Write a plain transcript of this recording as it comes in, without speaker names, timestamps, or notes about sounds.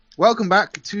Welcome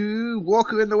back to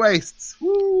Walker in the Wastes.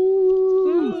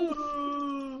 Woo!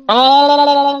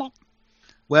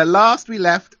 Where last we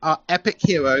left our epic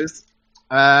heroes,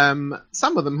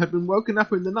 some of them had been woken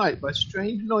up in the night by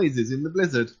strange noises in the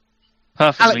blizzard.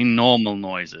 Perfectly normal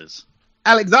noises.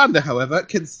 Alexander, however,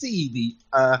 can see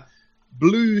the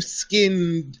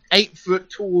blue-skinned,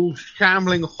 8-foot-tall,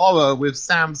 shambling horror with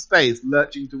Sam's face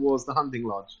lurching towards the hunting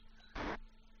lodge.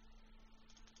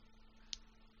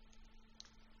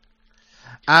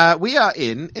 We are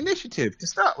in initiative to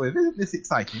start with. Isn't this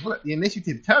exciting? Look, the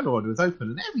initiative turn order is open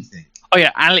and everything. Oh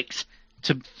yeah, Alex.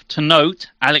 To note,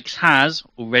 Alex has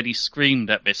already screamed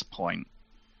at this point.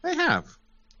 They have.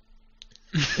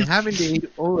 They have indeed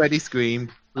already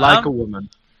screamed like a woman.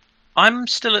 I'm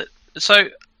still so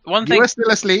one thing. You are still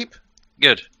asleep.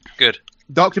 Good.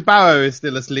 Dr. Barrow is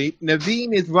still asleep.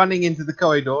 Naveen is running into the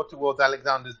corridor towards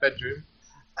Alexander's bedroom,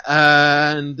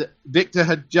 and Victor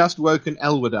had just woken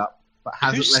Elwood up. But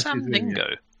hasn't Who's left Sam his room Dingo?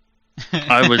 yet.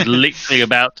 I was literally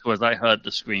about to as I heard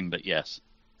the scream, but yes.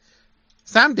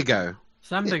 Sam Digo.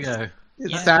 Yeah,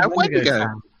 Sam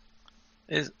Wendigo.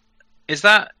 Is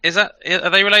that are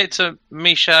they related to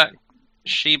Meshach,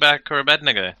 Shebach, or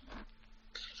Abednego?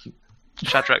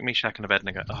 Shadrach, Meshach, and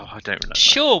Abednego. Oh, I don't remember.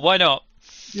 Sure, why not?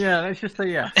 Yeah, let's just say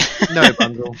yes. No,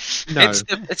 Bundle. No.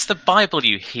 It's the Bible,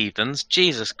 you heathens.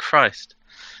 Jesus Christ.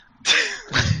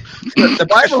 Look, the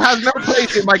Bible has no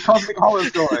place in my cosmic horror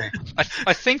story.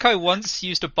 I think I once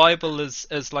used a Bible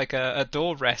as like a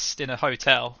door rest in a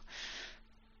hotel.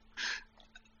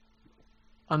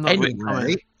 I'm not really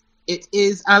Anyway, it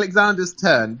is Alexander's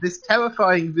turn. This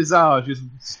terrifying visage is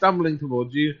stumbling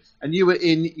towards you, and you are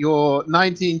in your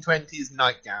 1920s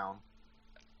nightgown.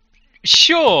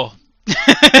 Sure.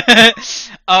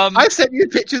 I've sent you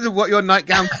pictures of what your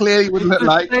nightgown clearly would look the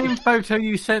like. same photo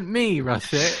you sent me,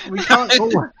 Russet. We can't all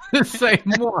want the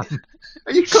same one.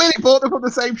 And you clearly bought them from the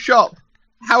same shop.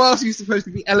 How else are you supposed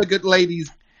to be elegant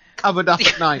ladies covered up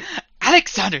at night?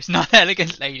 Alexander's not an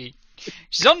elegant lady.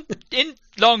 She's in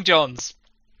long johns.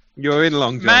 You're in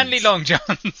long johns. Manly long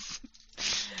johns.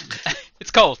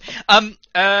 It's cold.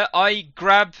 I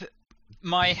grab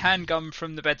my handgun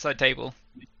from the bedside table.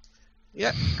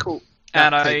 Yeah, cool.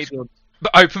 And I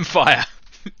open fire.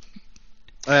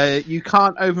 You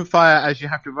can't open fire as you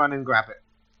have to run and grab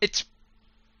it.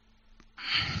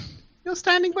 You're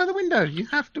standing by the window. You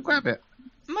have to grab it.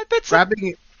 My bedside.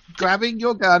 Grabbing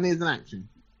your gun is an action.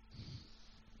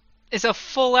 It's a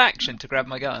full action to grab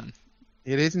my gun.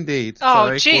 It is indeed. Oh,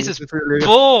 Sorry, Jesus Paul,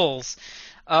 balls!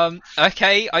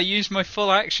 Okay, I use my full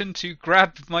action to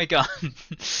grab my gun.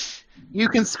 You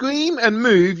can scream and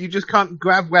move, you just can't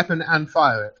grab weapon and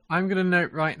fire it. I'm going to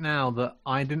note right now that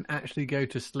I didn't actually go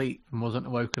to sleep and wasn't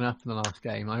woken up in the last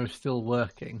game. I was still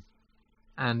working.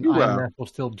 And You I am were. therefore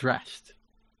still dressed,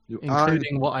 You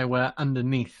including what I wear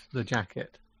underneath the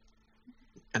jacket.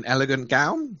 An elegant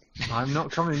gown? I'm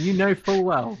not commenting. You know full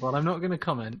well, but I'm not going to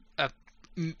comment.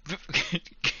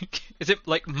 Is it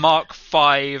like Mark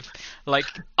V, like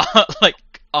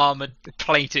armored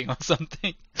plating or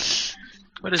something?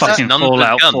 What is Fucking this? None of the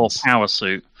Fallout 4 guns. power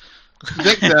suit.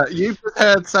 Victor, you've just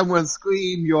heard someone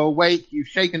scream, you're awake, you've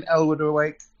shaken Elwood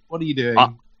awake. What are you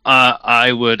doing?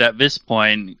 I would, at this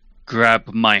point, grab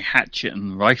my hatchet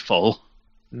and rifle.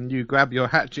 You grab your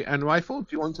hatchet and rifle. Do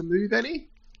you want to move any?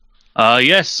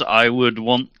 Yes, I would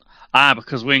want...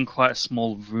 because we're in quite a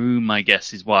small room, I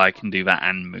guess, is why I can do that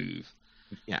and move.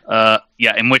 Yeah.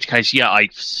 Yeah, in which case, I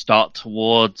start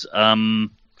towards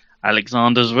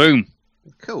Alexander's room.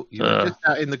 Cool. You're just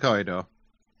out in the corridor.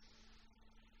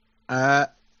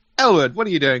 Elwood, what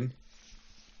are you doing?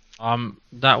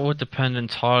 That would depend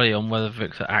entirely on whether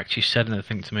Victor actually said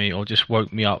anything to me or just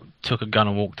woke me up, took a gun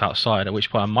and walked outside, at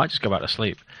which point I might just go back to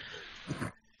sleep.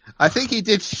 I think he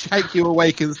did shake you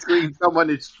awake and scream, someone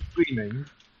is screaming.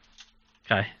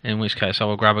 Okay, in which case I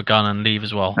will grab a gun and leave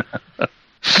as well.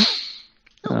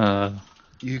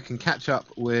 You can catch up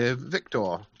with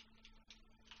Victor.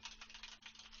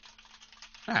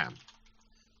 Damn.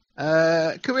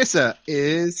 Carissa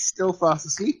is still fast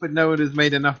asleep, but no one has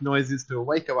made enough noises to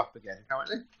wake her up again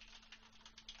currently.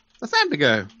 So Sam to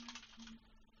go.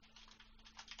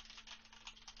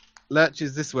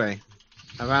 Lurches this way,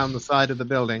 around the side of the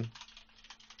building.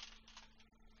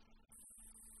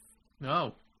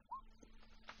 No.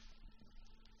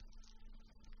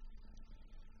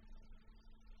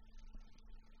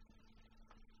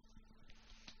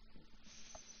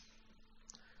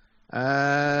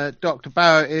 Dr.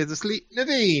 Barrow is asleep.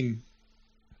 Naveen!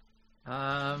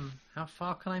 How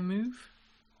far can I move?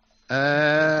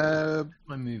 Uh,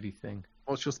 My movie thing.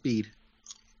 what's your speed?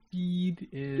 Speed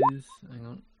is... Hang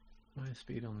on. Where's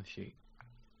speed on the sheet?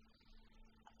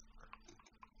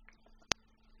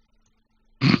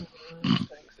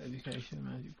 education,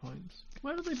 magic points.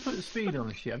 Where do they put speed on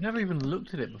the ship? I've never even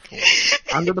looked at it before.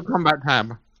 Under the combat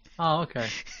tab. Oh, okay.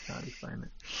 That'll explain it.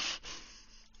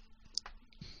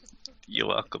 You're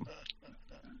welcome.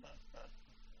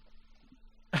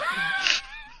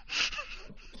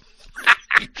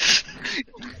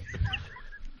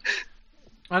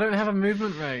 I don't have a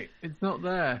movement rate. It's not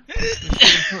there.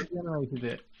 It's not generated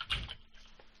it.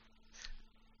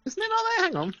 Isn't it not there?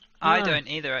 Hang on. I No. don't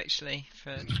either, actually.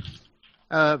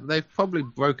 They've probably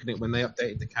broken it when they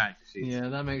updated the character sheet. Yeah,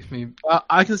 that makes me... Well,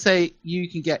 I can say you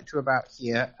can get to about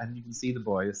here, and you can see the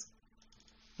boys,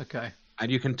 Okay.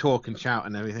 and you can talk and shout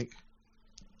and everything.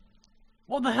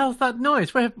 What the hell's that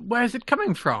noise? Where is it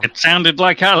coming from? It sounded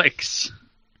like Alex.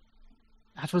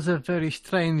 That was a very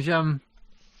strange,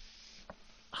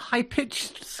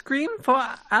 high-pitched scream for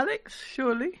Alex,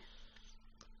 surely?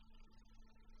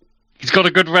 He's got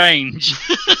a good range.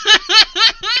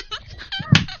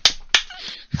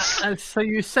 So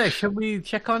you say, shall we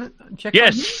check on it?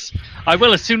 Yes, I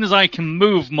will as soon as I can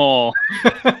move more.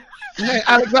 Hey,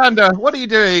 Alexander, what are you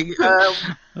doing?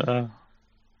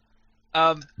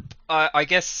 I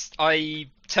guess I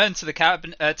turned to the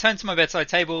cabin, turned to my bedside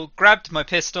table, grabbed my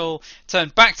pistol,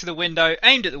 turned back to the window,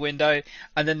 aimed at the window,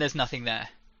 and then there's nothing there.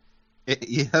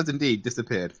 It has indeed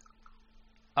disappeared.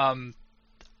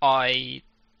 I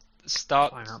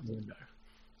start. Climb out the window.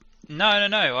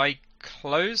 No. I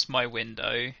close my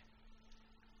window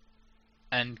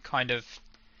and kind of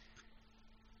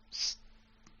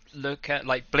look at,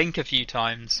 blink a few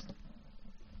times.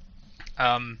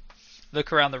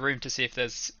 Look around the room to see if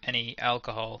there's any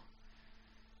alcohol.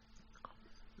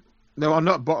 There are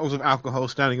not bottles of alcohol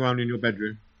standing around in your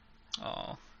bedroom.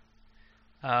 Oh.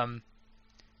 In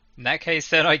that case,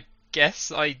 then I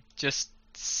guess I just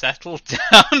settle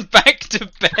down back to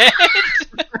bed.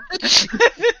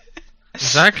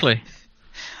 Exactly.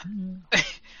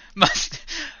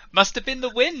 Must have been the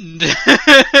wind.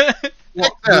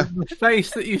 What? The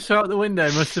face that you saw out the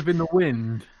window must have been the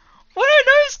wind. Well, I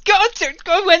know it's gone.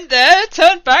 I went there,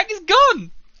 turned back, it's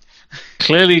gone.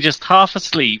 Clearly just half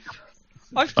asleep.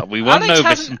 But we won't Alex know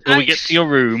this hasn't until we get to your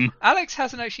room. Alex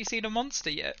hasn't actually seen a monster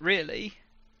yet, really.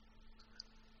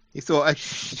 You saw a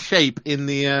shape in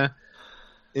the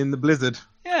blizzard.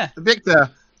 Yeah. Victor,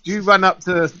 do you run up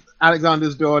to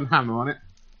Alexander's door and hammer on it?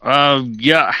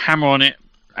 Yeah, hammer on it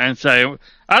and say,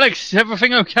 Alex,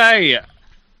 everything okay?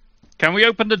 Can we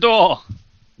open the door?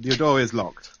 Your door is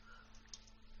locked.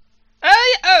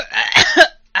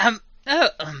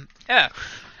 Yeah.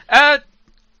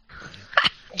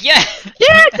 Yes.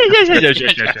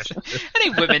 Any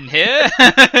women here?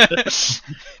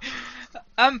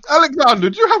 Alexander,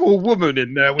 do you have a woman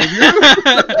in there with you?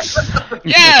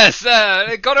 Yes.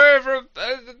 Got her over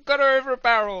a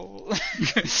barrel.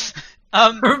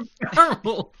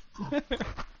 Terrible.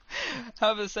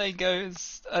 How the saying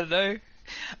goes, I don't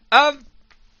know.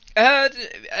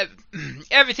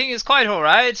 Everything is quite all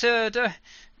right.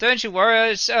 Don't you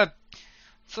worry.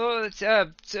 I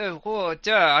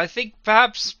think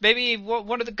perhaps maybe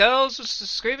one of the girls was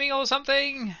screaming or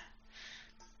something.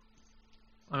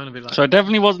 I'm gonna be like. So it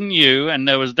definitely wasn't you, and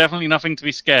there was definitely nothing to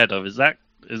be scared of. Is that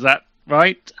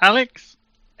right, Alex?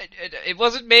 It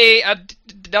wasn't me.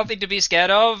 Nothing to be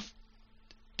scared of.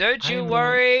 Don't you I know.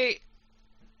 worry.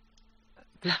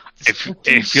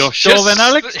 If you're sure, then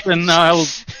Alex, then I'll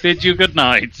bid you good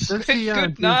night. Does he,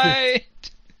 Good night.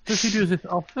 Does he do this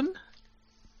often?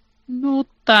 Not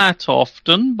that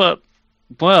often, but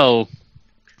well,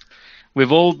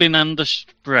 we've all been under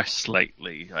stress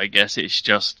lately. I guess it's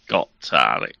just got to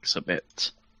Alex a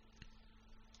bit.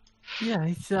 Yeah,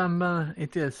 it's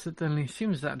it is certainly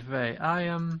seems that way.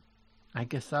 I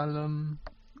guess I'll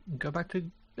go back to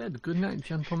bed. Good night,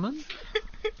 gentlemen.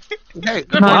 Okay,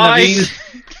 Good night.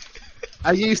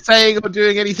 Are you saying or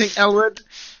doing anything, Elwood?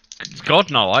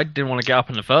 God, no, I didn't want to get up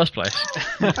in the first place.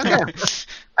 Okay.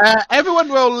 Everyone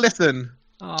will listen.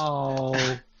 Oh,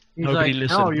 he's Nobody like,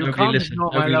 listen, no, you nobody can't listen,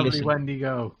 ignore my nobody lovely listen."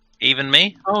 Wendigo. Even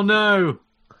me? Oh no!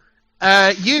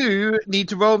 You need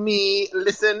to roll me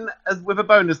listen with a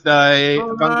bonus die.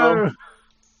 Oh Bungle. no!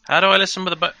 How do I listen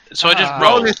with a So I just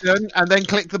Roll roll. listen and then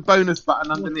click the bonus button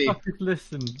What the underneath. fuck is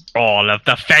listen? All of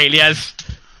the failures.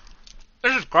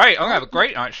 This is great. I'm gonna have a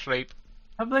great night's sleep.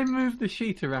 Have they moved the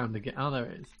sheet around again? Oh, there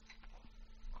it is.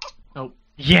 Oh,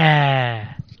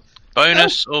 Yeah.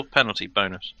 Bonus or penalty?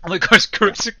 Bonus. Oh my gosh,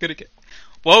 Chris is gonna get.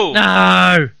 Whoa.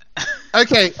 No.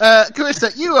 Okay,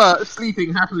 Carissa, you are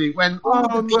sleeping happily when all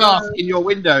Oh, the glass no. in your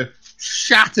window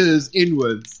shatters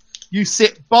inwards. You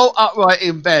sit bolt upright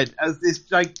in bed as this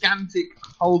gigantic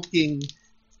hulking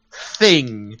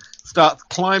thing starts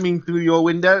climbing through your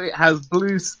window. It has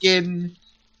blue skin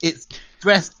It's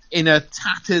dressed in a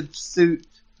tattered suit.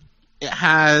 It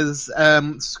has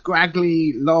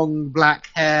scraggly, long black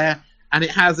hair, and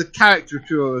it has a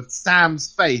caricature of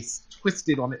Sam's face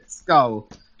twisted on its skull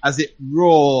as it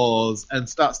roars and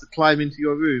starts to climb into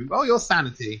your room. Roll your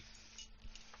sanity.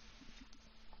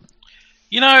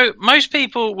 You know, most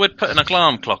people would put an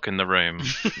alarm clock in the room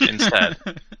instead.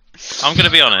 I'm going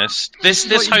to be honest.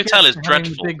 This hotel is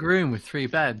dreadful. A big room with 3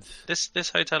 beds. This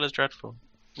hotel is dreadful.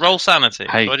 Roll sanity.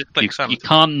 Hey, So I just click sanity.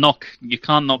 you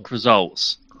can't knock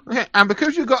results. Okay, and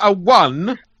because you got a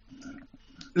 1,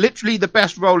 literally the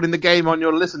best roll in the game on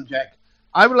your listen check,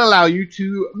 I will allow you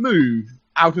to move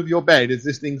out of your bed as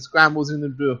this thing scrambles in the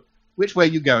door. Which way are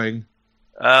you going?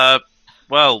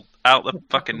 Well, out the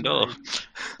fucking door.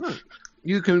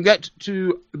 You can get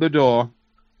to the door.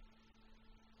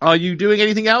 Are you doing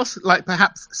anything else, like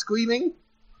perhaps screaming?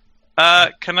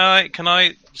 Can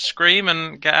I scream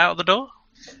and get out the door?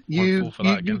 You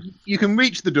can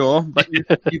reach the door, but you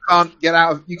can't get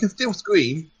out. You can still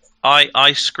scream.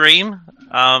 I scream.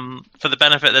 For the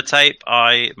benefit of the tape,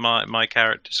 my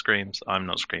character screams. I'm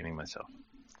not screaming myself.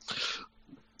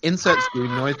 Insert scream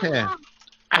noise here.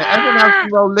 Everyone else can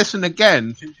roll listen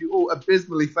again, since you all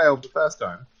abysmally failed the first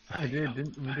time. I did,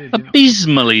 didn't we?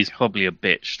 Abysmally is probably a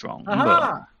bit strong.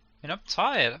 Aha! I'm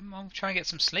tired. I'm trying to get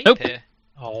some sleep Nope. here.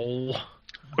 Oh.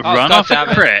 But run God off a damn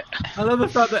it. crit. I love the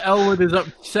fact that Elwood is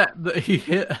upset that he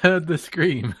heard the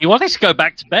scream. He wanted to go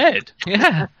back to bed.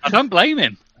 Yeah, I don't blame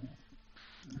him.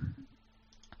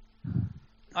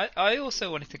 I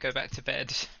also wanted to go back to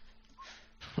bed.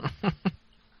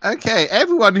 Okay,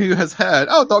 everyone who has heard.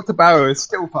 Oh, Dr. Barrow is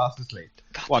still fast asleep.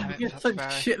 God One. damn it, You're Dr. such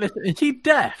Barrow. shit. Listen, is he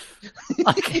deaf?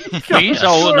 He's an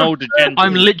older gentleman.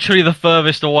 I'm literally the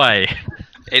furthest away.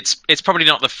 It's probably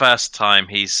not the first time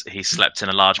he's slept in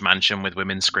a large mansion with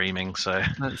women screaming, so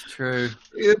That's true.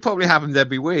 It probably happens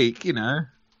every week, you know.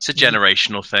 it's a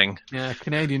generational thing. Yeah,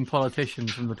 Canadian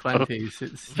politicians from the 20s.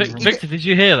 It's Victor, did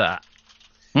you hear that?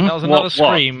 Hmm? That was another What?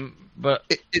 scream, but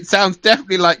It sounds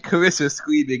definitely like Carissa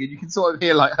screaming, and you can sort of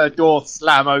hear like her door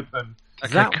slam open.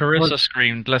 okay, that Carissa was-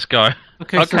 screamed. Let's go.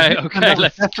 Okay, so Okay, that was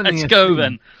let's definitely a go scream.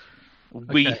 then.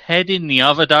 We Okay. head in the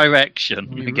other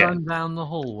direction We again. run down the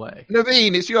hallway.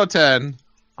 Naveen, it's your turn.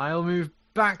 I'll move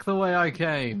back the way I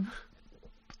came.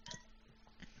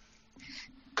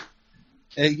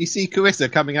 You see Carissa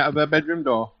coming out of her bedroom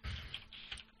door.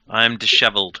 I am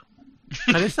dishevelled.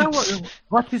 Melissa,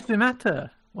 what is the matter?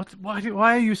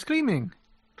 Why are you screaming?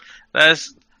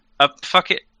 There's a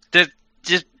fucking.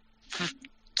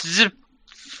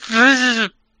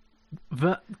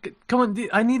 Come on,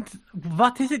 I need.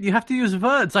 What is it? You have to use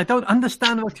words. I don't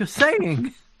understand what you're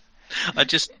saying. I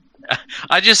just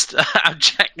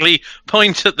abjectly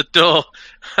point at the door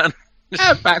and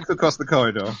Back across the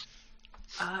corridor.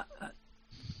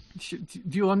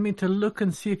 Do you want me to look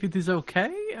and see if it is okay?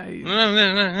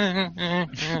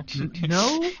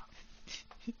 No?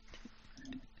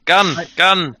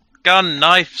 gun,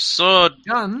 knife, sword,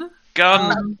 Gun?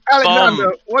 gun, Alexander,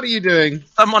 bomb. what are you doing?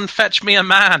 Someone fetch me a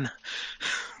man.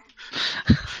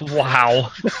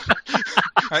 Wow.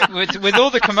 Right, with all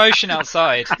the commotion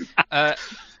outside,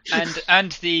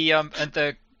 and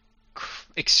the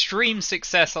extreme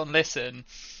success on Listen,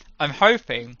 I'm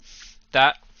hoping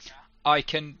that I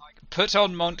can put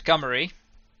on Montgomery.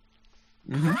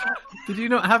 Did you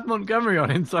not have Montgomery on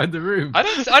inside the room? I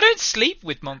don't sleep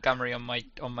with Montgomery on my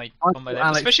level,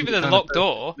 Alex, especially with you a kind locked of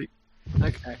door.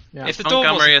 Okay, yeah. If the door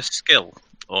Montgomery was a skill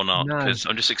or not? No. Because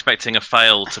I'm just expecting a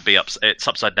fail to be it's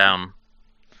upside down.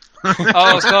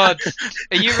 oh god,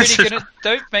 are you really gonna?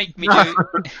 Don't make me do.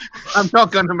 I'm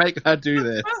not going to make her do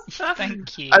this.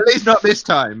 Thank you. At least not this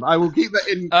time. I will keep that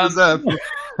in reserve.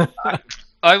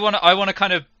 I want to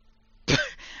kind of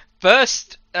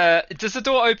burst. Does the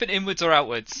door open inwards or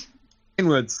outwards?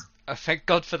 Inwards. Oh, thank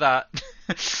God for that.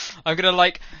 I'm gonna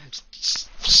like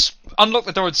unlock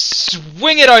the door and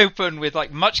swing it open with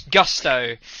like much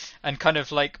gusto, and kind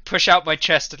of like push out my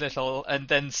chest a little, and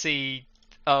then see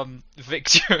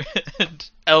Victor and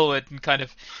Elwood, and kind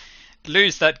of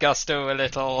lose that gusto a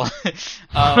little,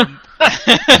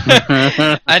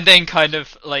 and then kind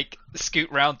of like scoot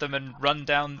round them and run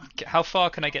down. How far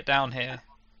can I get down here?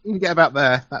 You can get about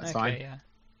there. That's Okay, fine. yeah.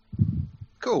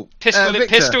 Cool. Pistol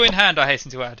Victor. in hand, I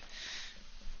hasten to add.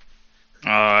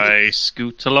 I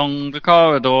scoot along the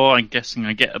corridor. I'm guessing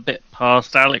I get a bit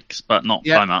past Alex, but not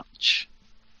Yep. by much.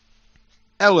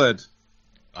 Elwood.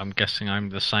 I'm guessing I'm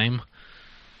the same.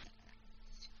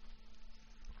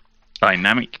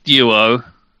 Dynamic duo.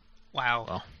 Wow.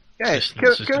 Well, Okay,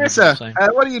 Distance is gonna be the Carissa, same.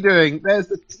 what are you doing?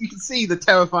 You can see the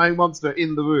terrifying monster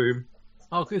in the room.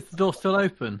 Oh, is the door still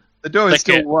open? The door is Click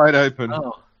still it. wide open.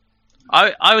 Oh.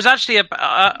 I was actually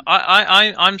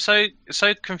I'm so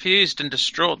confused and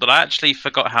distraught that I actually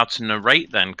forgot how to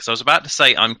narrate then, because I was about to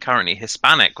say I'm currently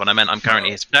Hispanic when I meant I'm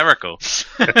currently hysterical.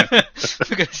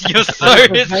 Because you're so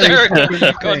hysterical,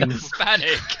 you've gone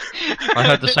Hispanic. I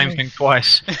heard the same thing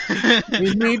twice.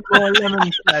 We need more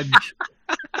lemon pledge.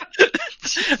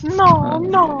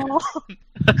 No.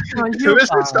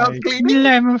 Carissa, start cleaning.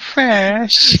 Lemon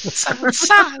fresh.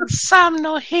 Sam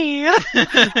not here.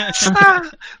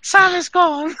 Sam is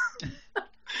gone.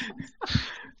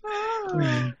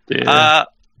 Dear.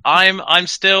 I'm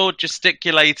still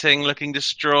gesticulating, looking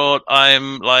distraught.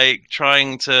 I'm like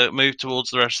trying to move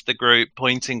towards the rest of the group,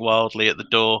 pointing wildly at the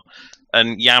door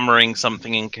and yammering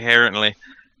something incoherently.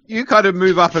 You kind of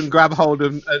move up and grab hold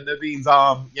of Naveen's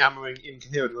arm, yammering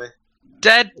incoherently.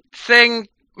 Dead thing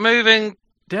moving.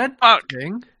 Dead Fuck.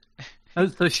 thing? Oh,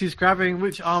 so she's grabbing...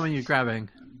 Which arm are you grabbing?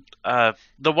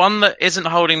 The one that isn't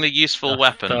holding the useful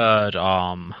weapon. Third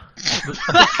arm.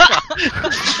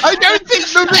 I don't think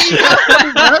Naveen...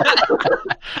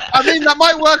 I mean, that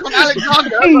might work on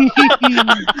Alexander.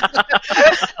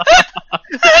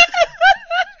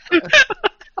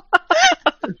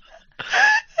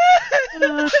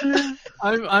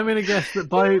 I'm going to guess that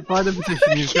by the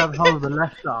position you've grabbed hold of the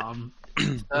left arm.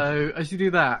 So as you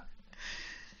do that,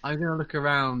 I'm going to look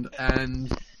around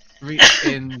and reach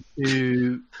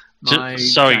into my...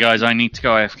 Sorry, guys, I need to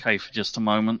go AFK for just a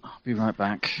moment. I'll be right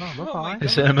back. Oh, bye-bye.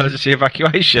 It's an emergency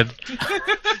evacuation.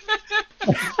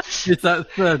 It's that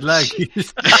third leg.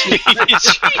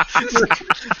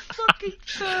 Fucking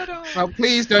third arm. Well,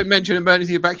 please don't mention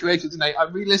emergency evacuation today.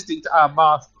 I'm re-listening to our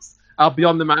masks, our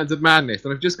Beyond the Mountains of Madness,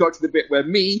 and I've just got to the bit where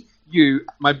me, you,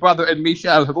 my brother, and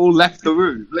Michelle have all left the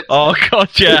room. Oh god,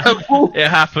 yeah, it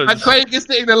happens. And Craig is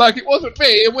sitting there like it wasn't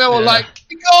me, and we're all like,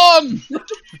 "Be gone!"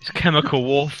 It's chemical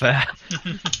warfare.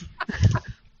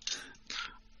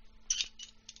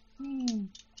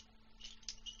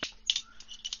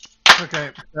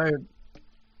 Okay, so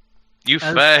You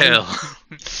fail.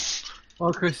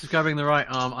 while Chris is grabbing the right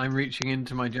arm, I'm reaching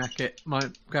into my jacket.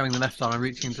 Grabbing the left arm, I'm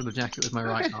reaching into the jacket with my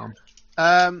right arm.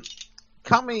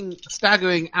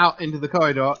 Staggering out into the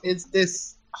corridor is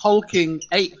this hulking,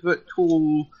 8-foot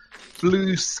tall,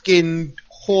 blue-skinned,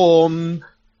 horned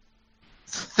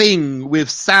thing with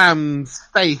Sam's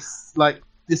face, like,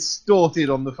 distorted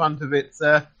on the front of its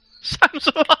Sam's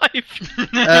alive.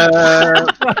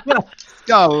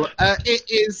 skull. It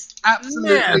is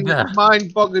absolutely Never.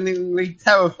 mind-bogglingly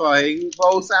terrifying.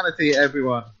 Roll sanity,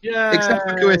 everyone. Yeah. Except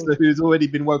for Carissa, who's already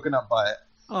been woken up by it.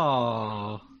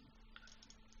 Oh,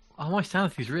 my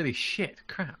sanity's really shit.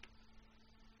 Crap.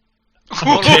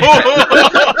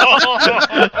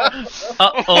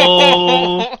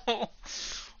 Uh-oh.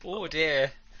 Oh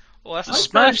dear. Well, that's I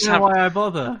not, Smurfs don't know have- why I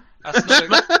bother. that's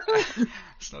not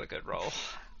that's not a good roll.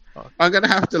 I'm going to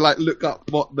have to look up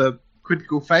what the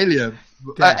critical failure.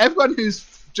 Death. Everyone who's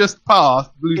just passed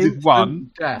loses Instant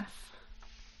one. death.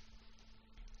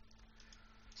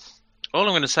 All I'm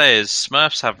going to say is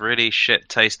Smurfs have really shit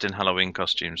taste in Halloween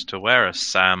costumes. To wear a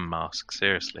Sam mask,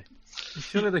 seriously.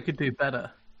 Surely they could do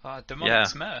better. Demonic Yeah.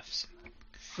 Smurfs.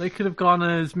 They could have gone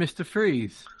as Mr.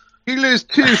 Freeze. You lose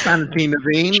 2 sanity,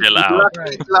 Naveen. Chill You out.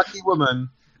 lucky woman.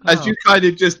 As Oh. you kind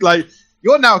of just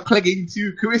you're now clinging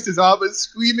to Carissa's arm and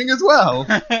screaming as well.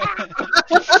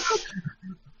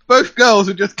 Both girls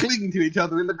are just clinging to each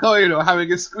other in the corridor,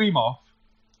 having a scream off.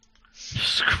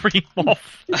 Scream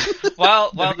off.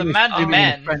 Well, the manly in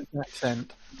men, French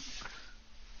accent.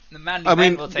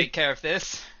 will take care of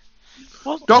this.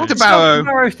 Dr. Barrow,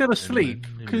 Barrow's still asleep.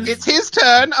 Because it's his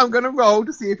turn. I'm going to roll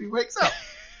to see if he wakes up.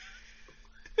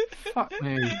 fuck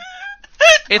me.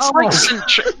 It's Oh. like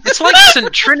it's like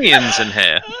Centrinians in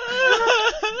here.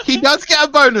 He does get a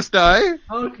bonus die.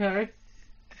 Okay.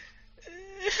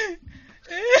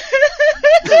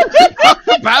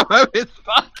 Dr. Barrow is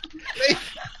fucked.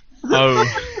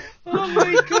 Oh. Oh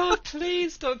my god,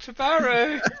 please, Dr.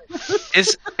 Barrow.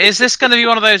 Is this going to be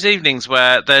one of those evenings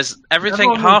where there's everything,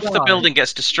 Everyone will half the die. building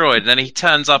gets destroyed, and then he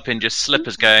turns up in just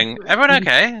slippers going, everyone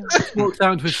okay? Walks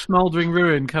down to a smouldering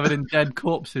ruin covered in dead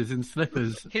corpses and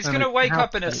slippers. He's and going to a wake house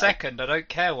up in a plate. second. I don't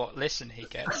care what listen he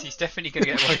gets. He's definitely going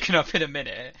to get woken up in a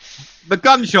minute. The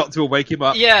gunshots will wake him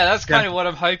up. Yeah, that's kind of what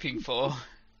I'm hoping for.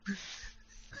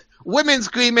 Women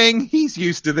screaming. He's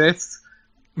used to this.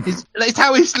 It's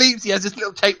how he sleeps. He has this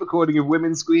little tape recording of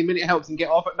women screaming. It helps him get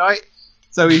off at night.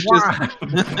 So he's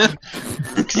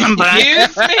I'm back.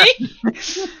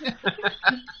 Excuse me?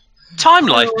 Time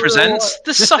Life presents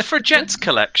the Suffragettes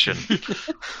Collection.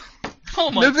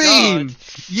 Oh my Naveen, god.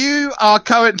 you are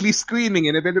currently screaming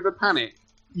in a bit of a panic.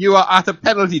 You are at a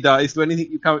penalty dice to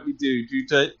anything you currently do due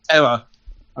to terror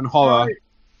and horror. Right.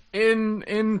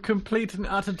 In complete and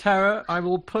utter terror, I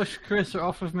will push Carissa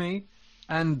off of me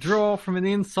and draw from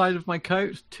the inside of my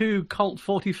coat 2 Colt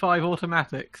 45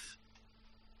 automatics,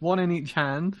 1 in each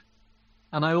hand,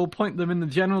 and I will point them in the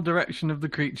general direction of the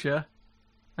creature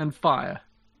and fire.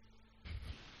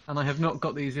 And I have not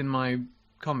got these in my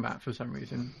combat for some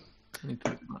reason. I need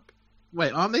to look them up.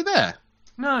 Wait, aren't they there?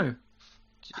 No.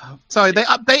 Sorry, they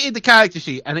updated the character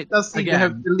sheet, and it does seem to Again.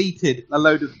 have deleted a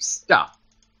load of stuff.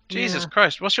 Jesus Yeah.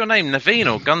 Christ, what's your name?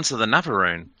 Naveen or Guns of the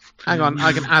Navarone? Hang on,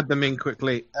 I can add them in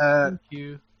quickly. Thank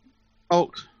you.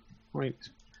 Alt point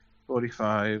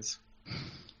 45s.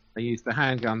 I use the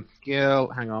handgun skill.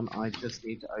 Hang on, I just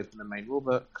need to open the main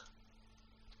rulebook.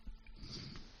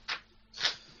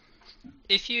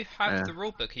 If you have Yeah. the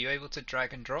rulebook, are you able to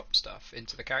drag and drop stuff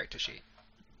into the character sheet?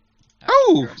 Out of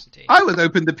Oh, curiosity. I was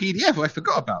opened the PDF. I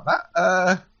forgot about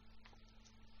that.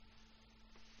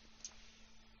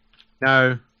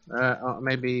 No.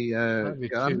 Maybe. That'd be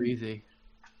gun. too easy.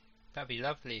 That'd be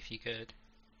lovely if you could.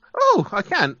 Oh, I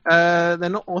can. They're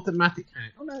not automatic.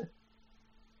 Oh no.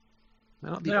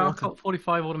 They're not the They are auto. Colt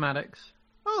 45 automatics.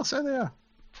 Oh, so they are.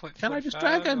 Point Can I just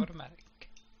 45 drag 'em? automatic.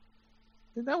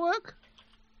 Did that work?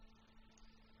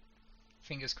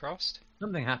 Fingers crossed.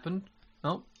 Something happened.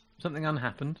 Oh, something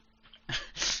unhappened.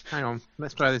 Hang on.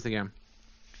 Let's try this again.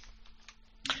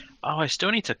 Oh, I still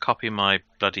need to copy my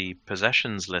bloody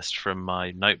possessions list from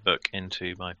my notebook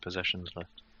into my possessions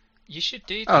list. You should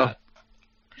do Oh. that.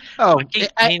 Oh, I keep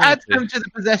it meaning adds to. them to the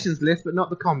possessions list, but not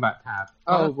the combat tab.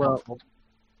 Oh, well.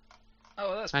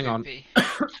 Oh, that's Hang on. poopy.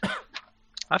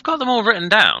 I've got them all written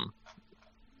down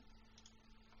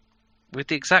with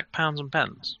the exact pounds and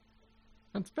pence.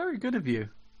 That's very good of you.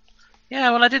 Yeah,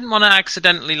 well, I didn't want to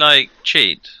accidentally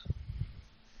cheat.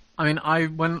 I mean,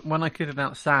 when I kitted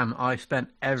out Sam, I spent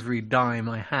every dime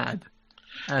I had,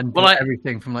 and Well, bought I-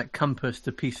 everything from compass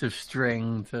to piece of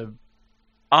string to.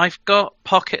 I've got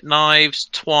pocket knives,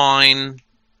 twine,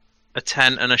 a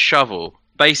tent, and a shovel.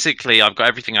 Basically, I've got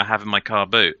everything I have in my car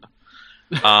boot.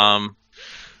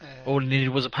 All he needed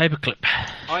was a paperclip.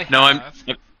 I No, have,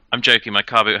 I'm joking. My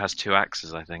car boot has 2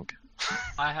 axes, I think.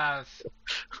 I have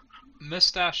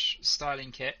mustache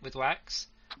styling kit with wax,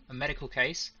 a medical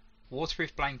case,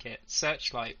 waterproof blanket,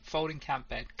 searchlight, folding camp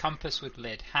bed, compass with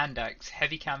lid, hand axe,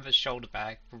 heavy canvas shoulder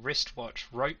bag, wristwatch,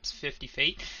 ropes 50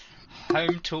 feet,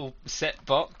 home tool set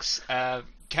box,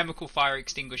 chemical fire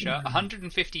extinguisher,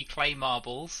 150 clay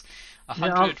marbles,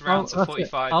 100 rounds of that's it.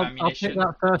 45 I'll ammunition. pick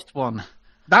that first one.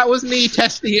 That was me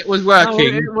testing it was Oh,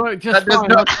 working. it worked just That does fine.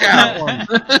 not I'll take that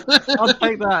one. I'll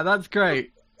take that. That's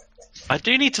great. I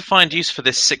do need to find use for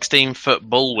this 16-foot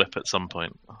bullwhip at some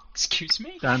point. Excuse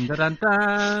me? Dun dun dun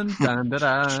dun dun dun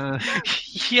dun.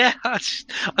 Yeah, I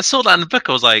saw that in the book.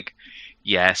 I was like,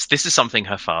 yes, this is something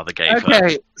her father gave her.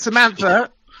 Okay,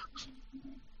 Samantha.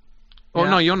 Oh Yeah.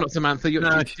 no, you're not Samantha. You're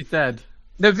No, she's dead.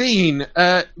 Naveen.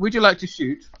 Would you like to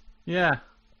shoot? Yeah.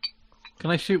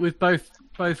 Can I shoot with both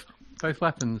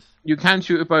weapons? You can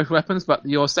shoot with both weapons, but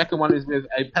your second one is with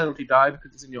a penalty die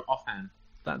because it's in your offhand.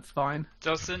 That's fine.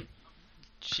 Doesn't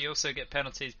she also get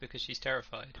penalties because she's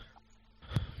terrified?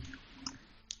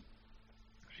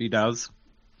 She does.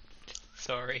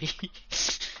 Sorry.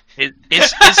 Is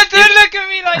Don't look at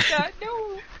me like that.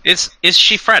 No. is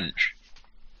she French?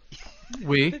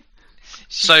 We.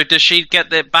 So does she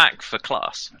get it back for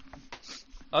class?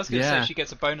 I was going to Yeah. say she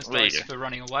gets a bonus There you dice go. for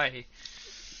running away.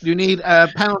 You need a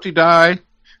penalty die.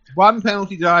 1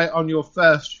 penalty die on your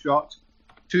first shot.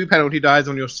 2 penalty dies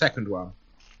on your second one.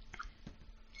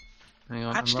 Hang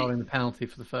on, Actually- I'm rolling the penalty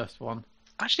for the first one.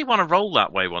 I actually want to roll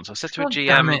that way once. I said to a God GM,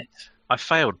 damn it. I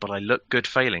failed, but I look good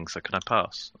failing, so can I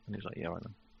pass? And he's like, yeah, right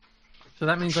then. So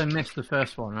that means I missed the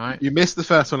first one, right? You missed the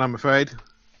first one, I'm afraid.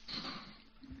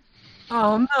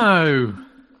 Oh no!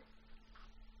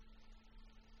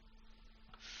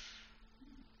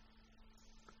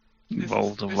 You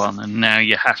rolled a 1, and now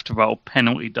you have to roll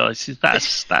penalty dice.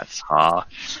 That's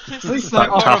harsh. At least Like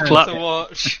I, tough luck. To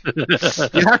watch.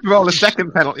 You have to roll a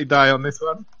second penalty die on this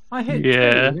one. I hit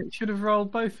Yeah. 2. It should have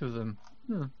rolled both of them.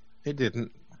 It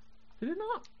didn't. Did it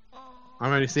not?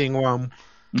 I'm only seeing 1.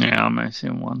 Yeah, I'm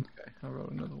missing 1. Okay, I'll roll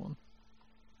another one.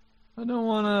 I don't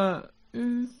wanna.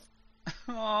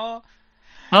 Aw.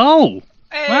 Oh,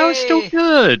 Hey. well, it's still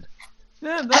good.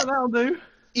 Yeah, that'll do.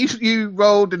 You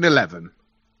rolled an 11.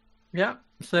 Yeah.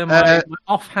 So my Uh,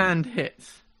 offhand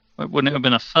hits. Wouldn't it have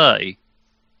been a 30?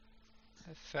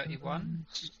 31.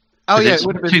 Oh yeah, It's it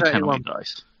would have been 2 31. penalty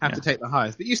dice. Have to take the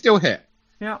highest, but you still hit.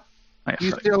 Yeah.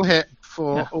 You 30. still hit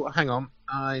for. Yeah. Oh, hang on.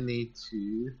 I need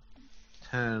to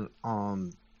turn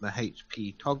on the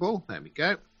HP toggle. There we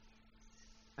go.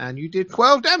 And you did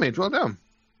 12 damage. Well done.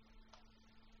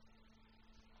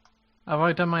 Have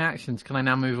I done my actions? Can I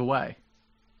now move away?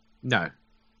 No.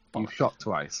 You shot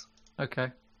twice. Okay.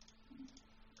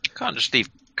 Can't just leave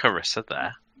Carissa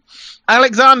there.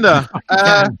 Alexander, You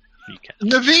can.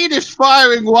 Naveed is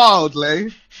firing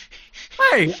wildly.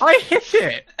 Hey, I hit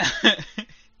it!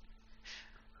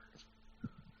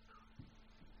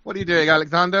 What are you doing,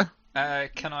 Alexander?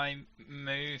 Can I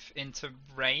move into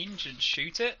range and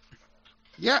shoot it?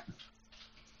 Yeah.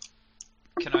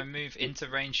 Can I move into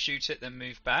range, shoot it, then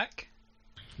move back?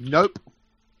 Nope.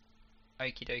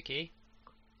 Okie dokie.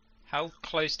 How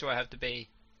close do I have to be?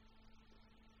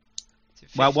 Is it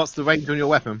Well, what's the range on your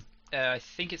weapon? I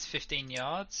think it's 15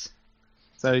 yards.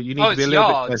 So you need Oh, to be a it's little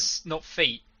bit yards, close. not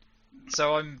feet.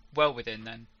 So I'm well within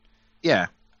then. Yeah.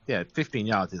 15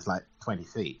 yards is like 20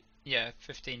 feet. Yeah,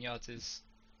 15 yards is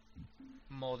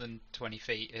more than 20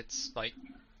 feet. It's like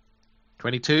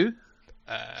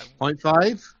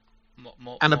 22.5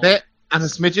 more and a bit and a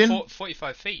smidgen.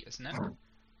 45 feet, isn't it?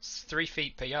 It's 3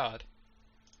 feet per yard.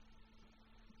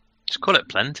 Just call it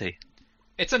plenty.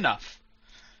 It's enough.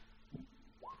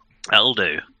 That'll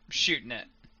do. I'm shooting it.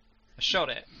 I shot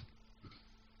it.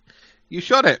 You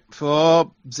shot it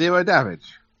for 0 damage.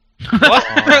 What?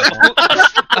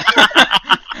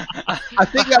 I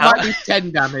think that might be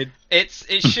 10 damage. It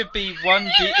should be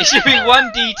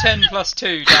 1d10 plus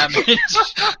 2 damage.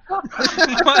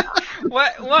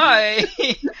 Why?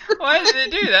 Why did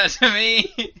it do that to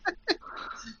me?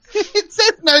 It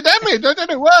says no damage. I don't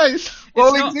know why.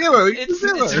 Rolling 0.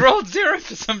 It's rolled 0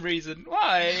 for some reason.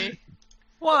 Why?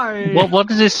 Why? What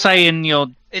does it say in your?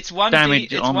 It's 1d.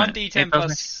 Damage It's on it. 1d10 It doesn't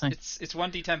plus. say. It's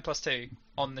 1d10 plus 2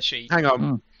 on the sheet. Hang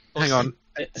on. Hang on.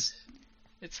 It's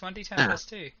 1d10 plus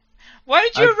 2. Why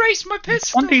did you erase my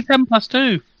pistol? 1d10 plus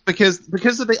 2. Because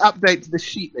of the update to the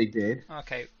sheet they did.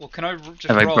 Okay, well, can I just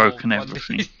Have they roll broken 1d-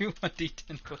 everything?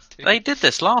 1d10 plus 2? They did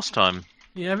this last time.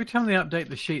 Yeah, every time they update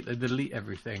the sheet, they delete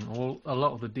everything, or a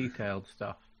lot of the detailed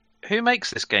stuff. Who makes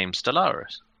this game?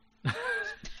 Stellaris.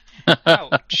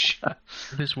 Ouch.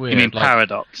 It's weird. You mean like,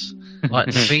 paradox? like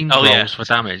the beam Oh, rolls yeah. for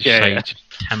damage Yeah, say yeah.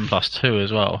 10 plus 2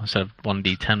 as well, instead of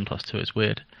 1d10 plus 2. It's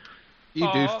weird. You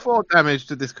do Oh. 4 damage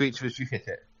to this creature as you hit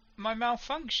it. My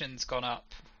malfunction's gone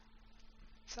up.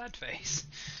 Sad face.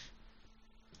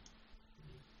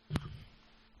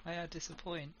 I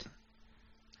disappoint.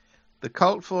 The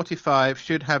Colt 45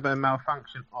 should have a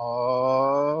malfunction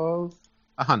of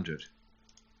 100.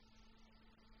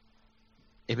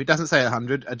 If it doesn't say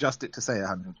 100, adjust it to say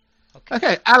 100.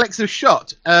 Okay, Alex has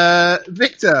shot.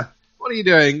 Victor, what are you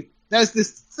doing? There's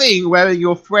this thing wearing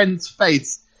your friend's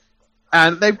face,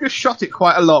 and they've just shot it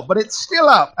quite a lot, but it's still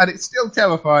up, and it's still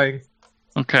terrifying.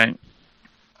 Okay.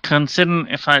 Considering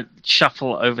if I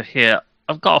shuffle over here,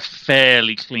 I've got a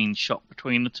fairly clean shot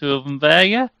between the two of them there,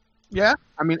 yeah? Yeah?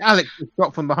 I mean, Alex just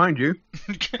shot from behind you.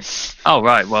 Oh,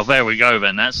 right. Well, there we go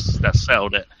then. That's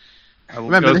settled it. I will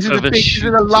Remember, go this is for a the big, this is a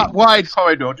shooting. wide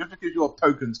corridor, just because your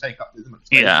tokens take up this much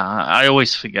space. Yeah, I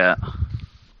always forget.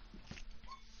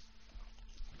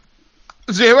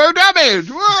 0 damage!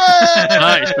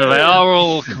 Right, so they are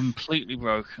all completely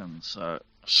broken, so...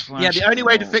 Yeah, the only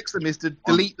way to /4 fix them is to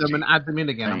delete them and add them in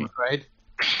again, I'm afraid.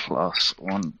 plus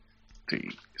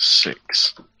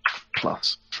 1d6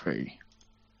 plus 3.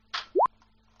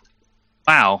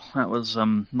 Wow, that was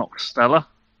not stellar.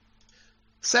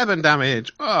 7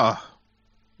 damage. Oh,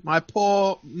 my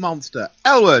poor monster.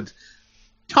 Elwood,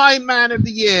 Time Man of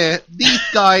the Year. These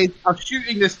guys are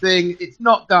shooting this thing. It's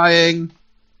not dying.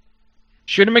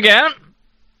 Shoot him again!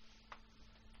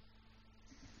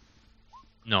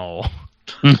 No.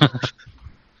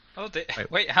 Oh,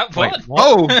 wait, how? What? Wait, what?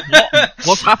 Oh,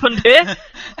 What's happened here?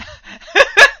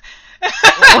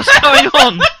 What's going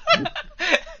on?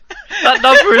 That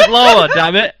number is lower,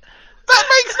 damn it. that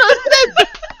makes no sense.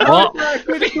 What?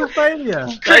 Critical failure.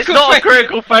 It's not a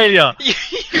critical failure.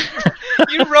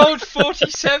 You rolled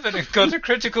 47 and got a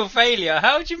critical failure.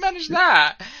 How did you manage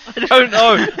that? I don't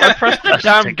know. I pressed the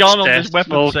damn gun on this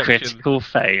weapon Successful section. critical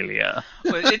failure.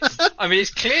 Well, it's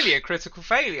clearly a critical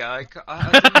failure.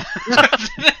 I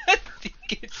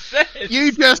think it says.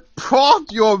 You just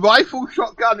prod your rifle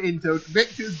shotgun into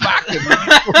Victor's back and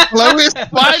blow his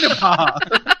spine apart.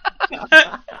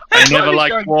 I never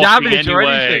like showing walking damage or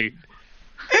anyway. anything.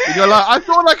 And you're like, I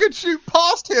thought I could shoot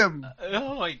past him.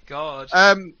 Oh my god.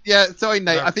 Yeah, sorry,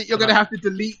 Nate. I think you're going to have to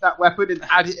delete that weapon and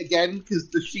add it again because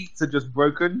the sheets are just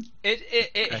broken. It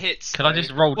hits. Can I though.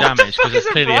 just roll What damage, the fuck 'cause it's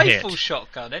is clearly a a hit? rifle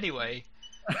shotgun anyway?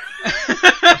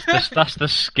 That's the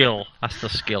skill. That's the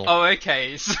skill. Oh,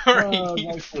 okay. Sorry. Oh,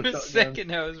 rifle For a shotgun.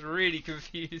 second, I was really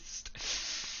confused.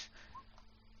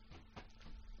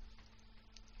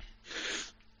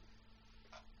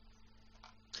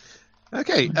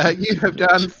 Okay, you have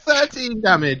done 13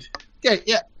 damage. Okay,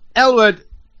 yeah. Elwood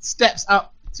steps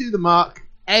up to the mark,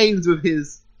 aims with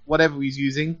his whatever he's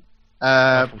using,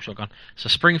 Rifle shotgun. It's a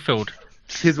Springfield.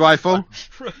 his rifle.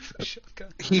 Rifle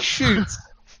shotgun. He shoots,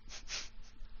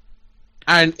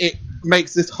 and it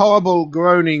makes this horrible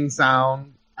groaning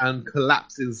sound and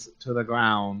collapses to the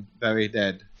ground, very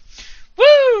dead.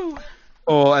 Woo!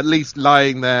 Or at least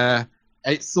lying there.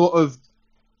 It's sort of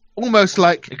almost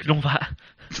like. Ignore that.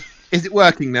 Is it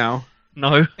working now?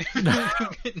 No.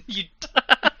 You...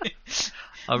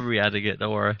 I'm re-adding it,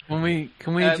 don't worry.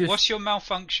 Can we just... What's your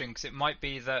malfunction? Because it might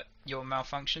be that your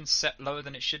malfunction's set lower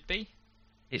than it should be.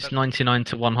 It's 99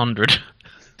 to 100.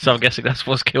 So I'm guessing that's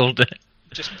what's killed it.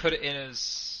 Just put it in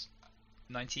as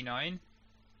 99.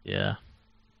 Yeah.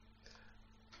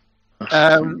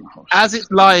 As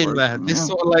it's lying there, this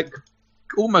sort of like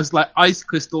almost like ice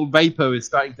crystal vapor is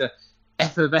starting to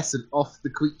effervescent off the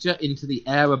creature into the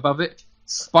air above it,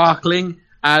 sparkling,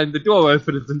 and the door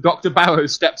opens and Dr. Barrow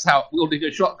steps out wielding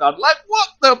a shotgun. Like, what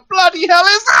the bloody hell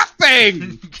is that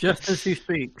thing? Just as he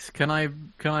speaks, can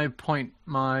I point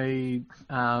my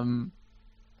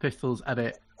pistols at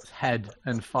its head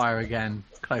and fire again,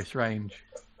 close range?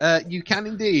 You can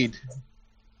indeed.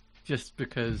 Just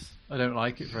because I don't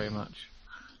like it very much.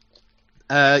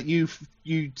 You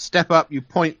step up, you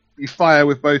point, you fire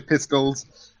with both pistols.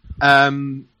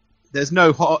 There's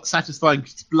no hot, satisfying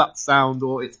splut sound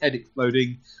or its head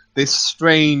exploding. This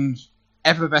strange,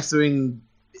 effervescing.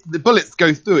 The bullets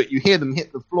go through it. You hear them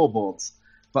hit the floorboards,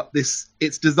 but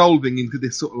it's dissolving into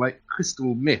this sort of like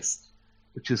crystal mist,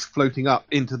 which is floating up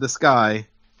into the sky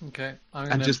Okay,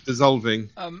 and just dissolving.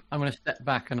 I'm going to step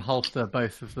back and holster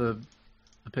both of the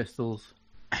pistols.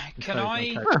 Can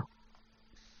I?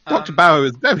 Dr. Barrow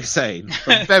is very sane,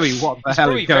 but very what the He's hell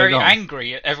probably is going very on.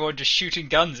 angry at everyone just shooting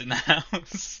guns in the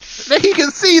house. He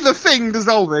can see the thing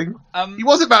dissolving. Um, He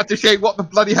was about to shake what the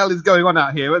bloody hell is going on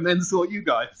out here, and then saw you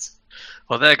guys.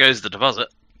 Well, there goes the deposit.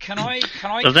 Can I?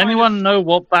 Does anyone know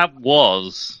what that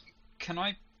was? Can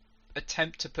I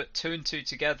attempt to put two and two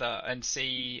together and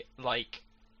see, like,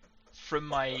 from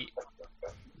my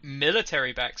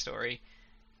military backstory,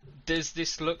 does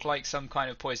this look like some kind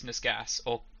of poisonous gas,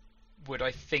 or would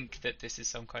I think that this is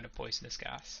some kind of poisonous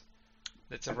gas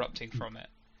that's erupting from it?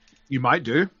 You might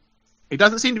do. It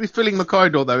doesn't seem to be filling the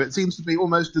corridor, though. It seems to be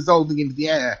almost dissolving into the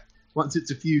air once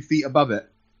it's a few feet above it.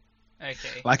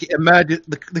 Okay. Like it emerges,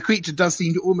 the creature does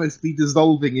seem to almost be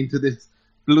dissolving into this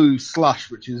blue slush,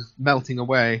 which is melting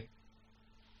away.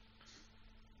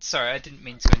 Sorry, I didn't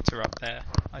mean to interrupt there.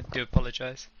 I do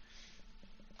apologise.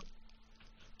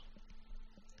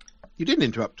 You didn't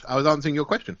interrupt. I was answering your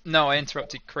question. No, I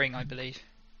interrupted Kring, I believe.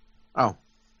 Oh.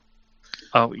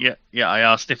 Oh, yeah. I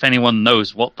asked if anyone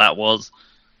knows what that was.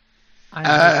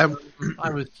 I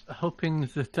was hoping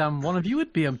that one of you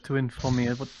would be able to inform me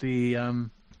about the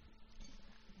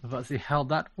hell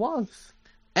that was.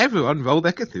 Everyone roll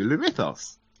their Cthulhu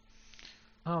Mythos.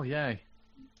 Oh, yay.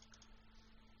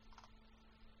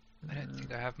 I don't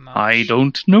think I have much. I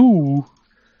don't know.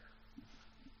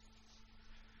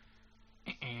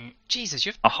 Jesus,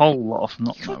 you've A whole lot of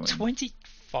not got knowing.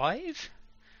 25?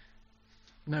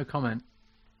 No comment.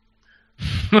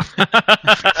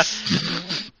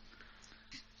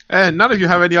 And none of you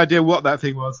have any idea what that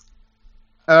thing was.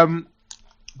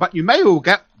 But you may all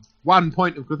get 1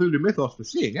 point of Cthulhu Mythos for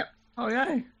seeing it. Oh,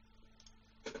 yay.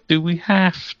 Do we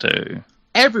have to?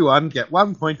 Everyone get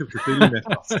 1 point of Cthulhu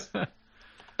Mythos.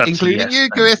 That's Including yes, you, then.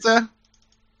 Carissa.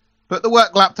 Put the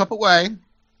work laptop away.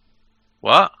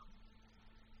 What?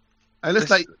 It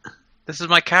looks like... This is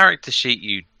my character sheet,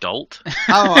 you dolt.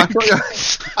 Oh,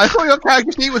 I thought your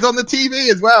character sheet was on the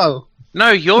TV as well. No,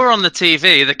 you're on the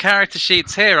TV. The character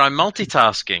sheet's here. I'm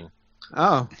multitasking.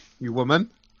 Oh, you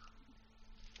woman.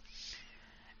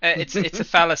 It's a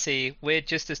fallacy. We're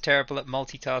just as terrible at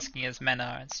multitasking as men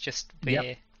are. It's just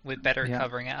we're better at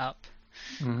covering it up.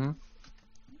 Mm-hmm.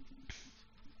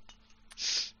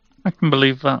 I can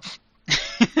believe that.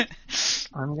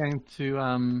 I'm going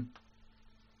to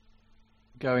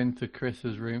go into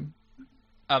Chris's room.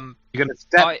 You're going to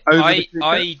step over the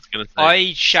creature?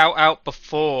 I shout out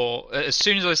before, as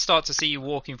soon as I start to see you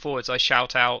walking forwards, I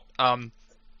shout out, don't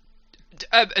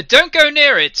go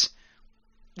near it!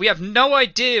 We have no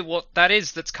idea what that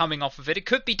is that's coming off of it. It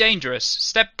could be dangerous.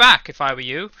 Step back if I were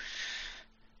you.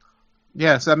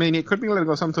 Yes, I mean, it could be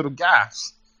like some sort of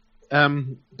gas.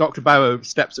 Dr. Barrow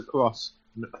steps across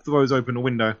and throws open a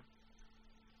window.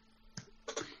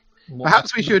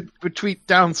 Perhaps we should retreat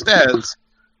downstairs.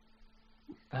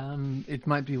 It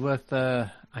might be worth, I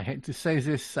hate to say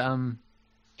this,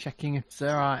 checking if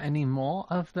there are any more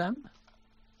of them.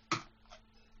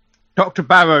 Dr.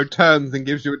 Barrow turns and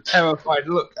gives you a terrified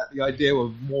look at the idea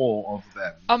of more of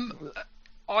them.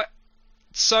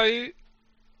 So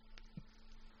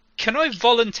can I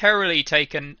voluntarily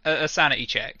take a sanity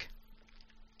check?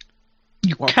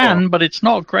 You What can, for? but it's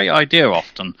not a great idea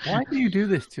often. Why do you do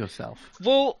this to yourself?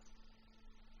 Well,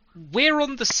 we're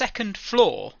on the second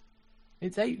floor.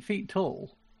 It's 8 feet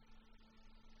tall.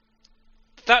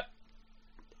 That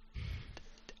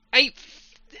eight,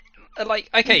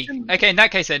 okay. In that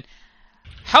case, then,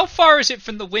 how far is it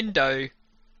from the window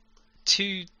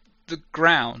to the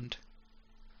ground?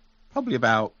 Probably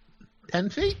about 10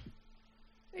 feet?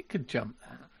 It could jump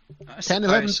that. 10,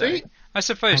 11 feet? I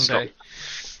suppose so.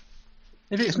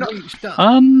 If it's not- reached up.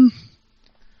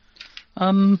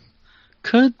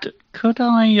 Could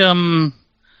I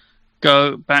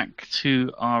go back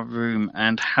to our room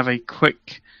and have a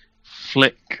quick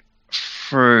flick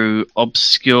through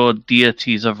obscure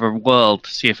deities of a world to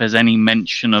see if there's any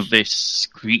mention of this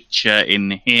creature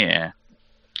in here?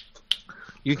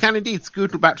 You can indeed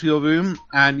scootle back to your room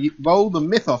and you roll the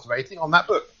mythos rating on that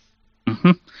book.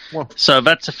 hmm What? So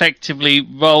that's effectively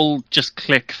roll, just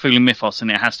click through mythos,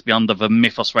 and it has to be under the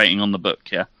mythos rating on the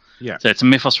book. Yeah. Yeah. So it's a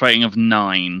mythos rating of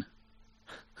 9.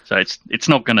 So it's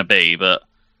not going to be, but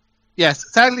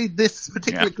Yes, sadly, this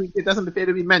particular creature doesn't appear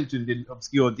to be mentioned in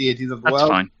obscure deities of the that's world.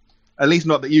 fine. At least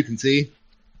not that you can see.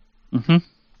 hmm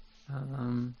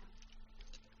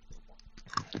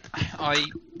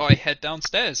I head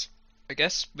downstairs, I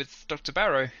guess, with Dr.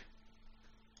 Barrow.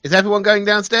 Is everyone going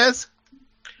downstairs?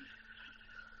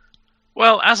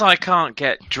 Well, as I can't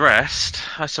get dressed,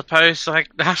 I suppose I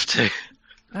have to.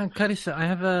 Clarissa, I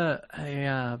have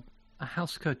a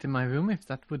house coat in my room. If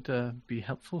that would be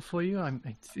helpful for you,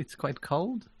 it's quite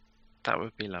cold. That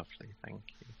would be lovely, thank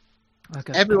you.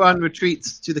 Okay. Everyone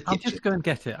retreats to the I'll kitchen. just go and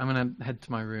get it. I'm going to head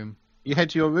to my room. You head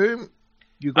to your room.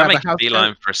 You I grab make a a house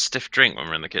beeline coat. for a stiff drink when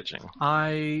we're in the kitchen.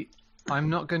 I'm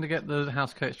not going to get the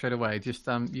house coat straight away. Just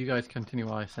you guys continue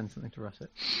while I send something to Russet.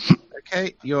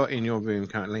 Okay, you're in your room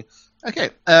currently.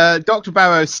 Okay, Dr.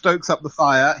 Barrow stokes up the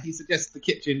fire. He suggests the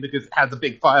kitchen because it has a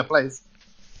big fireplace.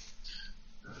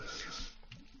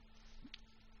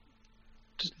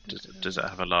 Does it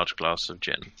have a large glass of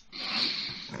gin?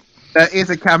 There is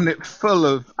a cabinet full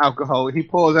of alcohol. He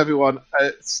pours everyone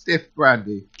a stiff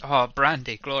brandy. Oh,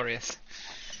 brandy, glorious.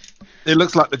 It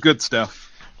looks like the good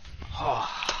stuff. Oh,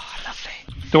 lovely.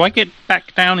 Do I get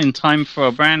back down in time for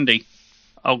a brandy?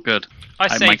 Oh, good. I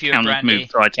my save you a counter's brandy.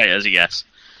 moved, so I take it as a yes.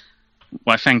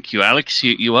 Why, thank you, Alex.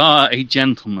 You are a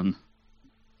gentleman.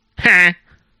 Was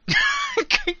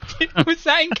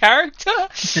that in character?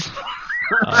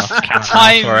 Cat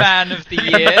Time sorry. Man of the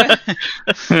Year.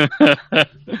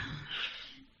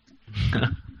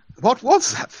 What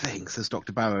was that thing? Says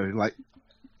Dr. Barrow, like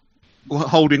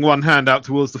holding one hand out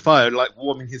towards the fire, like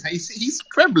warming his hand. He's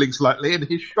trembling slightly, and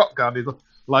his shotgun is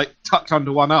like tucked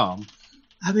under one arm.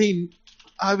 I mean,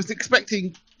 I was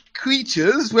expecting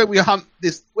creatures where we hunt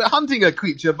this. We're hunting a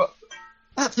creature, but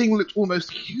that thing looked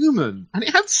almost human, and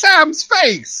it had Sam's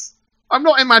face. I'm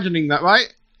not imagining that,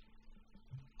 right?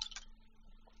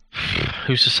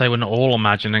 Who's to say we're not all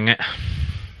imagining it?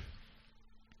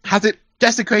 Has it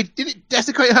desecrated? Did it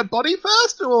desecrate her body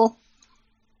first, or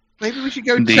maybe we should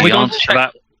go The check? answer to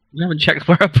that, We haven't checked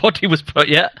where her body was put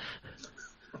yet.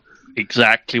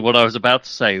 exactly what I was about to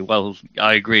say. Well,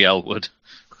 I agree, Elwood.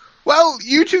 Well,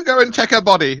 you two go and check her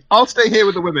body. I'll stay here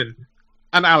with the women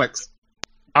and Alex.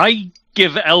 I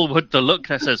give Elwood the look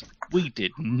that says, we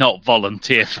did not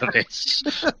volunteer for this.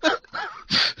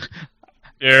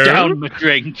 Down the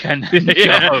drink and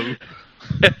go.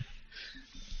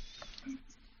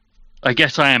 I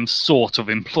guess I am sort of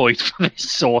employed for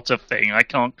this sort of thing. I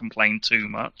can't complain too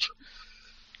much.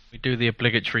 We do the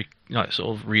obligatory like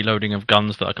sort of reloading of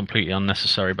guns that are completely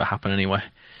unnecessary but happen anyway.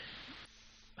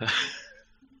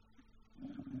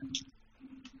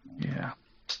 Yeah.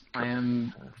 I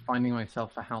am finding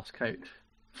myself a house coat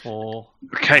for.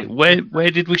 Okay,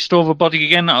 where did we store the body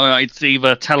again? It's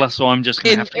either tell us or I'm just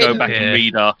going to have to go back and Yeah.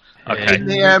 read our... Okay. In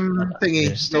the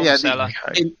thingy. Storm yeah, cellar.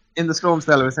 in the storm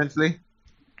cellar, essentially.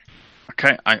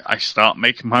 Okay, I start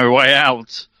making my way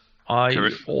out. I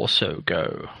Correct. also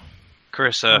go.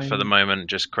 Carissa, for the moment,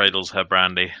 just cradles her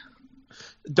brandy.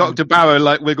 Dr. Barrow,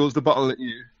 like, wiggles the bottle at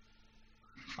you.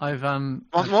 I've Want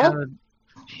I've more? gathered-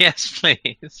 Yes,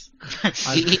 please.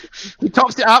 He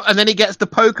tops it up, and then he gets the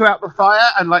poker out the fire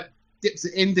and, like, dips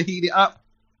it in to heat it up.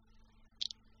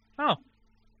 Oh.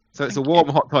 So it's a warm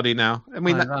hot toddy now. I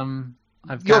mean,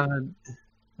 I've You're-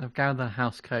 gathered a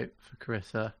house coat for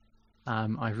Carissa.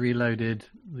 I've reloaded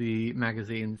the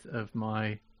magazines of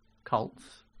my Colts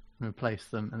and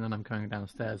replaced them, and then I'm going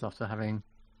downstairs after having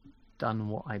done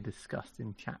what I discussed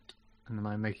in chat, and then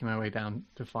I'm making my way down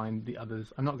to find the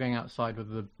others. I'm not going outside with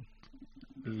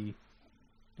the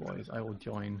boys. I will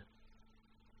join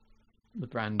the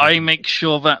brand. I make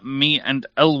sure that me and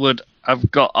Elwood have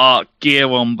got our gear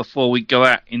on before we go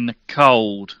out in the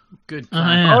cold. Good Oh,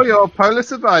 plan. yeah. Oh, your polar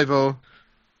survival.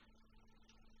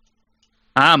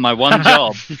 Ah, my one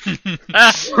job.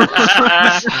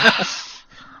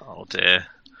 Oh dear.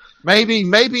 Maybe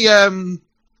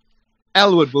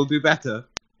Elwood will do better.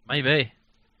 Maybe.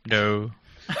 No.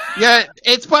 Yeah,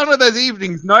 it's one of those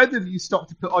evenings. Neither of you stop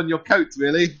to put on your coats,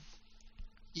 really.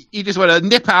 You just want to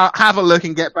nip out, have a look,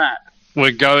 and get back.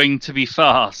 We're going to be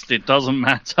fast. It doesn't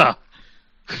matter.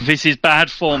 This is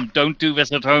bad form. Don't do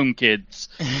this at home, kids.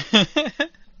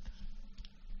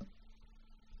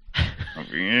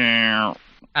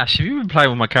 Ash, have you been playing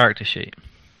with my character sheet?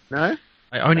 No?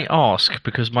 I only ask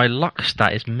because my luck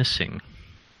stat is missing.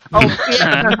 Oh,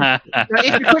 yeah.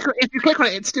 If you click on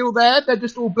it, it's still there. They're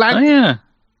just all blank. Oh, yeah.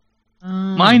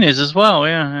 Mine is as well,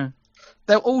 yeah.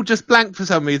 They're all just blank for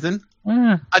some reason.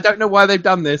 Yeah. I don't know why they've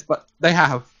done this, but they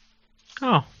have.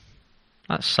 Oh,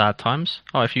 that's sad times.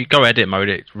 Oh, if you go edit mode,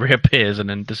 it reappears and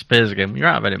then disappears again. You're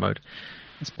out of edit mode.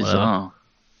 It's bizarre.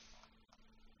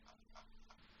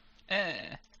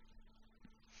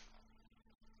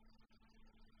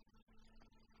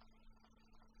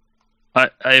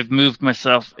 I've moved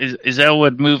myself. Is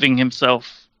Elwood moving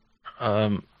himself?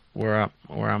 Where am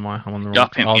I? I'm on the wrong.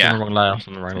 Up him, I was yeah. on the wrong layer. I was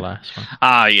on the wrong layer. It's fine.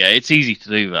 Ah, yeah, it's easy to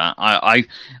do that. I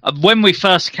when we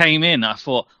first came in, I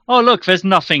thought, oh look, there's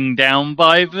nothing down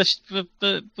by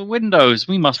the windows.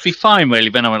 We must be fine, really.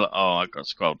 Then I went, like, oh, I got to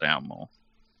scroll down more.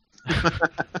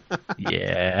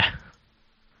 Yeah.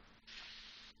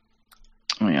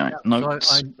 Oh, yeah,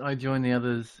 notes. So I join the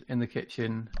others in the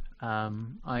kitchen.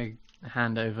 I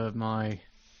hand over my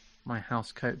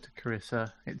house coat to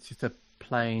Carissa. It's just a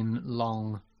plain,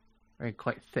 long, very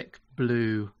quite thick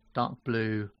dark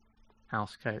blue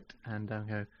house coat, and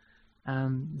go.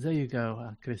 There you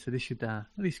go, Carissa. This should at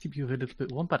least keep you a little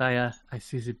bit warm. But I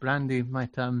see the brandy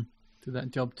might do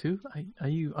that job too. Are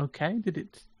you okay? Did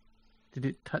it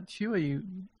touch you?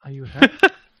 Are you hurt?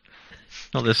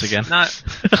 Not this again. No,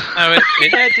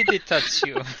 Where did it touch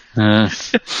you?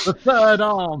 The third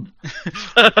arm.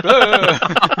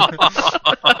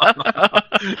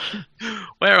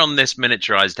 Where on this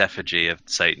miniaturized effigy of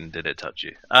Satan did it touch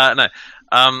you? No.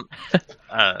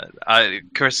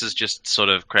 Carissa's just sort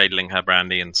of cradling her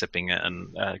brandy and sipping it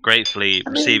and gratefully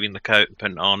receiving the coat and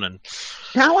putting it on. And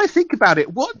Now I think about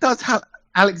it, what does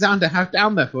Alexander have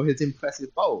down there for his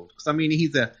impressive bowl? Because, I mean,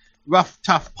 he's a rough,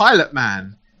 tough pilot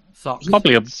man. Socks.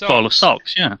 Probably a bowl of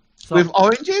socks, yeah. With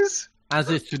oranges?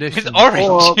 As is tradition. With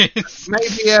oranges.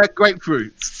 Maybe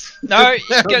grapefruits. No,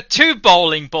 you get 2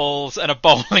 bowling balls and a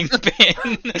bowling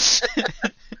pin.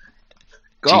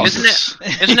 God.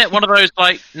 isn't it one of those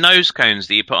like nose cones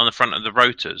that you put on the front of the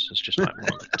rotors? It's just like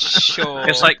one of those. Sure,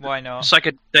 It's like- why not? It's like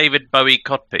a David Bowie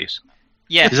codpiece.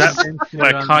 Yes. Is that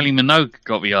where Kylie Minogue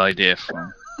got the idea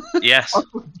from? Yes.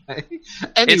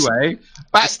 Anyway,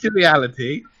 back to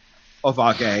reality of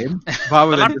our game,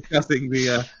 rather than The discussing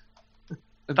the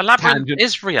labyrinth tangent.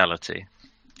 is reality.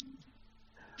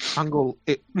 Uncle,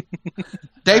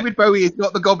 David Bowie is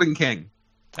not the Goblin King.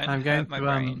 Don't I'm going hurt my to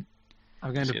brain.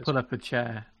 I'm going to Cheers. pull up a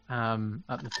chair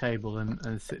at the table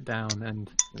and sit down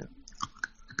and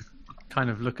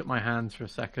kind of look at my hands for a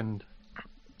second.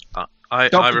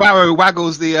 Dr. Barrow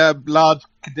waggles the large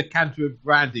decanter of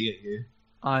brandy at you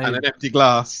and an empty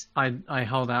glass. I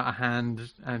hold out a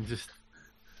hand and just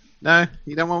No,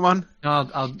 you don't want one?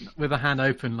 I'll with a hand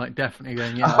open, like definitely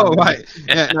going yeah. Oh right,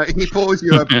 yeah. No, he pours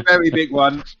you a very big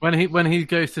one. When he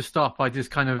goes to stop, I just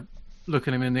kind of look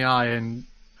at him in the eye and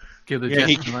give the Yeah,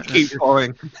 he gesture like keeps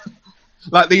pouring.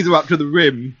 Like these are up to the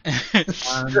rim.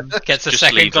 Gets a Just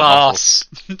second leave the glass.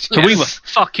 So we were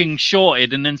fucking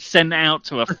shorted and then sent out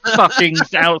to a fucking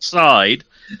outside.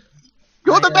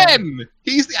 You're the men.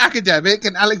 He's the academic,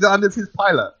 and Alexander's his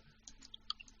pilot.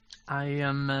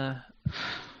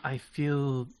 I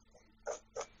feel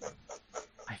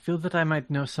that I might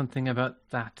know something about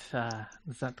that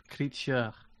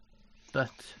creature, but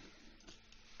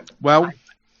Well,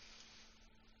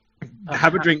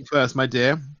 have a drink first, my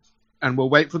dear, and we'll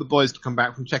wait for the boys to come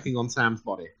back from checking on Sam's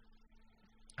body.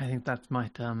 I think that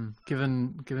might,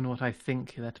 given what I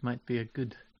think, that might be a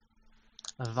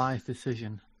wise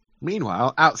decision.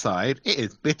 Meanwhile, outside, it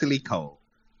is bitterly cold.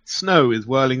 Snow is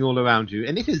whirling all around you,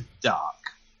 and it is dark.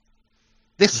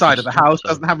 This side of the house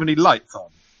doesn't have any lights on.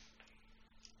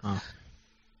 Oh.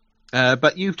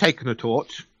 But you've taken a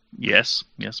torch. Yes,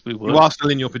 we would. You are still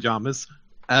in your pajamas.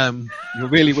 You're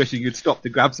really wishing you'd stop to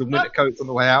grab some winter coats on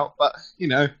the way out, but, you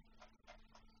know.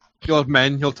 your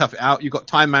men. You'll tough it out. You've got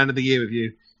Time Man of the Year with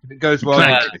you. If it goes well,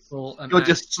 Full and you'll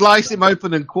just slice him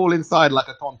open and crawl inside like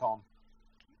a tauntaun.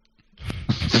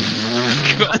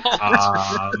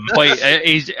 Wait,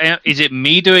 is it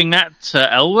me doing that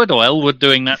to Elwood or Elwood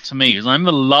doing that to me? Because I'm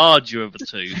the larger of the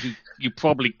two. Who you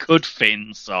probably could fit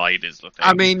inside, is the thing.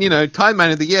 I mean, Time Man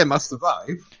of the Year must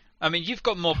survive. I mean, you've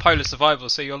got more polar survival,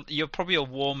 so you're probably a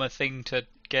warmer thing to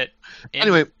get into.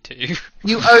 Anyway,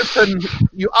 you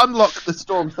unlock the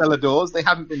storm cellar doors. They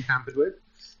haven't been tampered with.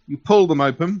 You pull them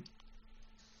open.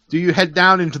 Do you head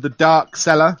down into the dark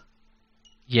cellar?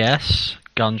 Yes.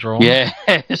 Gun drawn.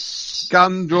 Yes.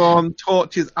 Gun drawn,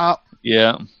 torches up.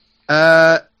 Yeah.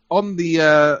 On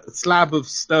the slab of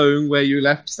stone where you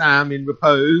left Sam in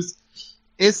repose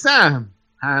is Sam.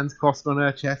 Hands crossed on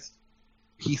her chest.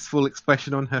 Peaceful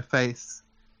expression on her face.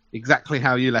 Exactly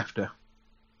how you left her.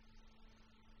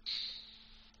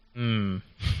 Even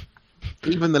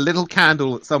the little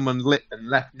candle that someone lit and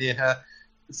left near her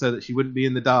so that she wouldn't be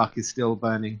in the dark is still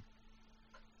burning.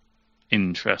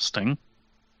 Interesting.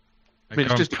 I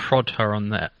go and prod her on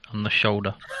the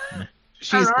shoulder.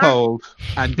 She's cold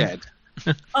and dead.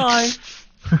 Hi.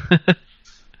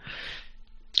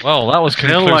 Well, that was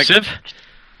feel like- conclusive.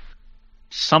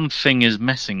 Something is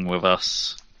messing with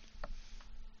us.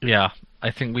 Yeah,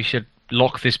 I think we should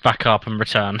lock this back up and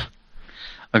return.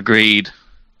 Agreed.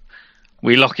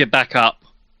 We lock it back up.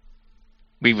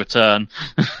 We return.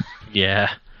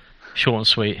 Yeah, short and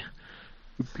sweet.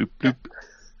 Bloop, bloop.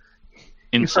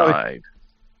 Inside.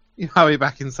 You hurry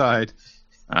back inside.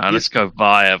 Let's go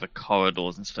via the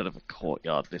corridors instead of a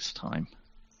courtyard this time.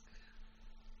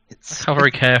 How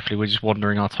very carefully we're just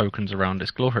wandering our tokens around.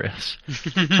 It's glorious.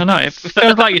 I know, it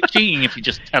feels like you're cheating if you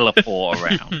just teleport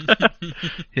around.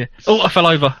 Yeah. Oh, I fell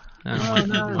over. Oh,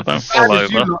 no. I don't fall How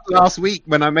did you over. not last week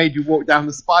when I made you walk down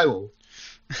the spiral?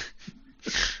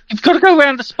 You've got to go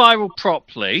around the spiral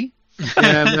properly.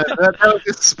 And there was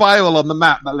this spiral on the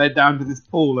map that led down to this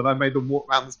pool, and I made them walk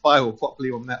around the spiral properly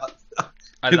on that.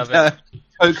 I love it.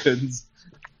 Tokens.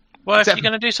 Well, if Except- you're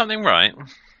going to do something right,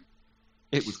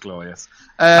 It was glorious.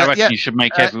 I reckon yeah, you should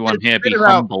make everyone it's here been be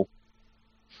about- humble.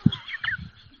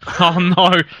 Oh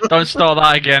no! Don't start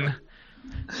that again.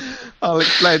 I'll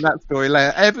explain that story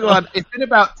later. Everyone, it's been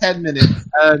about 10 minutes,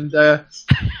 and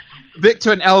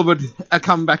Victor and Elwood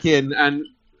come back in and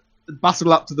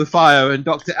bustle up to the fire, and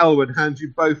Dr. Elwood hands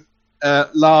you both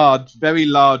large, very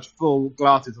large, full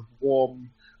glasses of warm,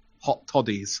 hot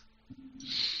toddies.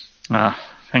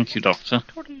 Thank you, Doctor.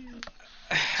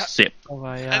 Sip.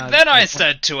 And then I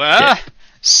said to her,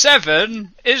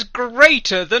 7 is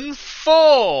greater than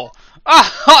 4.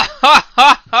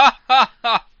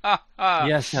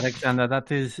 Yes, Alexander,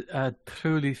 that is a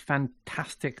truly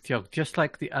fantastic joke. Just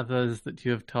like the others that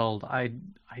you have told,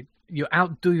 you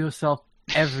outdo yourself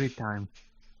every time.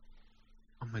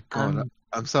 Oh my god,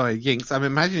 I'm sorry, Yinks. I'm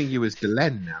imagining you as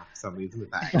Delenn now for some reason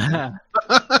with that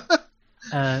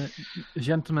accent.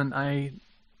 Gentlemen, I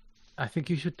think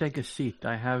you should take a seat.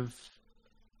 I have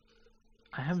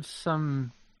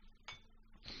some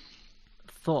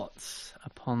thoughts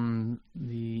upon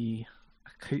the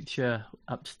creature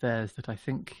upstairs that I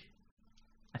think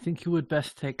you would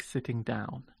best take sitting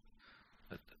down.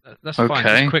 That's fine.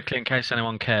 Okay. Just quickly, in case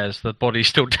anyone cares, the body's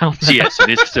still down there. Yes, it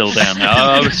is still down there.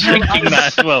 I was thinking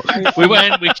that as well. We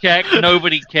went, we checked,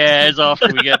 nobody cares after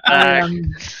we get back.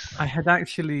 I had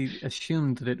actually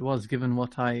assumed that it was, given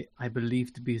what I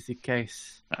believe to be the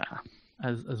case,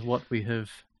 as what we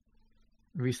have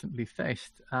recently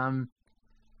faced.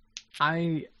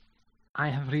 I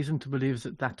have reason to believe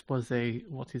that was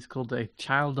what is called a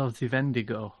child of the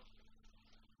Wendigo.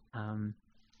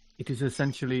 It is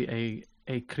essentially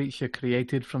a creature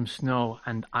created from snow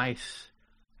and ice,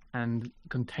 and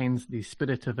contains the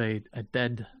spirit of a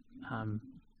dead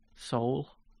soul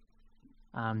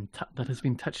that has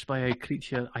been touched by a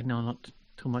creature I know not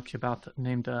too much about,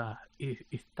 named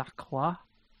Ithaqua.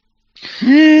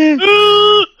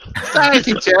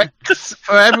 Sanity checks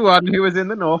for everyone who was in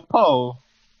the North Pole.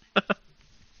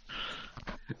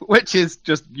 Which is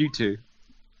just you two.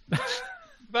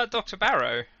 About Dr.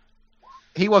 Barrow.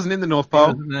 He wasn't in the North It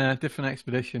Pole. was a different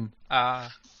expedition. God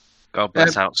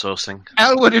bless outsourcing.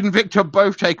 Elwood and Victor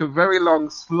both take a very long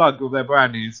slug of their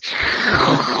brandies.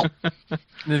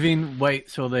 Naveen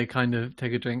waits while they kind of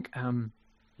take a drink.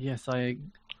 Yes, I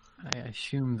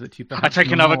assume that you perhaps I take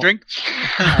know another more. drink.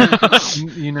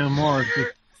 You know more of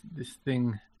this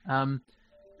thing.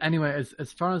 Anyway,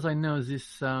 as far as I know,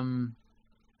 this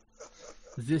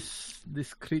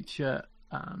creature,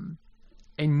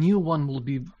 a new one will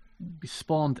be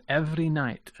spawned every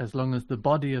night as long as the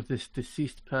body of this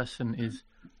deceased person is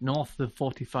north of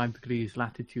 45 degrees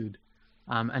latitude.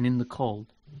 and in the cold.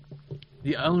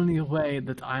 The only way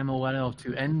that I'm aware of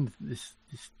to end this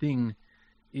thing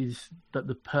is that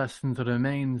the person's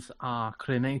remains are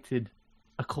cremated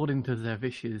according to their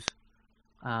wishes.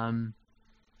 And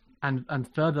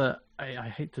further, I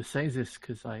hate to say this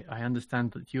because I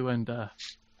understand that you and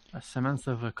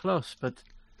Samantha were close, but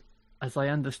as I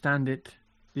understand it,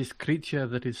 this creature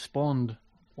that is spawned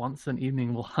once an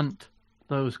evening will hunt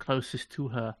those closest to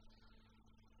her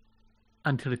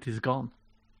until it is gone.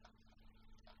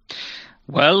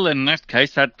 Well, in that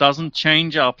case, that doesn't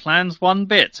change our plans one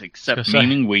bit, except Say.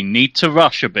 meaning we need to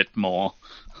rush a bit more.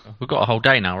 We've got a whole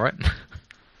day now, right?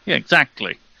 Yeah,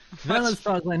 exactly. Well, as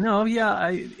far as I know,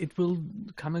 it will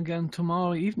come again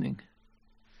tomorrow evening.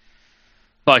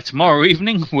 By tomorrow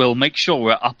evening, we'll make sure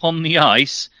we're up on the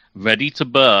ice, ready to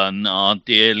burn our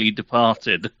dearly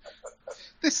departed.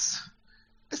 This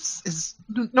is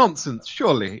nonsense,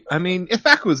 surely. I mean, if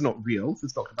Aqua's not real,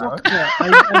 says Dr. Barrow.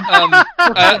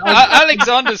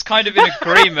 Alexander's kind of in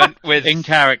agreement with... In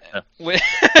character.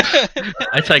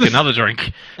 I take another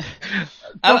drink.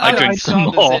 I drink some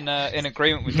more. Alexander's in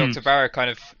agreement with Dr. Barrow, kind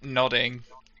of nodding.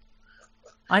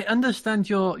 I understand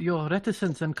your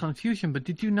reticence and confusion, but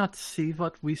did you not see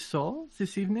what we saw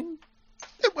this evening?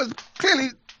 It was clearly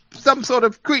some sort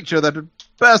of creature that had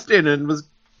burst in and was...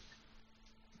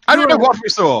 I don't know what we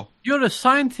saw. You're a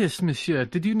scientist, monsieur.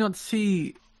 Did you not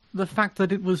see the fact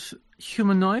that it was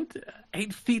humanoid,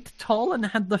 8 feet tall, and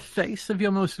had the face of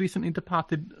your most recently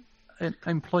departed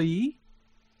employee?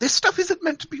 This stuff isn't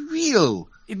meant to be real.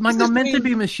 It might not meant to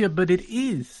be, monsieur, but it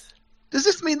is. Does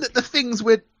this mean that the things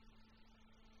with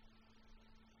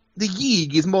the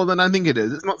Yeeg is more than I think it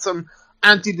is? It's not some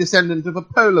anti-descendant of a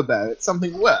polar bear. It's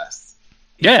something worse.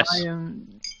 Yes.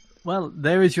 Well,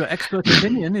 there is your expert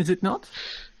opinion, is it not?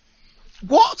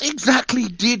 What exactly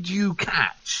did you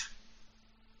catch?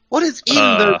 What is in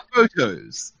those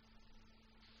photos?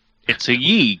 It's a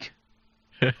Yeeg.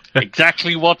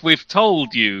 Exactly what we've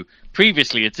told you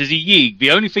previously. It is a Yeeg. The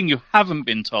only thing you haven't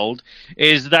been told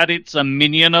is that it's a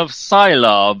minion of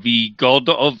Sylar, the god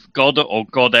or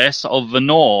goddess of the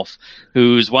north,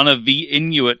 who's one of the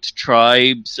Inuit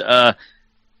tribes,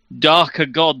 darker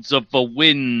gods of the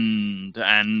wind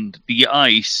and the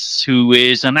ice, who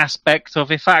is an aspect of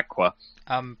Ifaqua.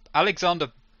 Alexander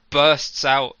bursts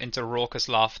out into raucous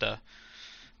laughter,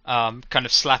 kind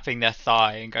of slapping their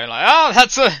thigh and going like, "Oh,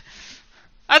 that's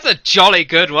a jolly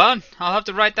good one. I'll have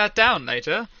to write that down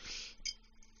later."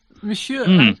 Monsieur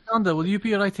Alexander, will you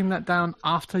be writing that down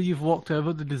after you've walked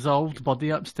over the dissolved body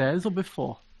upstairs or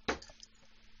before?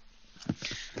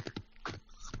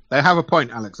 They have a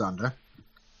point, Alexander.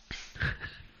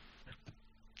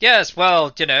 Yes,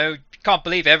 well, can't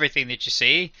believe everything that you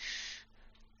see.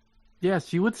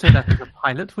 Yes, you would say that as a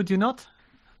pilot, would you not?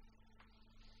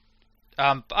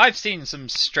 I've seen some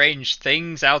strange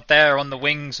things out there on the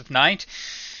wings of night,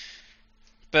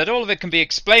 but all of it can be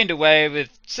explained away with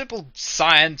simple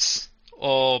science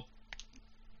or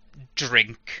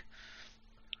drink.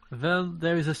 Well,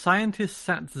 there is a scientist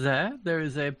sat there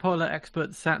is a polar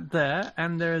expert sat there,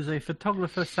 and there is a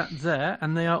photographer sat there,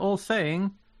 and they are all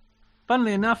saying,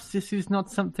 funnily enough, this is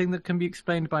not something that can be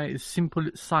explained by simple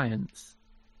science.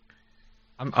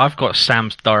 I've got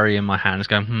Sam's diary in my hands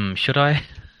going, should I?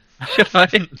 Should I?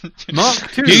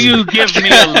 Mark 2. Do you give me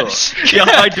a look? Yeah,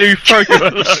 I do throw you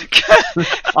a look.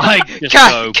 I just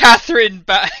go. Catherine,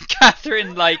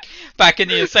 like, back in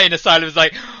the insane asylum is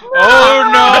like,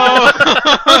 oh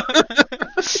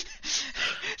no!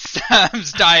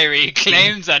 Sam's diary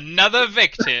claims another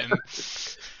victim.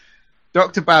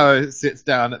 Dr. Barrow sits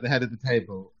down at the head of the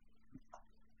table.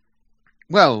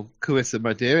 Well, Carissa,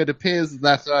 my dear, it appears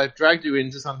that I've dragged you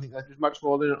into something that is much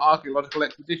more than an archaeological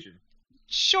expedition.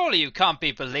 Surely you can't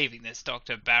be believing this,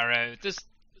 Dr. Barrow. This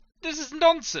is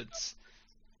nonsense.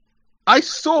 I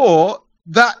saw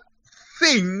that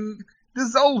thing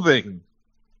dissolving.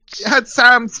 It had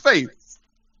Sam's face.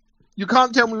 You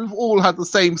can't tell me we've all had the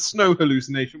same snow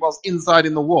hallucination whilst inside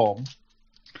in the warm.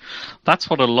 That's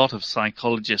what a lot of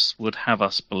psychologists would have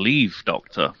us believe,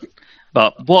 Doctor.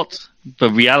 But what the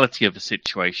reality of the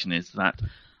situation is that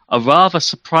a rather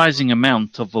surprising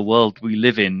amount of the world we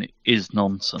live in is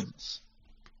nonsense.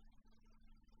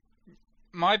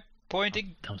 My point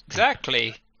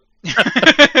exactly.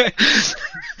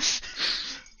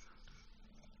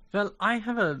 Well, I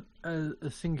have a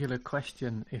singular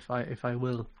question, if I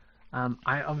will.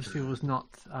 I obviously was not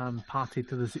party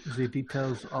to the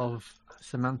details of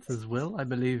Samantha's will. I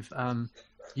believe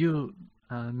you,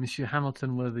 Monsieur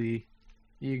Hamilton, were the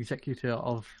executor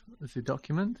of the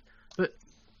document. But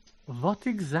what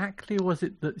exactly was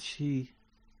it that she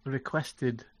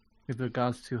requested with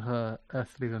regards to her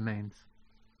earthly remains?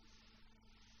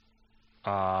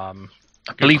 I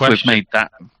believe we've made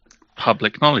that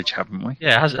public knowledge, haven't we?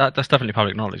 Yeah, that's definitely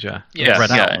public knowledge. Yeah, Yeah, read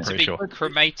yeah. out, I'm To pretty be sure.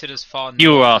 cremated as far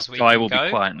You were north asked, as we so I can will go. be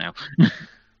quiet now.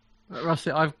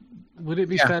 Rusty, would it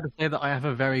be Yeah. fair to say that I have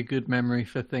a very good memory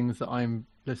for things that I'm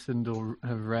listened or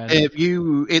have read?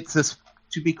 It's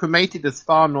to be cremated as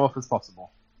far north as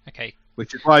possible, Okay.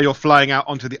 which is why you're flying out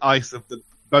onto the ice of the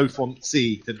Beaufort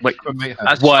Sea to Wait. cremate her.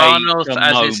 As far Wait north a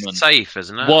as moment. is safe,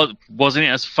 isn't it? Wasn't it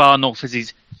as far north as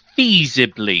is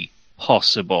feasibly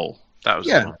possible That was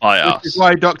Yeah. by Which us? is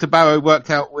why Dr. Barrow worked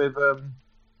out with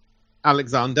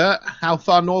Alexander how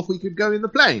far north we could go in the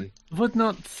plane. Would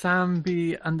not Sam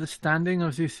be understanding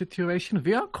of the situation?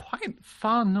 We are quite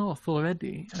far north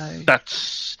already.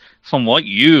 That's from what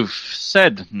you've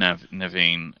said,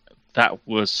 Naveen. That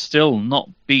would still not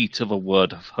be to the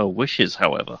word of her wishes,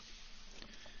 however.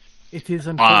 It is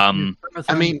unfortunate. As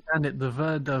I mean- understand it, the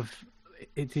word of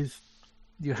it is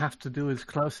you have to do as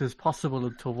close as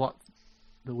possible to what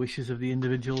the wishes of the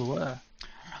individual were.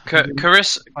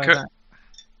 Carissa, By that.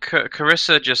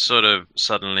 Carissa just sort of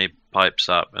suddenly pipes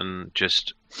up and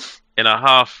just, in a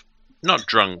half, not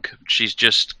drunk, she's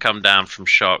just come down from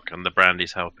shock and the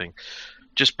brandy's helping,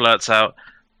 just blurts out,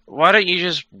 "Why don't you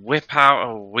just whip out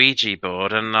a Ouija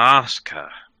board and ask her?"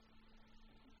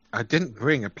 I didn't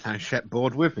bring a planchette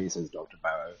board with me, says Dr.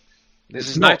 Barrow.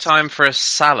 There's no time for a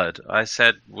salad. I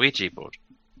said Ouija board.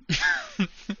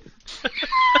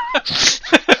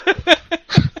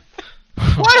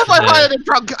 Why have I hired a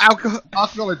drunk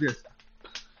archaeologist?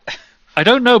 I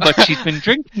don't know, but she's been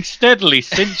drinking steadily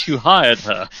since you hired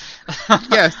her.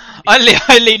 Yes.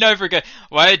 I lean over and go,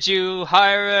 "Why'd you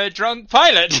hire a drunk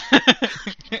pilot?"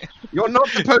 You're not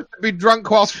supposed to be drunk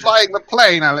whilst flying the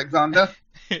plane, Alexander.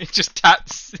 It just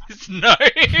taps his nose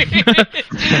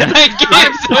and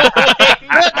keeps away.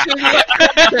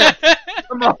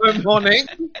 Tomorrow morning.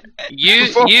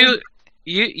 You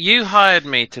hired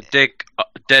me to dig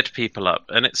dead people up,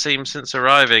 and it seems since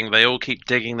arriving they all keep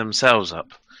digging themselves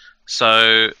up.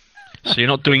 So you're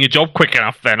not doing your job quick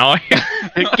enough, then, are you?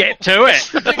 Get to it.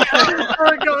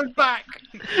 It goes back.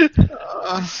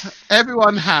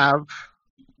 Everyone have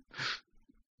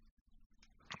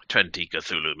 20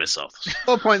 Cthulhu missiles.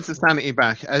 4 points of sanity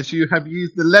back as you have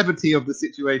used the levity of the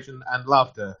situation and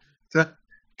laughter to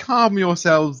calm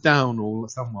yourselves down all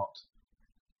somewhat.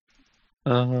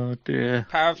 Oh dear.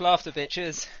 Power of laughter,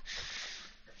 bitches.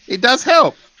 It does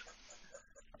help.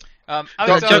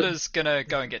 Alexander's gonna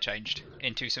go and get changed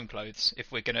into some clothes. If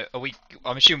we're gonna,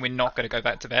 I'm assuming we're not gonna go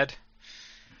back to bed.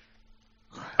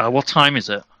 What time is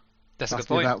it? That's a Must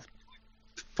good be point. about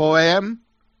 4 a.m.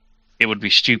 It would be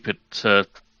stupid to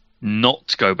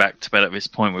not go back to bed at this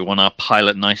point. We want our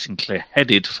pilot nice and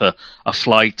clear-headed for a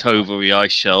flight over the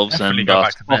ice shelves Definitely and go our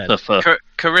back to bed. spotter for...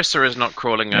 Carissa is not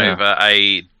crawling Yeah. over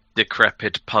a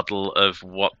decrepit puddle of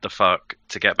what the fuck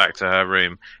to get back to her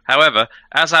room. However,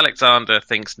 as Alexander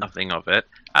thinks nothing of it,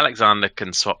 Alexander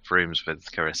can swap rooms with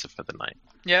Carissa for the night.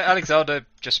 Yeah, Alexander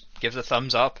just gives a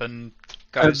thumbs up and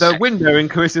goes. The window in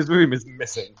Carissa's room is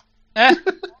missing. Eh,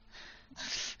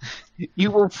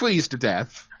 You will freeze to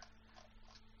death.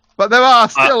 But there are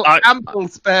still ample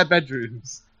spare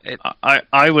bedrooms.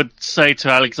 I would say to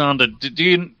Alexander, do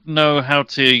you know how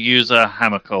to use a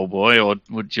hammock, old boy, or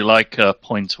would you like a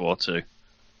pointer or two?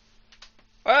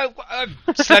 I've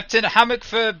slept in a hammock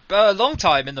for a long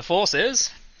time in the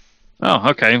forces. Oh,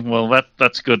 okay. Well,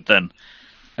 that's good then.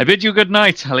 I bid you good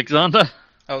night, Alexander.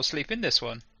 I'll sleep in this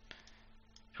one.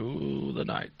 Through the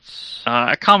nights.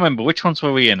 I can't remember. Which ones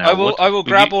were we in? I will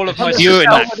grab all of my You in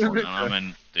that stuff. corner, I'm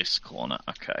in this corner.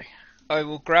 Okay. I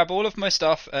will grab all of my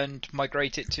stuff and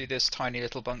migrate it to this tiny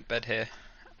little bunk bed here.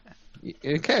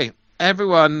 Okay,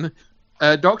 everyone.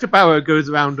 Dr. Barrow goes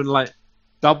around and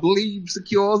doubly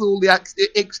secures all the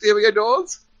exterior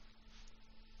doors.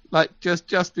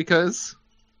 Just because.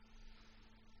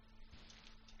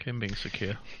 Kim being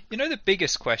secure. You know the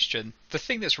biggest question, the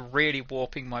thing that's really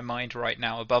warping my mind right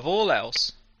now above all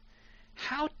else?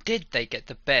 How did they get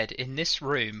the bed in this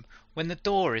room when the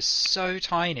door is so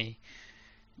tiny?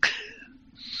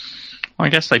 I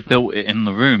guess they built it in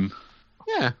the room.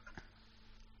 Yeah.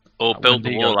 Or That build the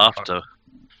windy wall goes after.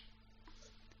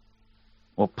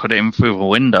 Or put it in through the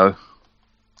window.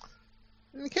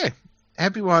 Okay.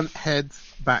 Everyone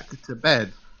heads back to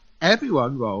bed.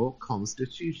 Everyone roll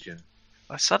Constitution.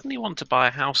 I suddenly want to buy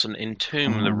a house and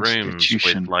entomb the rooms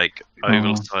Constitution. with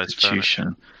oversized furniture.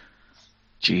 Constitution.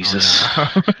 Jesus.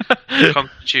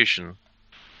 Constitution.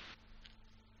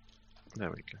 There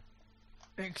we go.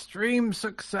 Extreme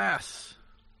success.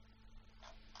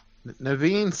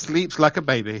 Naveen sleeps like a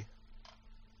baby.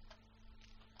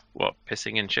 What,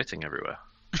 pissing and shitting everywhere?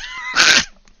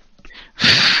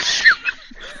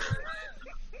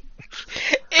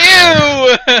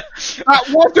 That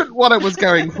wasn't what I was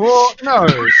going for. No.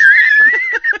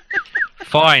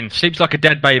 Fine. Sleeps like a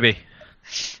dead baby.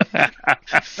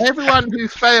 Everyone who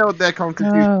failed their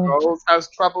constitution rolls has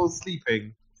trouble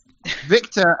sleeping.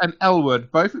 Victor and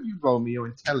Elwood, both of you roll me your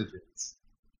intelligence.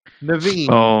 Naveen,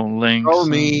 Rolling. roll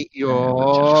me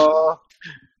your...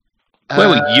 Where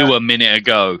were you a minute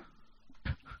ago?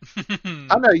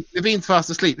 Oh no, Naveen's fast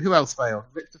asleep. Who else failed?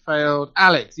 Victor failed.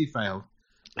 Alex, you failed.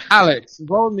 Alex,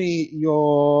 roll me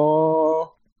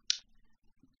your...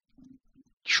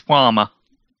 Shawarma.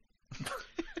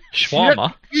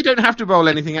 Shawarma? You don't have to roll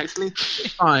anything, actually.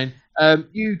 It's fine.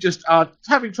 You just are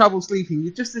having trouble sleeping.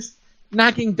 You're just this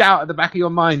nagging doubt at the back of your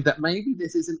mind that maybe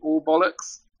this isn't all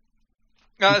bollocks.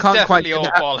 That's can't quite definitely all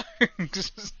get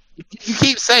bollocks. You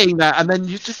keep saying that, and then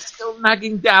you're just still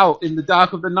nagging doubt in the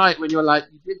dark of the night when you're like,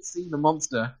 you did see the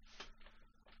monster.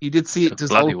 You did see it It's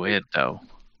dissolve. bloody weird, though.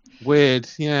 Weird,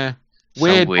 yeah. So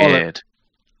Weird. weird.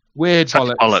 Weird Such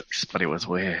bollocks. bollocks, but it was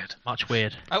weird. Much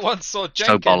weird. I once saw So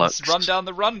Jenkins bollocks. run down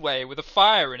the runway with a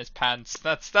fire in his pants.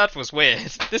 That was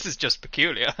weird. This is just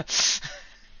peculiar.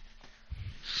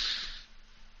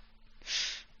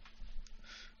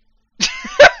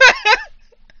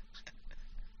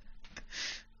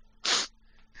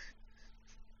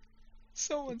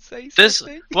 Someone say This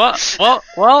something. well.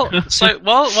 So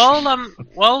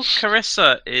while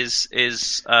Carissa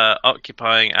is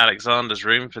occupying Alexander's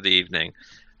room for the evening,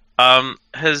 I'm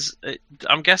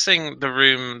guessing the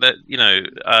room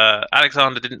that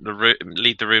Alexander didn't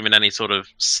leave the room in any sort of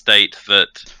state that.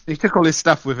 He took all his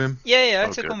stuff with him. Yeah, I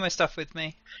Oh, took good. all my stuff with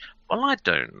me. Well, I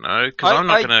don't know because I- I'm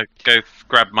not I- going to go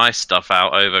grab my stuff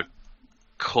out over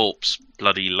corpse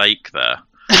bloody lake there.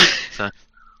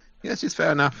 Yes, it's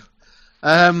fair enough.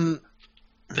 But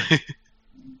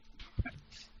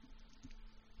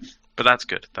that's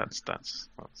good. That's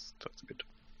good.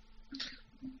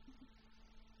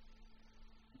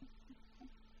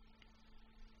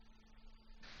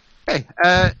 Okay,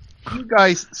 you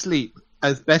guys sleep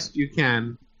as best you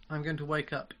can. I'm going to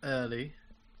wake up early.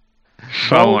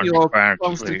 Roll your Bad sleep.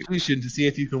 constitution to see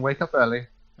if you can wake up early.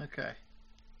 Okay.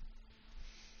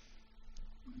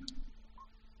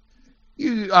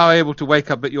 You are able to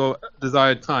wake up at your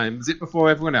desired time. Is it before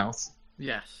everyone else?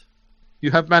 Yes.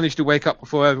 You have managed to wake up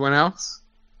before everyone else?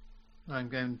 I'm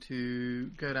going to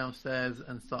go downstairs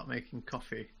and start making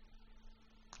coffee.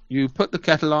 You put the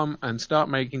kettle on and start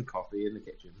making coffee in the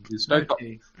kitchen. You No stoke up,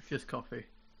 tea, just coffee.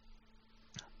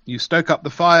 you stoke up the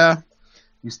fire.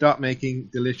 You start making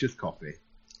delicious coffee.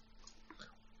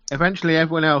 Eventually,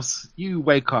 everyone else, you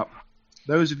wake up.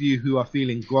 Those of you who are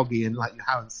feeling groggy and like you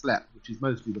haven't slept, which is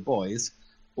mostly the boys,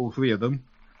 all three of them,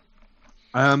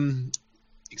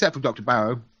 except for Dr.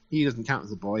 Barrow. He doesn't count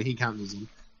as a boy. He counts as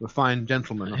a fine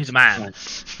gentleman. He's a man.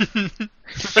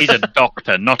 He's a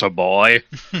doctor, not a boy.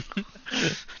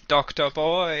 Doctor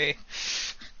Boy.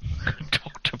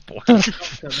 Doctor Boy. Dr.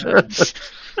 Isn't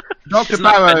that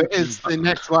Barrow meant- is the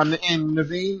next one in.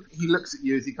 Naveen, he looks at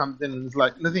you as he comes in and is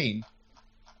like, Naveen,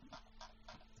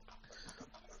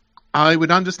 I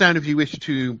would understand if you wish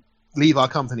to leave our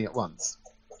company at once.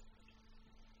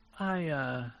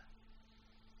 I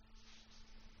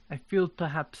feel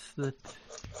perhaps that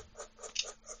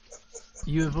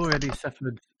you have already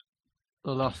suffered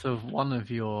the loss of one of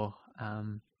your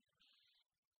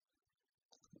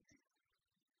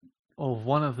or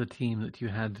one of the team that you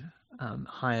had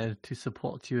hired to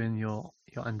support you in your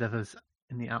endeavors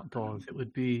in the outdoors. It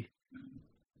would be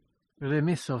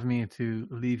remiss of me to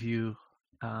leave you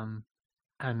and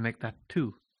make that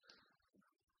too.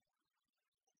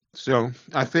 So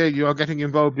I fear you are getting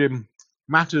involved in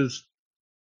matters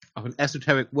of an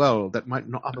esoteric world that might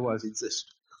not otherwise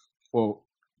exist or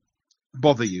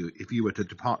bother you if you were to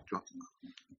depart.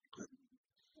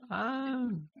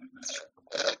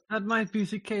 That might be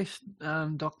the case,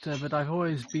 Doctor, but I've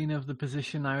always been of the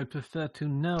position I would prefer to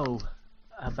know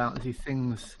about the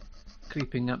things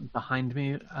creeping up behind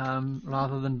me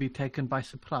rather than be taken by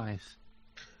surprise.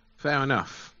 Fair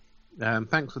enough.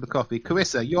 Thanks for the coffee.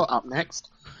 Carissa, you're up next.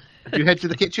 Do you head to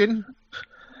the kitchen?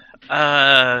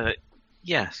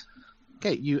 Yes.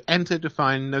 Okay, you enter to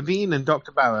find Naveen and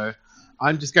Dr. Barrow.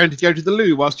 I'm just going to go to the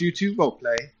loo whilst you two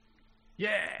roleplay.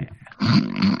 Yeah!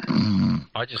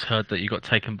 I just heard that you got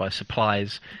taken by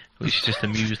supplies, which just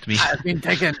amused me. I've been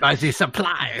taken by the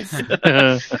supplies!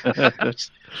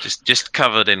 Just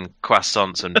covered in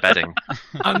croissants and bedding.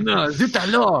 Oh no, zut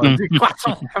alors! The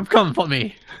croissants have come for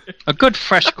me! A good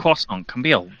fresh croissant can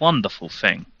be a wonderful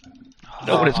thing.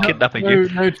 No one is kidnapping you.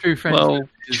 No true friendship Well,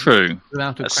 is true.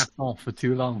 without a That's- croissant for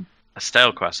too long. A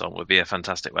stale croissant would be a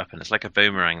fantastic weapon. It's like a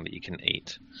boomerang that you can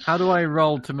eat. How do I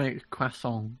roll to make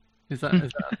croissant? Is that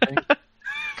a thing?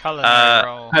 Culinary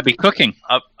roll. I'd be cooking.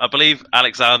 I believe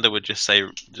Alexander would just say,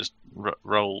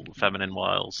 roll feminine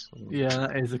wiles. Yeah,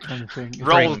 that is the kind of thing.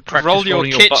 Roll your rolling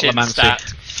your kitchen butlermancy.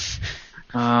 stat.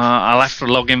 I'll have to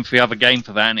log in for the other game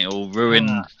for that, and it'll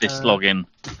ruin this login.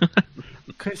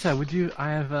 Chris, would you? I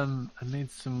have I made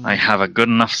some. I have a good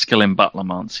enough skill in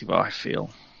Butlermancy, but I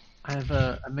feel. I have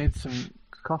I made some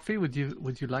coffee. Would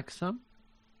you like some?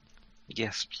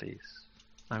 Yes, please.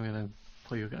 I'm gonna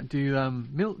pour you. Do you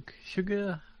milk,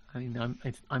 sugar? I mean,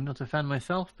 I'm not a fan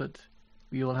myself, but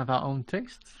we all have our own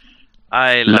tastes.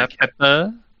 I like it.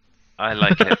 Pepper. I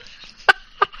like it.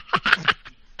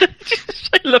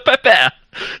 Le pepper.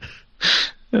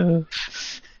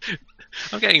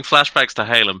 I'm getting flashbacks to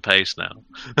Hale and Pace now.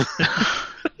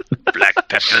 Black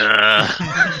pepper.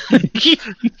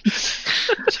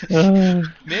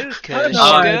 Milk,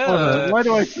 Why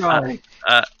do I try?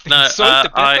 No,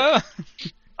 salt, pepper.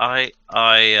 I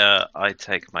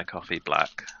take my coffee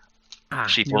black.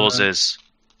 She you're pauses,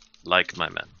 like my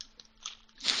men.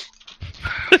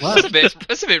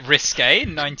 That's a bit risque.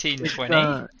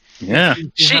 1920. Yeah.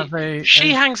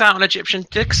 She hangs out on Egyptian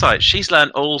dig sites. She's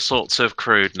learned all sorts of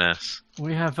crudeness.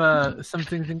 We have some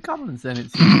things in common. Then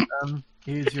it's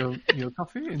here's your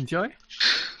coffee. Enjoy.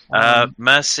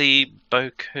 Merci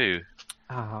beaucoup.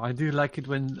 I do like it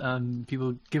when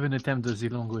people give an attempt at the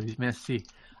language. Merci.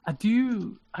 Are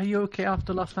you okay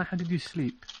after last night? How did you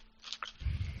sleep?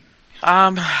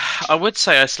 I would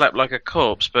say I slept like a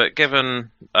corpse, but given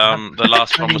the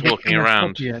last one was walking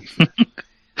around.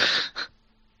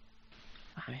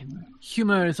 I mean,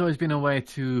 humor has always been a way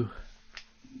to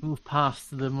move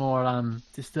past the more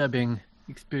disturbing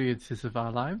experiences of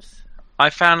our lives.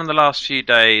 I found in the last few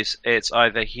days it's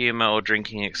either humour or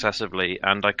drinking excessively,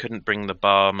 and I couldn't bring the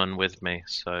barman with me,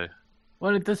 so...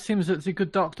 Well, it does seem that the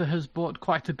good doctor has bought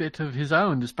quite a bit of his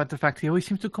own, despite the fact he always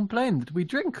seems to complain that we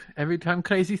drink every time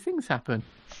crazy things happen.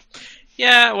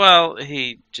 Yeah, well,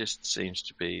 he just seems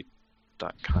to be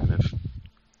that kind of...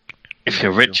 If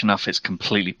you're rich enough, it's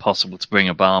completely possible to bring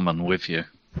a barman with you.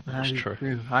 That's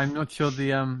true. I'm not sure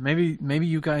maybe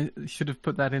you guys should have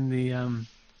put that in the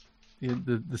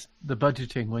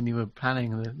budgeting when you were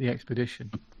planning the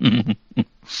expedition.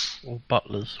 Or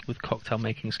butlers with cocktail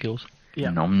making skills.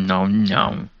 Yeah. Nom nom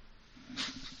nom.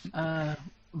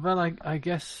 Well, I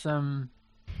guess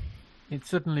it's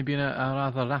certainly been a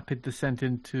rather rapid descent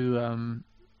into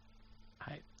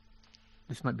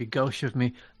this might be gauche of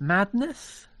me,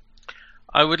 madness.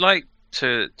 I would like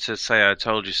to say I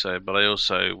told you so, but I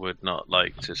also would not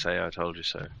like to say I told you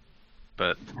so.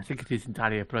 But I think it is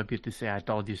entirely appropriate to say I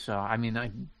told you so. I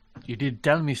mean, you did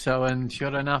tell me so, and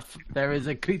sure enough, there is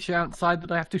a creature outside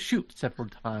that I have to shoot several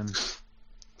times.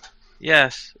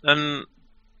 Yes,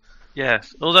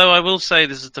 yes. Although I will say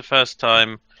this is the first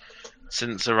time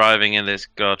since arriving in this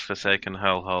godforsaken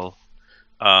hellhole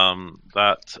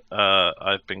that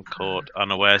I've been caught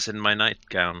unawares in my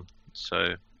nightgown.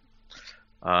 So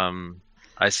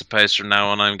I suppose from now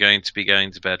on I'm going to be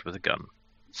going to bed with a gun.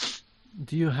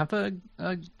 Do you have a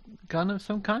gun of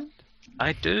some kind?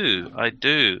 I do.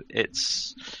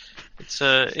 It's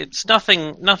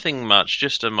nothing much,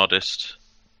 just a modest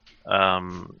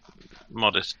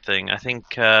thing. I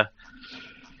think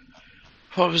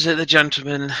what was it the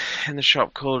gentleman in the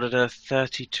shop called it? A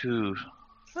 32.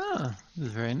 Ah, this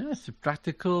is very nice.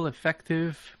 Practical,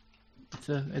 effective.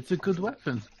 It's a good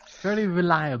weapon. Very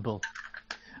reliable.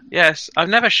 Yes, I've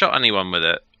never shot anyone with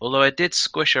it, although I did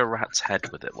squish a rat's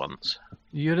head with it once.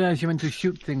 You realize you meant to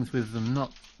shoot things with them,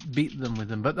 not beat them with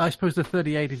them. But I suppose the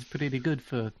 38 is pretty good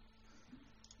for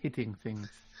hitting things.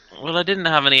 Well, I didn't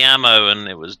have any ammo, and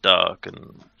it was dark,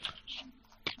 and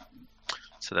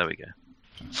so there we go.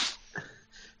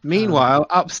 Meanwhile,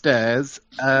 upstairs,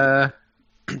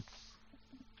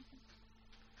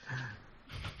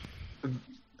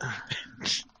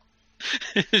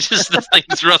 It's just the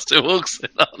things Russell walks in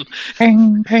on.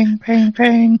 Ping, ping, ping,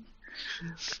 ping.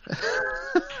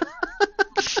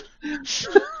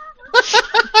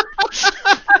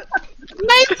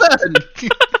 Nathan!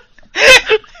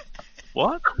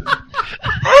 What?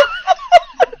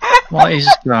 What is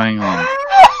going on?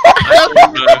 I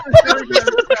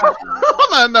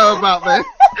want to know about this.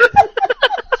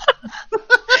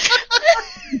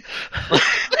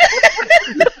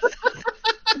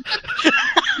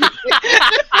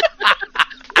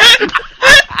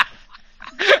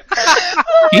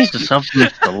 Jesus, I've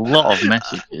missed a lot of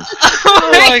messages.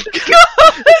 Oh my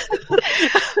god!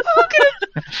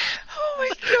 Oh my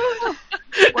god!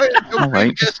 Wait, Oh,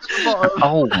 wait. get to the bottom.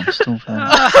 Oh, I'm still there.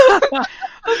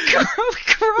 I'm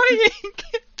crying!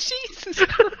 Jesus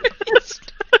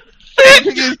Christ!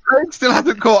 Anything is, Craig still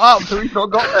hasn't caught up, so he's not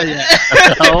got there yet.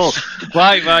 Oh,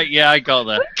 right, yeah, I got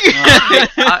there.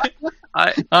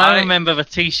 I remember the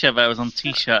T-shirt that was on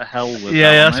T-shirt hell with.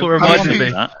 Yeah, that's what reminded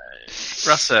me.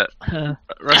 Russet,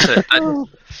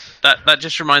 that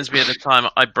just reminds me of the time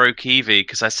I broke Evie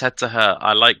because I said to her,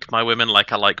 "I like my women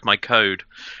like I like my code,"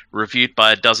 reviewed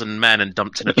by a dozen men and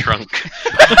dumped in a trunk.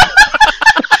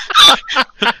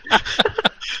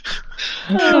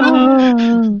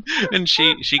 And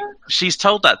she's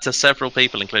told that to several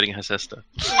people, including her sister.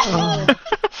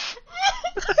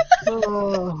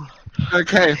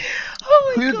 Okay.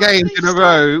 2 games in a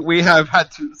row, we have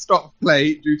had to stop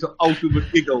play due to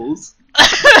ultimate giggles.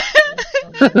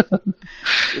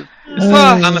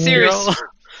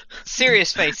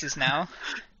 Serious faces now.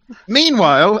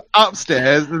 Meanwhile,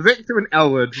 upstairs, Victor and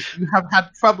Elwood, you have had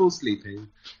trouble sleeping.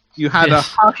 You had a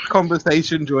hushed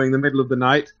conversation during the middle of the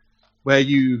night where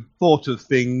you thought of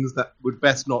things that would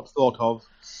best not thought of.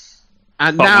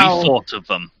 And But now we thought of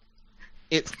them.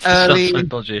 it's early. So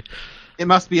dodgy. It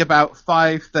must be about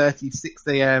 5:30, 6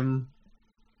 a.m.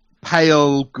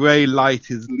 Pale grey light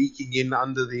is leaking in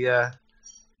under the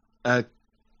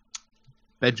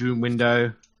bedroom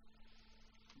window.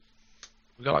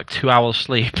 We got like 2 hours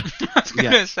sleep. I was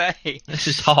gonna say. This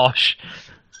is harsh.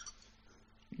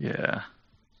 Yeah.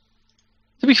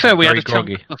 To be fair, we had Very a chunk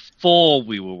groggy. before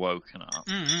we were woken up.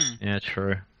 Yeah,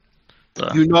 true. So-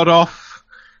 You nod off.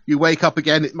 You wake up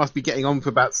again. It must be getting on for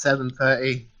about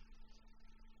 7:30.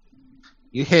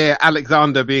 You hear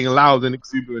Alexander being loud and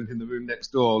exuberant in the room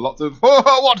next door. Lots of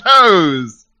what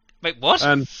hoes! Wait, what?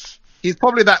 And he's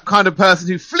probably that kind of person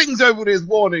who flings open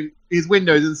his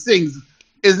windows and sings,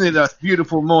 "Isn't it a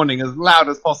beautiful morning?" as loud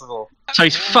as possible. So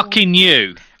it's fucking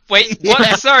you. Wait, what?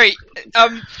 Yeah. Sorry.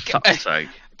 Fuck's sake.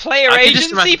 Player I can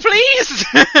just agency, please.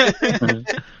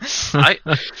 I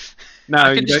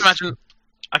No, can just imagine.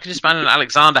 I can just imagine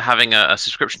Alexander having a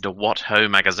subscription to What Ho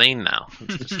magazine now.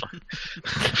 It's just like-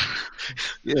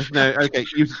 Yes, no, okay.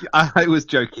 I was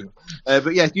joking,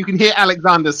 but yes, you can hear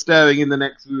Alexander stirring in the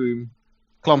next room,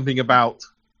 clumping about.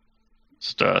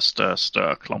 Stir, stir,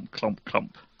 stir, clump, clump,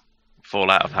 clump. fall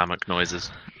out of hammock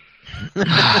noises. Well,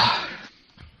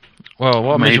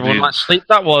 what a Maybe. miserable night's sleep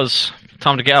that was.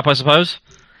 Time to get up, I suppose.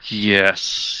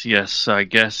 Yes, I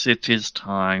guess it is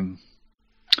time.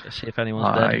 Let's see if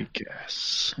anyone's dead. I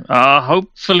guess.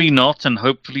 Hopefully not, and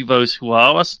hopefully those who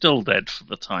are still dead for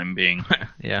the time being.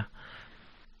 Yeah.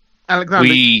 Alexander,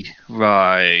 We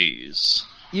rise.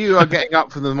 you are getting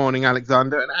up for the morning,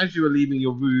 Alexander, and as you are leaving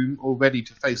your room, all ready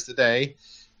to face the day,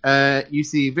 you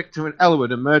see Victor and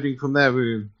Elwood emerging from their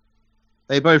room.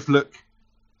 They both look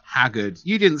haggard.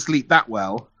 You didn't sleep that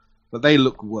well, but they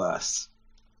look worse.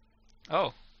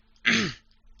 Oh.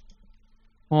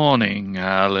 Morning,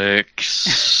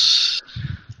 Alex.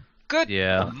 Good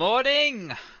Yeah.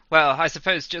 morning. Well, I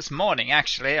suppose just morning,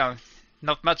 actually. I'm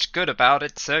not much good about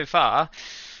it so far.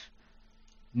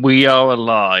 We are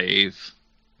alive.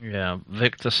 Yeah,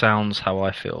 Victor sounds how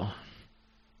I feel.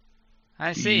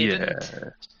 I see. You Yes.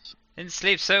 didn't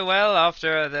sleep so well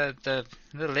after the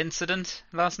little incident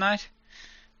last night.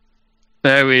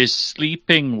 There is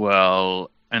sleeping well,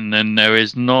 and then there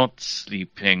is not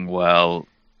sleeping well,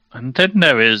 and then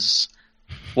there is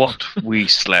what we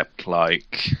slept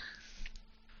like.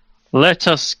 Let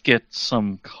us get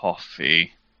some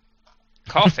coffee.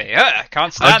 Coffee?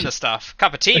 Can't stand the stuff.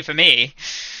 Cup of tea for me.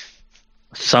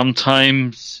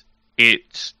 Sometimes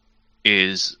it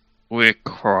is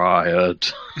required.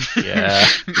 Yeah.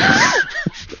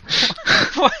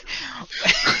 What?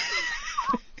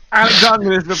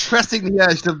 Alexander is repressing the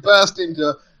urge to burst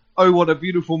into, "Oh, what a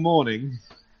beautiful morning."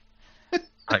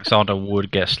 Alexander would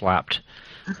get slapped.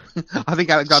 I think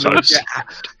Alexander So would get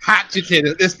hatcheted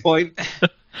at this point.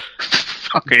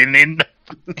 Fucking in.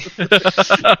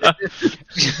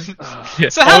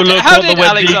 So how, Oh, look how what did the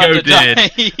Wendigo Alexander die?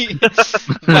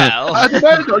 Well, I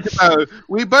don't know, Dr. Barrow.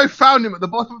 We both found him at the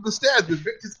bottom of the stairs with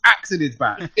Victor's axe in his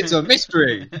back. It's a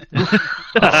mystery.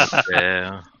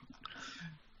 Yeah.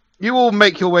 You all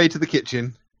make your way to the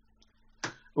kitchen,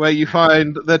 where you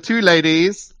find the two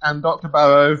ladies and Dr.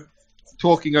 Barrow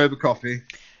talking over coffee.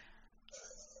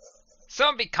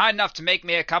 someone be kind enough to make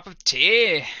me a cup of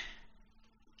tea.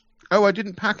 Oh, I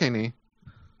didn't pack any,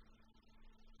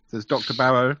 says Dr.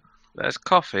 Barrow. There's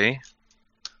coffee.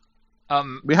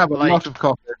 We have a Like- lot of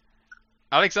coffee.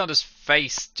 Alexander's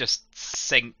face just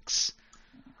sinks.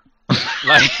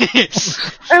 Like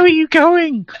Where are you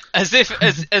going? as if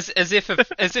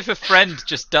a friend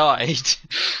just died.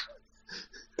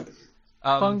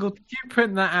 Bungle, did you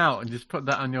print that out and just put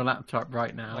that on your laptop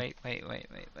right now? Wait.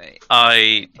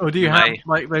 I Or do you may- have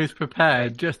like those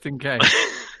prepared just in case?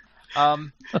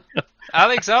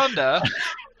 Alexander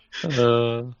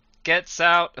Uh, gets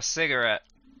out a cigarette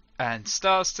and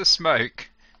starts to smoke.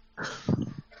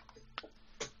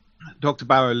 Dr.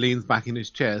 Barrow leans back in his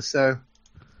chair. So,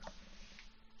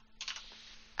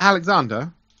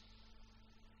 Alexander,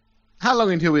 how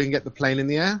long until we can get the plane in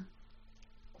the air?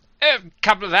 A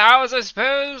couple of hours, I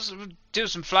suppose. Do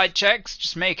some flight checks,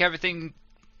 just make everything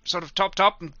sort of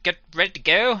top and get ready to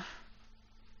go.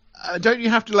 Don't you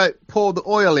have to, like, pour the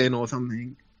oil in or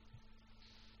something?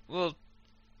 Well,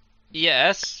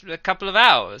 yes, a couple of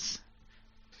hours.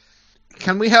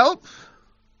 Can we help?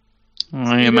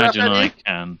 I imagine I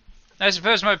can. I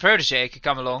suppose my protege could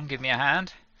come along, give me a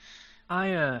hand.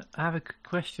 I have a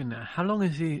question. How long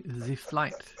is the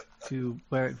flight to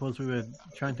where it was we were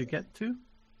trying to get to?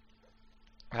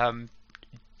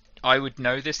 I would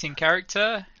know this in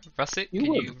character. Russet, You can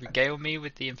would. you regale me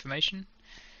with the information?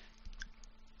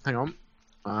 Hang on.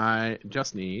 I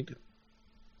just need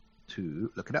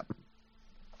to look it up.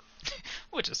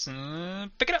 We'll just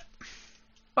pick it up.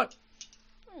 But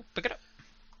Oh, pick it up.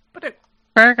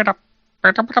 Back it up.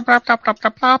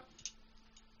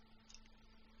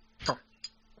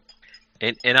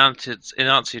 In answer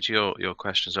to your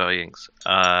question as well, Yinks,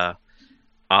 our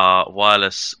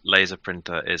wireless laser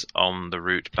printer is on the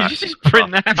route back. Did you just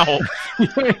print that out?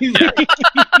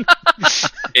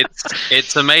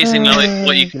 It's amazing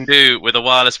what you can do with a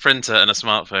wireless printer and a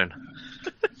smartphone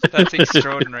That's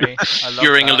extraordinary. I love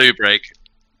during that. a loo break.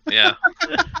 Yeah.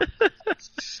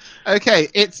 Okay,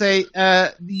 it's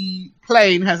the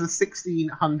plane has a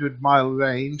 1,600 mile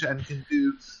range and can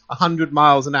do 100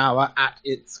 miles an hour at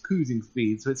its cruising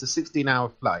speed, so it's a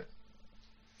 16-hour flight.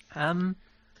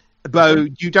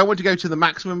 But you don't want to go to the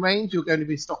maximum range. You're going to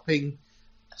be stopping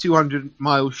 200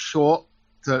 miles short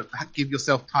to give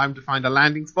yourself time to find a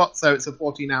landing spot. So it's a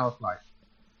 14-hour flight.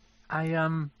 I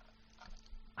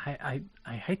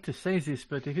hate to say this,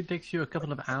 but if it takes you a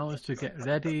couple of hours to get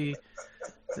ready,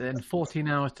 then 14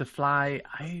 hours to fly,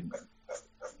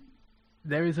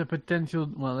 there is a potential.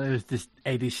 Well, there is this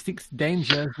a distinct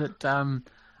danger that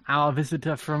our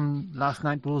visitor from last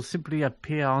night will simply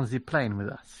appear on the plane with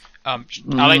us.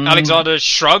 Alexander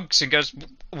shrugs and goes,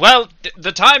 well,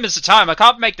 the time is the time. I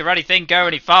can't make the ready thing go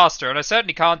any faster, and I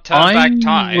certainly can't turn back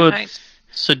time. I would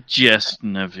suggest,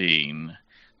 Naveen,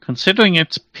 considering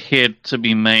it's appeared to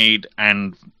be made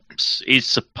and is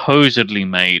supposedly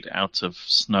made out of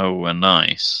snow and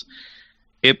ice,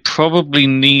 it probably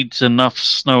needs enough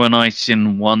snow and ice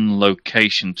in one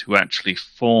location to actually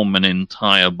form an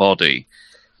entire body.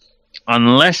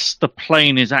 Unless the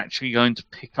plane is actually going to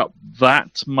pick up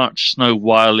that much snow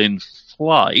while in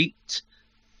flight,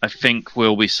 I think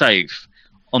we'll be safe.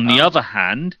 On the other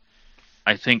hand,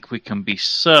 I think we can be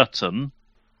certain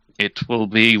it will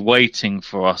be waiting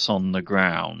for us on the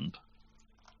ground.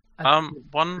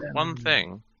 One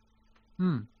thing.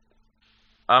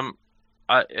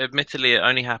 Admittedly, it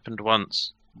only happened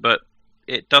once, but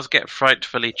it does get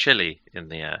frightfully chilly in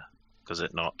the air, does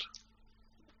it not?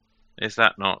 Is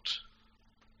that not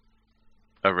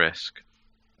a risk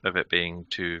of it being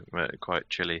too quite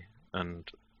chilly? And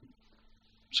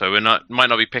so might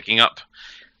not be picking up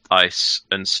ice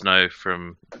and snow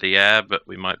from the air, but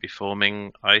we might be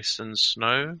forming ice and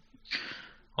snow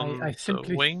on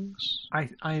the wings.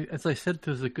 As I said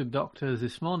to the good doctor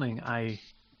this morning,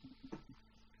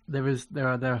 there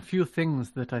are a few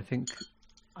things that I think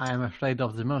I am afraid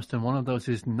of the most, and one of those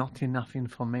is not enough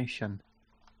information.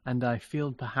 And I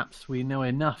feel perhaps we know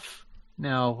enough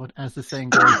now, as the saying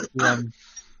goes,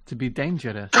 to be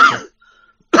dangerous.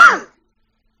 But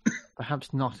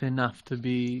perhaps not enough to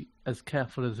be as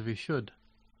careful as we should.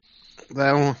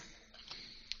 Well,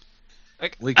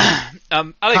 we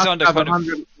Alexander have kind of...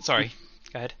 100 Sorry,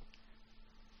 go ahead.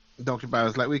 Dr.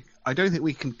 Barrow's like, I don't think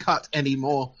we can cut any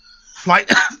more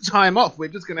flight time off. We're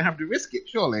just going to have to risk it,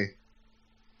 surely.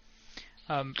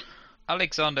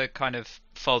 Alexander kind of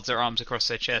folds their arms across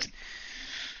their chest.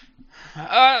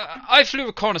 I flew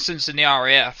reconnaissance in the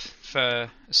RAF for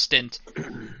a stint.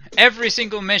 Every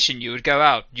single mission you would go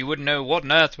out, you wouldn't know what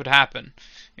on earth would happen.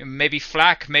 Maybe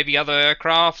flak, maybe other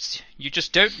aircraft. You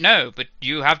just don't know, but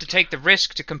you have to take the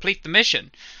risk to complete the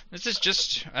mission. This is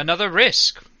just another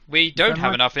risk. We don't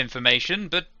have enough information,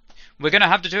 but we're going to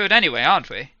have to do it anyway, aren't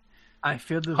we? I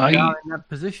feel that we are in that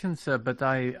position, sir, but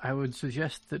I would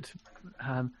suggest that,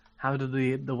 how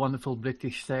do the wonderful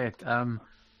British say it?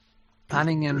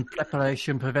 Planning and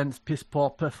preparation prevents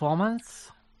piss-poor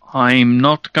performance? I'm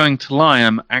not going to lie,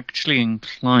 I'm actually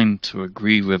inclined to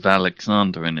agree with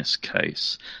Alexander in this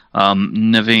case.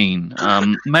 Naveen,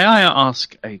 may I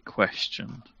ask a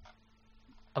question?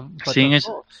 But Seeing of as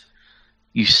course.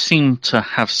 You seem to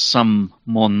have some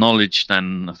more knowledge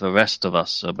than the rest of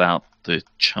us about the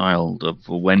child of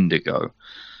the Wendigo.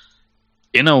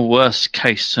 In a worst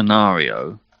case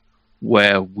scenario,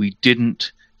 where we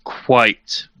didn't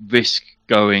quite risk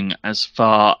going as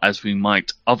far as we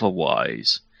might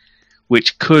otherwise,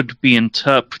 which could be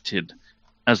interpreted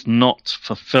as not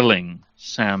fulfilling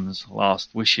Sam's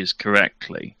last wishes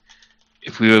correctly,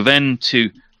 if we were then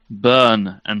to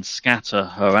burn and scatter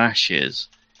her ashes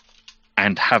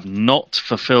and have not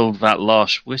fulfilled that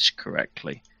last wish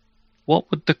correctly, what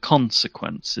would the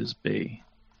consequences be?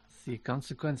 The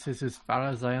consequences, as far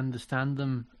as I understand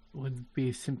them, would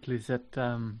be simply that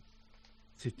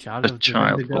the child The of the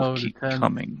child Wendigo will keep returns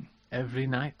coming. every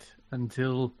night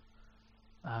until,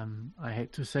 I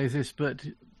hate to say this, but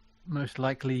most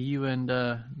likely you and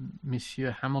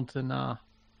Monsieur Hamilton are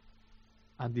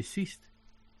deceased.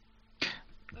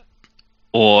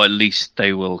 Or at least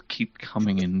they will keep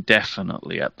coming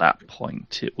indefinitely at that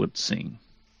point, it would seem.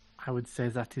 I would say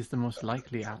that is the most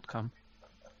likely outcome.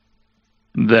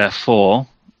 Therefore,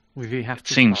 We have it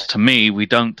to seems try. to me we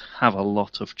don't have a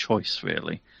lot of choice,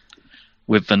 really,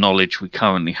 with the knowledge we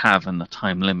currently have and the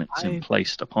time limits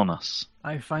placed upon us.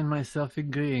 I find myself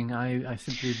agreeing. I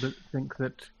simply think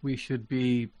that we should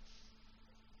be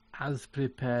as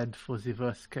prepared for the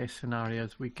worst case scenario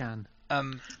as we can.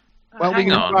 Well, we Hang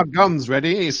can on. have our guns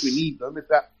ready if we need them, if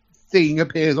that thing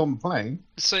appears on the plane.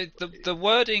 So the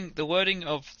wording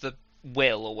of the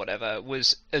will or whatever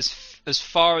was as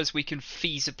far as we can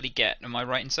feasibly get. Am I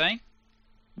right in saying?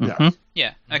 Yeah. Mhm.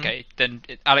 Yeah. Okay. Then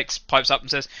Alex pipes up and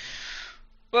says,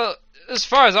 "Well, as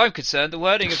far as I'm concerned, the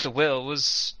wording of the will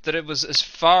was that it was as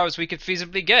far as we could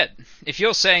feasibly get. If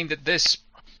you're saying that this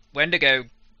Wendigo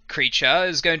creature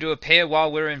is going to appear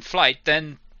while we're in flight,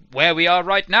 then where we are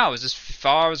right now is as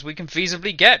far as we can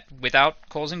feasibly get without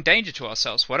causing danger to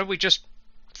ourselves. Why don't we just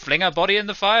fling our body in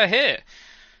the fire here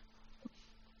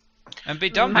and be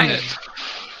done with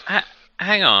it?"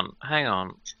 Hang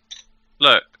on.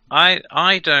 Look,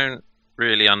 I don't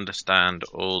really understand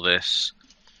all this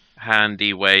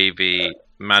handy wavy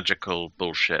magical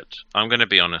bullshit. I'm going to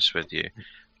be honest with you.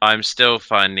 I'm still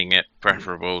finding it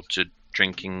preferable to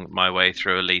drinking my way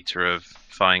through a litre of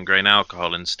fine grain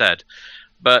alcohol instead.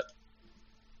 But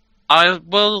I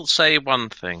will say one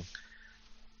thing.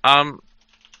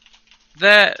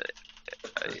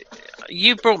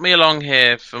 You brought me along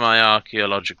here for my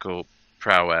archaeological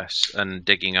prowess and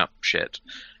digging up shit.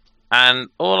 And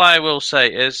all I will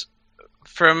say is,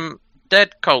 from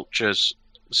dead cultures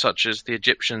such as the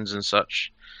Egyptians and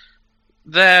such,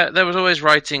 there was always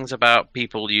writings about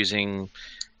people using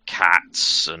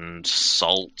cats and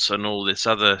salt and all this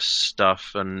other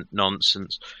stuff and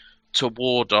nonsense to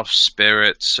ward off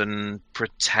spirits and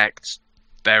protect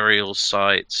burial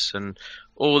sites and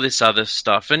all this other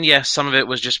stuff. And yes, some of it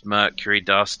was just mercury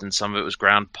dust, and some of it was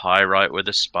ground pyrite with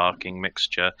a sparking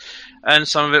mixture, and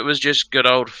some of it was just good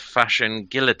old-fashioned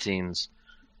guillotines.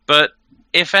 But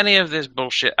if any of this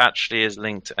bullshit actually is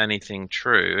linked to anything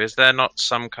true, is there not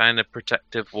some kind of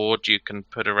protective ward you can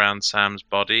put around Sam's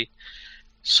body?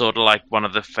 Sort of like one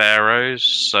of the pharaohs,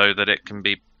 so that it can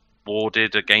be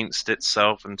warded against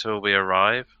itself until we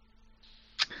arrive?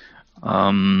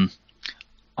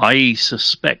 I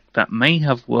suspect that may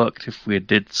have worked if we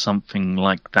did something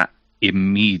like that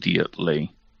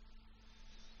immediately.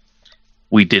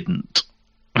 We didn't.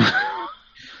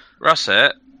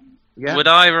 Russet, Yeah. would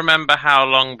I remember how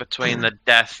long between the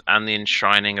death and the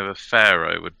enshrining of a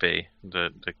pharaoh would be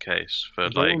the case for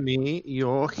Roll me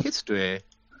your history.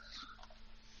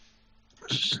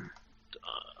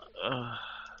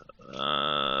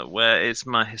 where is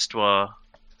my histoire?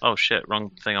 Oh shit,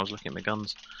 wrong thing. I was looking at my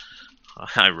guns.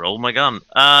 I rolled my gun.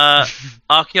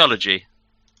 Archaeology.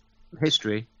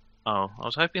 History. Oh, I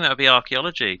was hoping that would be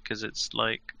archaeology because it's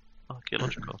like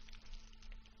archaeological.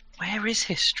 Where is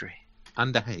history?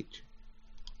 Under H.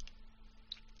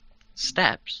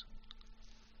 Steps.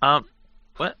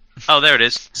 What? Oh, there it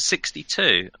is.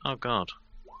 62. Oh god.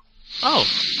 Oh,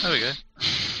 there we go.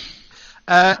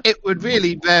 It would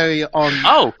really vary on.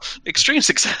 Oh, extreme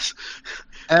success.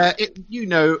 You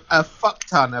know a fuck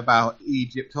ton about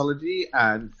Egyptology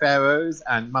and pharaohs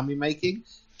and mummy making.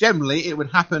 Generally, it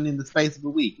would happen in the space of a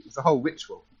week. It was a whole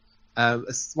ritual.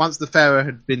 Once the pharaoh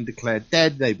had been declared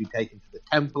dead, they'd be taken to the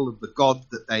temple of the god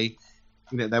that they,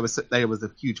 there was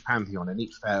a huge pantheon, and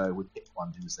each pharaoh would pick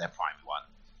one who was their primary one.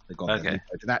 The god then would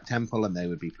go to that temple, and they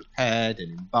would be prepared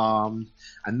and embalmed,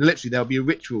 and literally there would be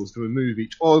rituals to remove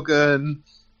each organ,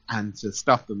 and to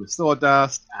stuff them with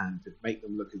sawdust, and to make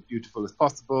them look as beautiful as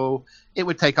possible. It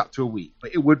would take up to a week,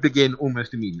 but it would begin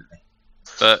almost immediately.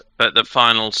 But the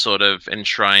final sort of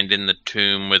enshrined in the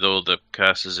tomb with all the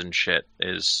curses and shit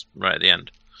is right at the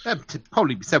end. It'd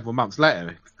probably be several months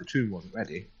later if the tomb wasn't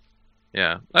ready.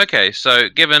 Yeah. Okay, so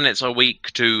given it's a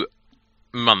week to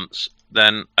months,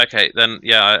 then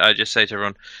yeah, I just say to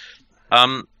everyone,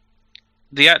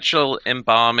 the actual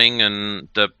embalming and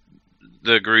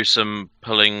the gruesome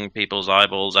pulling people's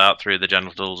eyeballs out through the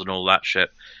genitals and all that shit,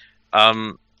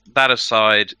 that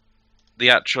aside, the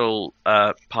actual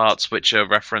parts which are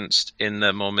referenced in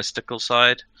the more mystical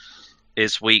side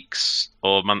is weeks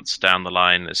or months down the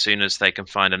line, as soon as they can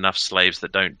find enough slaves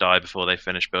that don't die before they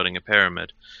finish building a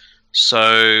pyramid.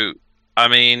 So, I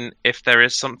mean, if there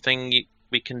is something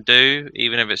we can do,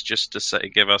 even if it's just to say,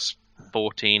 give us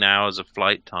 14 hours of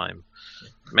flight time,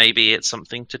 maybe it's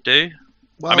something to do.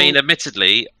 Well, I mean,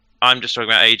 admittedly, I'm just talking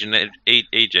about ancient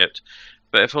Egypt,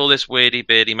 but if all this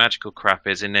weirdy-beardy magical crap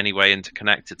is in any way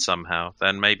interconnected somehow,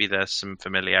 then maybe there's some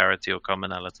familiarity or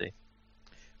commonality.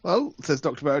 well, says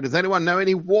Dr. Barrow, does anyone know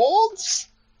any wards?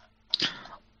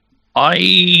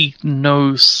 I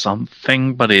know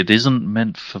something, but it isn't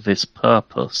meant for this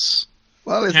purpose.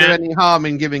 Well, is there any harm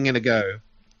in giving it a go?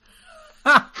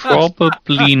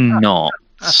 Probably not.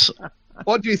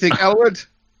 What do you think, Elwood?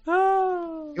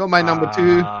 You're my number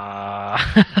two.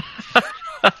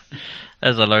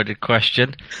 There's a loaded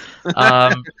question.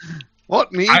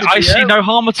 What me? I see no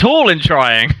harm at all in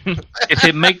trying. If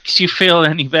it makes you feel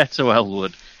any better,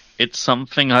 Elwood, it's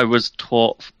something I was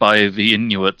taught by the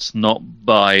Inuits, not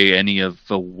by any of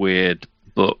the weird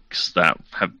books that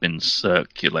have been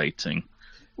circulating.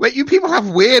 Wait, you people have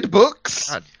weird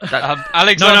books?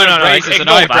 Alexander raises an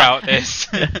eyebrow at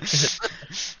this.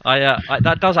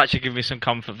 That does actually give me some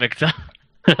comfort, Victor.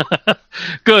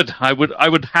 Good. I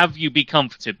would have you be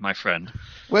comforted, my friend.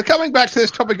 We're coming back to this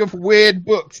topic of weird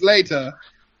books later.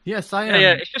 Yes, I am.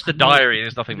 Yeah, it's just a diary.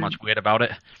 There's nothing much weird about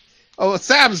it. Oh,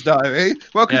 Sam's diary?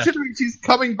 Well, considering she's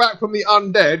coming back from the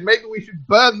undead, maybe we should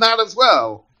burn that as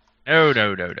well. No.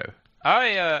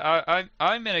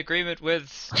 I'm in agreement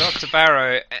with Dr.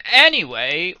 Barrow.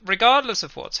 Anyway, regardless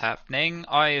of what's happening,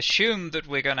 I assume that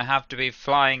we're going to have to be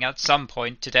flying at some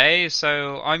point today,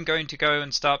 so I'm going to go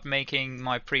and start making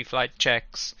my pre-flight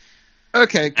checks.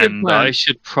 Okay, good And plan. I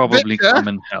should probably Victor? come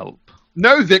and help.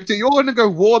 No, Victor, you're going to go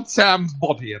ward Sam's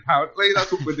body, apparently.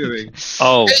 That's what we're doing.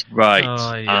 Oh, right.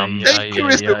 Oh, yeah. Take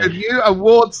Carissa with you and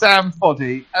ward Sam's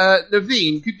body.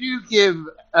 Naveen, could you give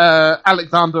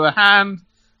Alexander a hand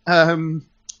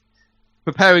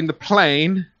preparing the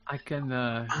plane? I can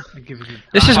give it a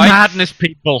This is madness,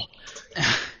 people.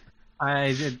 I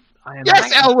am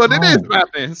Yes, Elwood, it is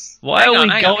madness. Why Hang are on,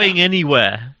 we hang on. going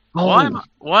anywhere? Why am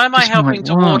I This helping might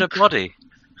to ward a work. body?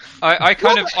 I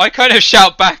kind of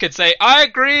shout back and say, I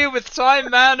agree with Time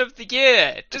Man of the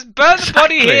Year. Just burn the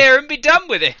body Exactly. here and be done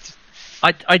with it.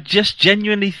 I just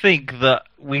genuinely think that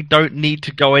we don't need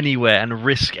to go anywhere and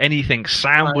risk anything.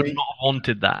 Sam would not have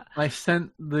wanted that. I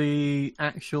sent the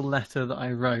actual letter that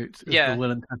I wrote as Yeah. the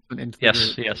will and testament into the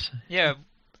Yes, group. yes. Yeah,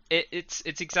 it's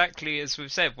exactly as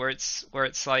we've said, where it's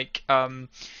like I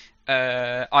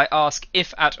ask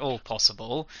if at all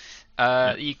possible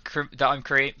that I'm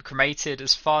cremated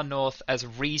as far north as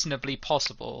reasonably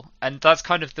possible, and that's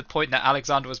kind of the point that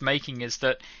Alexander was making, is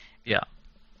that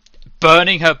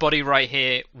burning her body right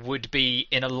here would be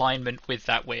in alignment with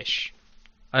that wish.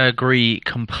 I agree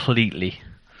completely.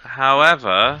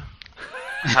 However,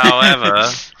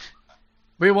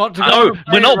 We want to go. No, on a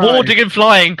we're not plane ride. warding and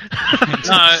flying.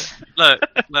 no,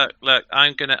 look.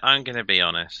 I'm gonna be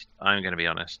honest.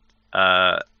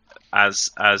 As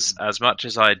much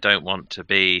as I don't want to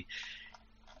be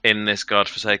in this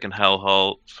godforsaken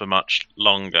hellhole for much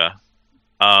longer,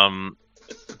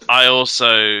 I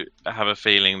also have a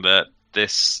feeling that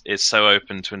this is so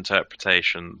open to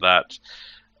interpretation that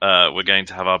we're going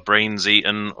to have our brains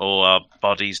eaten or our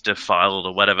bodies defiled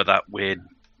or whatever that weird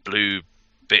blue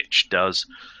bitch does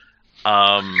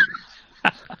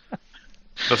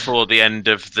before the end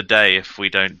of the day if we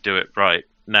don't do it right.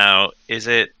 Now, is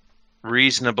it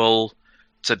reasonable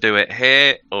to do it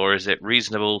here, or is it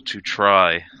reasonable to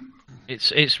try?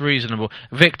 It's reasonable.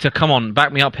 Victor, come on,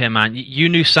 back me up here, man. You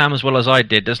knew Sam as well as I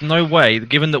did. There's no way,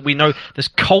 given that we know there's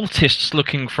cultists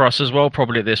looking for us as well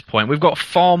probably at this point. We've got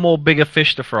far more bigger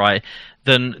fish to fry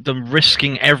than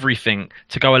risking everything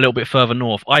to go a little bit further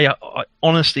north. I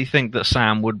honestly think that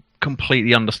Sam would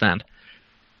completely understand.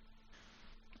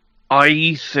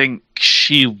 I think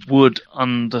she would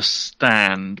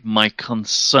understand. My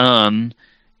concern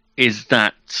is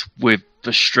that with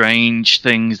the strange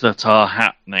things that are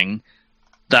happening,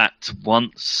 that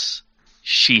once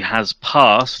she has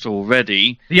passed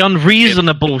already. The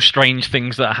unreasonable, strange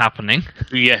things that are happening.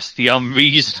 Yes, the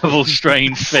unreasonable,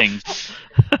 strange thing.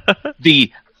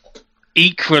 The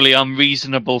equally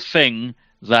unreasonable thing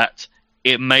that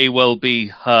it may well be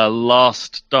her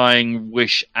last dying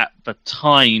wish at the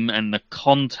time and the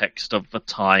context of the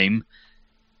time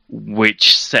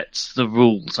which sets the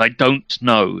rules. I don't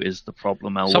know is the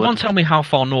problem, Elwood. Someone tell me how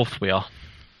far north we are.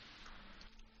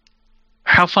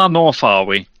 How far north are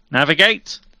we?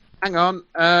 Navigate? Hang on.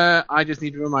 I just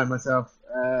need to remind myself.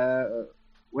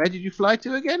 Where did you fly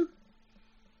to again?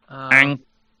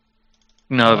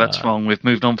 No, that's wrong. We've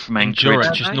moved on from Anchorage.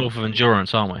 Endurance, just north of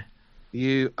Endurance, aren't we?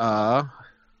 You are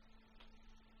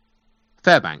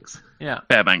Fairbanks. Yeah.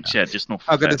 Fairbanks, yeah, just north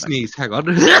I'm of going to Fairbanks. sneeze. Hang on.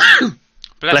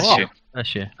 Bless you.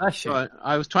 That's you. Sorry,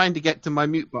 I was trying to get to my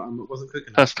mute button, but wasn't quick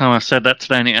enough. First time I've said that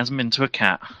today, and it hasn't been to a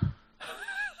cat.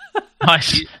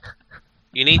 Nice.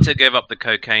 You need to give up the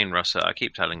cocaine, Russell. I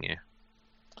keep telling you.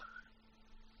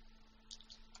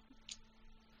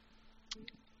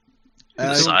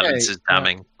 Silence is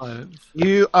damning.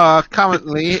 You are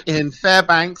currently in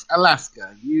Fairbanks,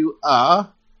 Alaska. You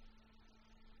are...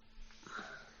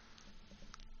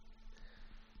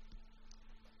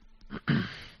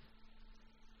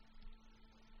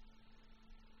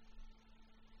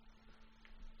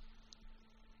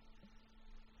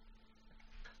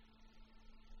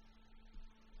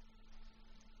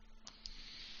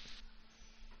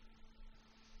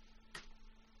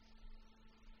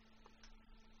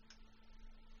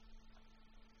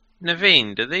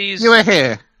 Naveen, do these... You are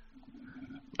here.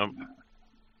 Um,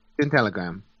 In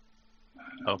Telegram.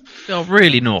 We are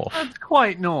really north. That's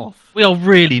quite north. We are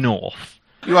really north.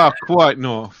 You are quite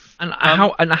north. And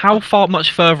how far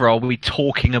much further are we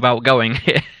talking about going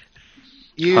here?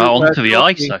 You Onto were the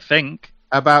ice, talking I think.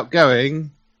 about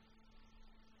going...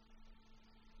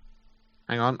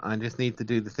 Hang on, I just need to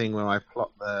do the thing where I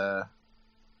plot the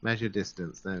measure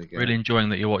distance. There we go. Really enjoying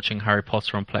that you're watching Harry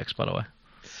Potter on Plex, by the way.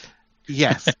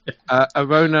 Yes.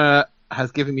 Arona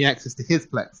has given me access to his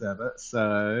Plex server,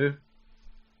 so...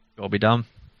 Gotta be done.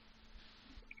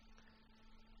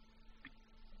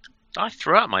 I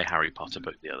threw out my Harry Potter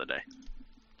book the other day.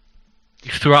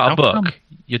 You threw out a How book. come?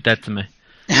 You're dead to me.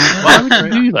 Why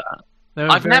would you do that?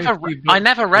 I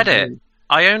never read it.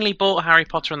 I only bought Harry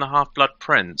Potter and the Half-Blood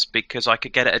Prince because I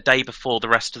could get it a day before the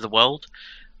rest of the world.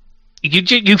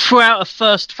 You threw out a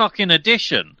first fucking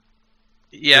edition.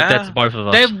 You're dead to Yeah, both of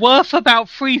us. They're worth about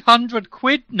 300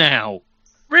 quid now.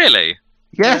 really?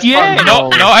 Yes, Yeah.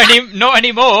 Bungle. Not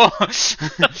anymore.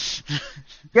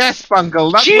 Yes,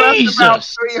 Bungle. That's worth Jesus. about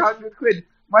 300 quid.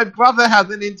 My brother has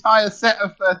an entire set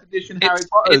of first edition Harry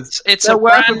Potters. It's They're a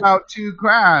worth brand, about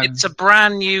 £2,000. it's a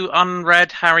brand new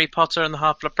unread Harry Potter and the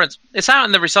Half-Blood Prince. It's out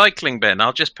in the recycling bin.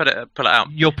 I'll just pull it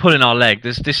out. You're pulling our leg.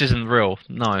 This isn't real.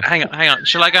 No. Hang on.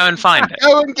 Shall I go and find it?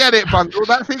 Go and get it, Bungle.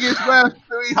 That thing is worth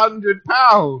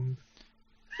 £300.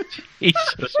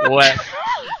 Jesus, where?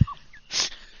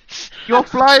 You're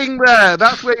flying there.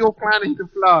 That's where you're planning to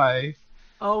fly.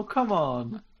 Oh, come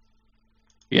on.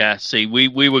 Yeah, see, we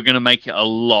were going to make it a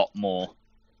lot more.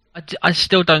 I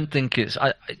still don't think it's.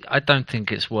 I don't think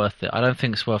it's worth it. I don't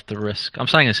think it's worth the risk. I'm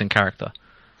saying this in character.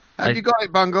 Have you got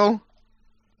it, Bungle?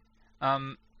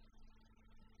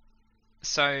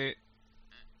 So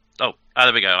Oh,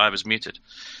 there we go. I was muted.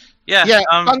 Yeah. Yeah,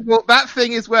 Bungle, that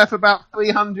thing is worth about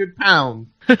 £300.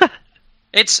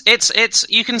 It's.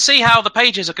 You can see how the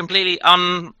pages are completely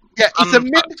Yeah, it's a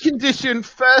mint condition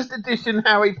first edition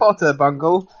Harry Potter,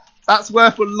 Bungle. That's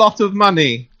worth a lot of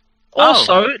money.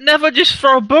 Also, never just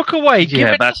throw a book away. Give Yeah,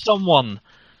 it to that's- someone.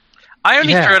 I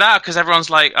only Yeah. threw it out because everyone's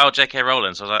like, "Oh, J.K.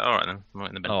 Rowling." So I was like, "All right, then, I'm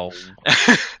in the bin." Oh,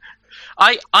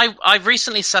 I've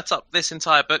recently set up this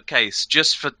entire bookcase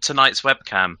just for tonight's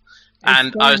webcam,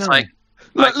 and so I was nice.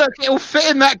 like, Look, it'll fit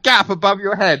in that gap above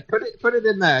your head. Put it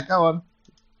in there. Go on.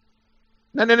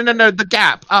 No, the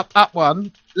gap. Up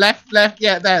one. Left,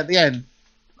 yeah, there, at the end.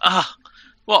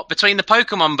 what between the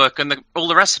Pokemon book and all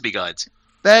the recipe guides?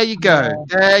 There you go.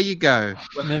 There you go.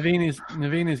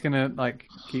 Naveen is gonna like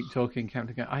keep talking,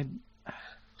 Captain.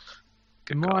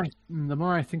 The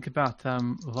more I think about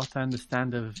what I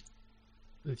understand of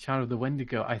the Child of the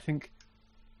Wendigo, I think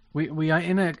we are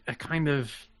in a kind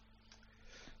of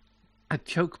a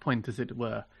choke point, as it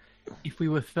were. If we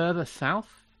were further south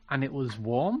and it was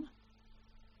warm,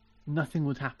 nothing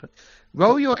would happen.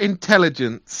 Roll your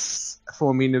intelligence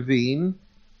for me, Naveen,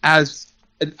 as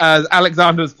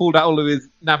Alexander has pulled out all of his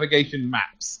navigation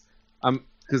maps.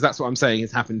 because that's what I'm saying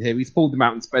has happened here. He's pulled them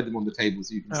out and spread them on the table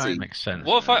so you can see. Makes sense.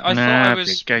 What if I thought I was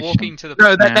Navigation. walking to the...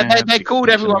 No, they called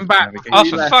everyone back. Oh,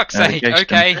 for fuck's sake,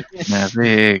 okay.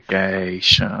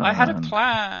 Navigation. I had a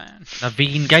plan.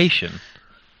 Navigation.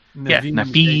 Yeah, Naveen-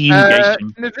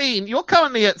 navigation. Naveen, you're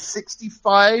currently at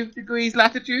 65 degrees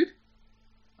latitude.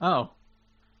 Oh.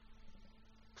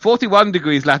 41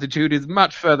 degrees latitude is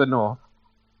much further north.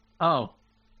 Oh.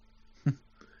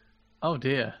 Oh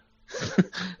dear.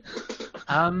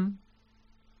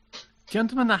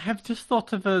 Gentlemen, I have just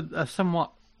thought of a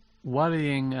somewhat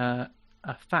worrying a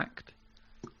fact.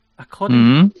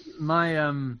 According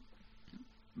to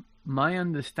my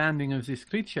understanding of this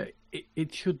creature,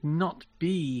 it should not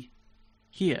be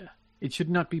here. It should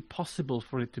not be possible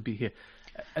for it to be here.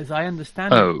 As I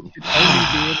understand it should only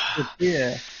be able to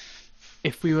appear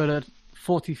if we were at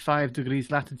 45 degrees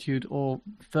latitude or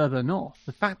further north.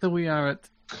 The fact that we are at,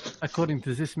 according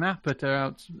to this map, at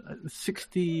about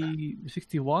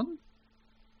 61,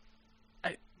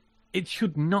 it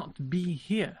should not be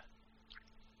here.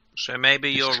 So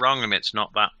maybe you're wrong and it's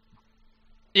not that.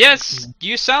 Yes,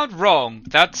 you sound wrong.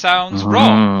 That sounds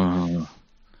wrong.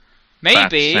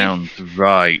 Maybe. That sounds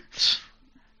right.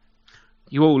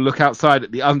 You all look outside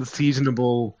at the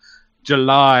unseasonable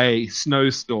July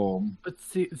snowstorm. But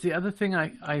the other thing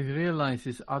I realize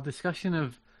is our discussion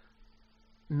of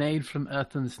made from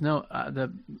earth and snow,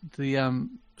 the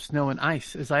snow and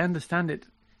ice. As I understand it,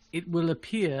 it will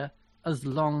appear as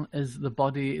long as the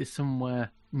body is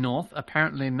somewhere north.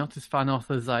 Apparently, not as far north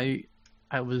as I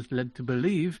was led to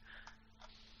believe,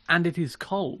 and it is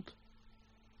cold.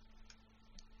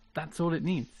 That's all it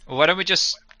needs. Well, why don't we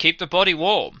just keep the body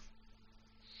warm?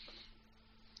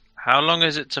 How long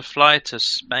is it to fly to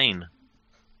Spain?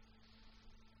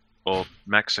 Or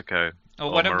Mexico?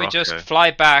 Or why don't we just Morocco?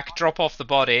 fly back, drop off the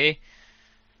body,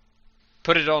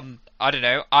 put it on, I don't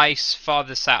know, ice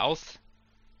farther south,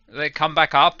 then come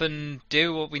back up and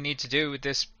do what we need to do with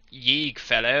this Yeeg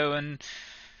fellow, and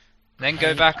then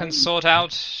go back and sort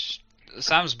out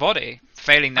Sam's body.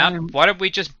 Failing that, why don't we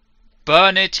just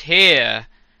burn it here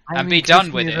and be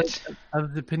done with it?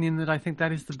 Of the opinion that I think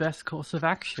that is the best course of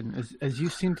action, as you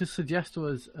seem to suggest, or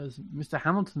as Mr.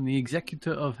 Hamilton, the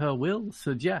executor of her will,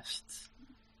 suggests.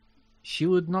 She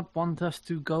would not want us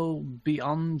to go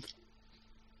beyond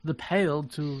the pale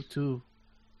to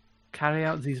carry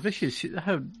out these wishes.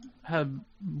 Her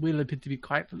will appear to be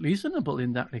quite reasonable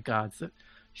in that regard. So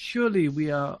surely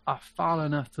we are far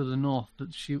enough to the north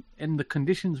that she, in the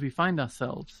conditions we find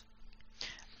ourselves.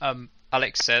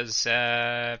 Alex says,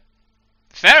 fair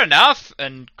enough,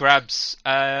 and grabs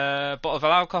a bottle of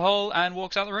alcohol and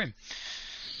walks out the room.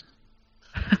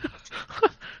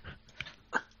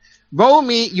 Roll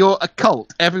me your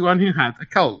occult. Everyone who has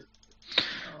occult.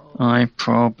 I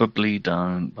probably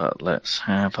don't, but let's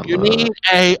have a You look. need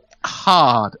a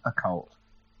hard occult.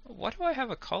 Why do I have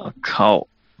a cold? Occult.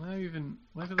 Where do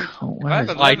they... Occult. I Where have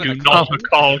is 11 it?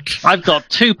 occult. I've got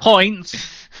 2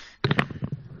 points.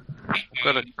 I've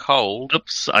got a cold.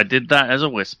 Oops, I did that as a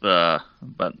whisper,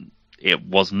 but it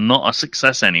was not a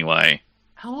success anyway.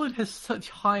 Howard has such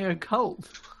high occult.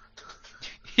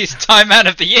 He's Time Man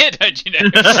of the Year, don't you know?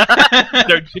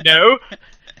 Don't you know?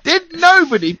 Did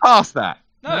nobody pass that?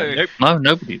 No. Nope. No,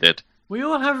 nobody did. We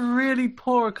all have really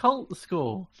poor occult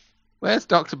score. Where's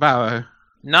Dr. Barrow?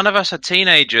 None of us are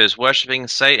teenagers worshipping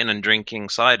Satan and drinking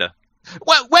cider.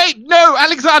 Wait, no,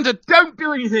 Alexander, don't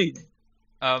do anything.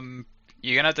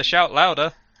 You're gonna have to shout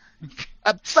louder.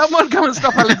 Someone come and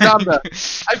stop Alexander.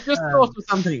 I've just thought of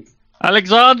something.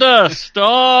 Alexander,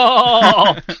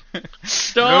 stop!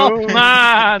 Stop, No.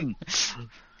 man!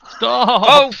 Stop!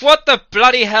 Oh, what the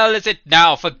bloody hell is it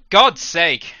now, for God's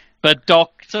sake? The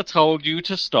doctor told you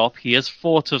to stop. He has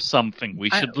thought of something. We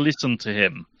should listen to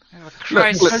him. For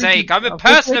Christ's look, sake, I'm a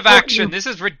person of action. This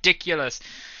is ridiculous.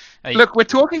 Look, we're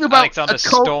talking about Alexander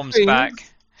occult storms things back.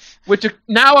 which are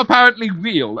now apparently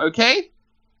real, okay?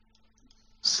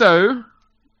 So,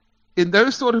 in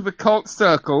those sort of occult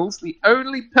circles, the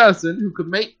only person who can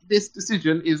make this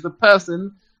decision is the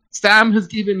person Sam has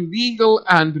given legal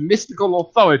and mystical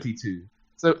authority to.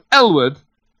 So, Elwood,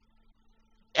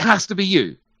 it has to be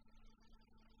you.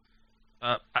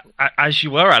 As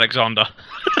you were, Alexander.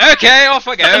 Okay, off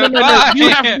I go. No, Bye. you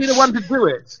have to be the one to do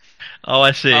it. Oh,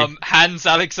 I see. Hands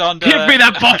Alexander. Give me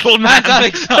that bottle, man!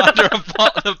 Hands Alexander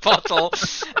the bottle.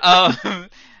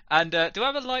 And do I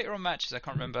have a lighter or matches? I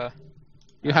can't remember.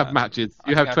 You have matches.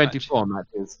 You I have have 24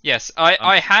 matches. Yes,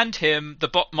 I hand him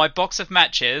my box of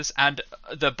matches and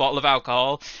the bottle of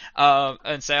alcohol,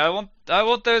 and say I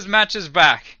want those matches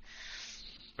back.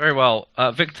 Very well.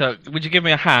 Victor, would you give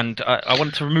me a hand? I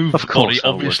wanted to remove Of the body, course I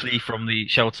would. obviously, from the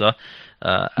shelter.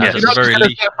 Yes. As You're at not the very going to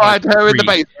least, set fire to her in the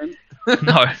free. basement.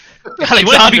 No.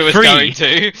 Alexander was free. going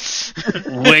to.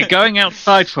 We're going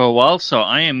outside for a while, so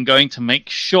I am going to make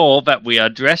sure that we are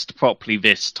dressed properly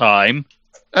this time.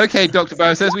 Okay, Dr.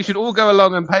 Barrow says we should all go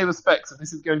along and pay respects, and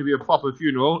this is going to be a proper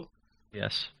funeral.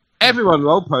 Yes. Everyone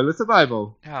roll polar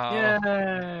survival. Oh.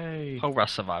 Yay! Horror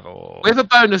survival. With a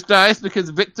bonus dice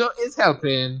because Victor is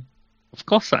helping. Of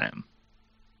course I am.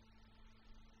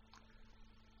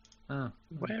 Oh.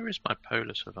 Where is my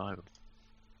polar survival?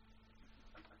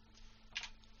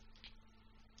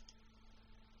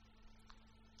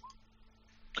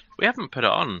 We haven't put it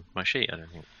on my sheet, I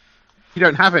don't think. You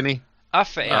don't have any. I Oh,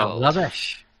 failed.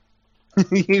 rubbish.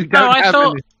 You don't No, I have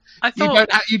thought. any. I You thought.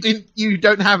 don't. You didn't. You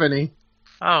don't have any.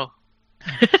 Oh,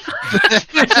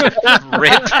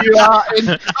 Rip. You are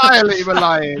entirely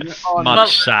relying on. Much Well,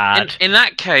 sad. in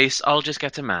that case, I'll just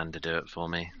get a man to do it for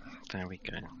me. There we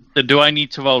go. So do I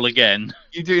need to roll again?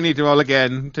 You do need to roll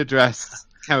again to dress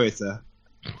Carissa.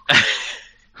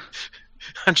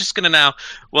 I'm just going to now,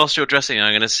 whilst you're dressing,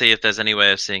 I'm going to see if there's any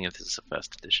way of seeing if this is a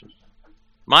first edition.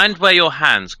 Mind where your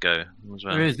hands go as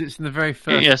well. There is. It's in the very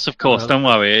first. Yes, of course. Don't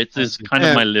worry. It is kind of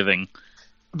Yeah. my living.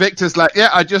 Victor's like, yeah,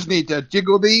 I just need to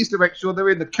jiggle these to make sure they're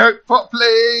in the coat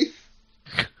properly.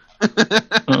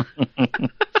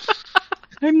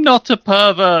 I'm not a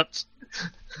pervert.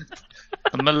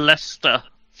 A molester.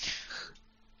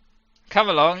 Come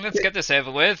along, let's get this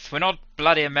over with. We're not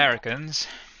bloody Americans.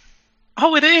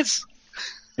 Oh, it is!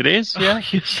 It is, yeah.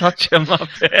 You're such a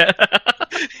muppet.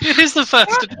 It is the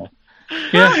first.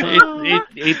 Yeah,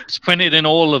 it's printed in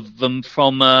all of them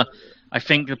from, I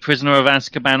think, The Prisoner of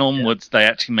Azkaban onwards. They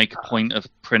actually make a point of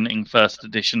printing first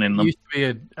edition in It them. used to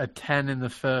be a 10 in the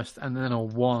first and then a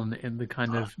 1 in the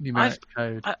kind of numeric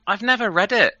code. I've never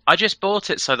read it. I just bought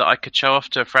it so that I could show off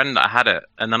to a friend that I had it,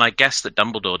 and then I guessed that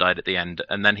Dumbledore died at the end,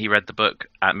 and then he read the book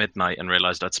at midnight and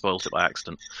realised I'd spoilt it by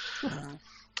accident.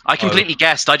 I completely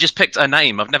guessed. I just picked a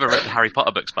name. I've never read the Harry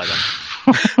Potter books by then.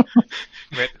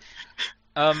 Rip.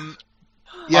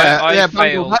 Yeah, I yeah, Bumble,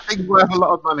 failed. that thing's worth a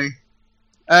lot of money.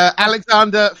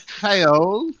 Alexander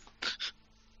failed.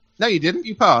 No, you didn't.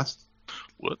 You passed.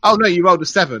 What? Oh no, you rolled a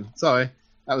 7. Sorry,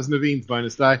 that was Naveen's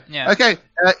bonus die. Yeah. Okay,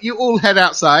 you all head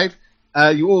outside.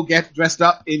 You all get dressed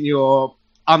up in your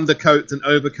undercoats and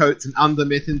overcoats and under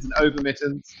mittens and over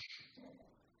mittens.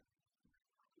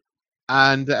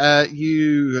 And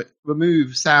you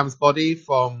remove Sam's body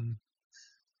from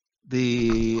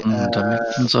the. Under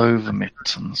mittens, over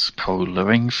mittens,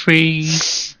 polaring free.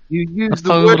 You The use the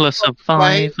wood. polar from the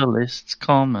plane. survivalists,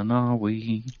 common are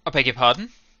we? I beg your pardon?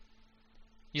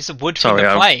 Use the wood Sorry, from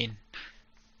the I- plane.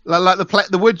 Like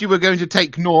the wood you were going to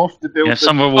take north to build. Yeah, the-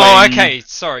 some were Oh, wearing- okay.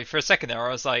 Sorry, for a second there, I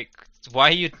was like, why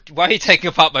are you taking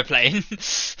apart my plane?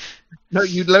 No,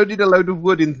 you loaded a load of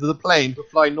wood into the plane to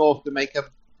fly north to make a,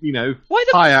 Why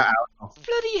the fire out of.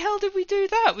 bloody hell did we do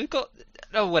that? We've got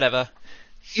whatever.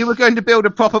 You were going to build a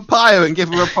proper pyre and give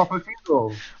her a proper funeral.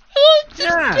 What?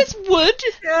 Yeah. It's wood.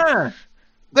 Yeah.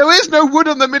 There is no wood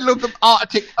on the middle of the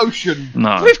Arctic Ocean.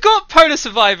 No. We've got polar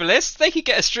survivalists. They could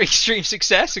get a extreme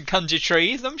success and conjure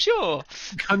trees, I'm sure.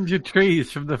 Conjure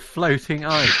trees from the floating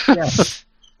ice. Yes.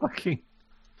 Fucking.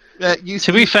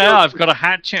 To be fair, I've got a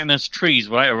hatchet and there's trees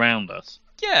right around us.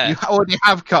 Yeah. You already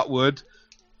have cut wood.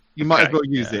 You might as Okay, well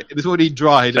use yeah. it. It's already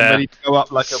dried Fair. and ready to go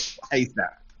up like a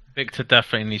haystack. Victor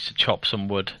definitely needs to chop some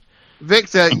wood.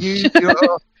 Victor,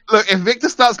 look. If Victor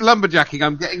starts lumberjacking,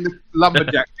 I'm getting the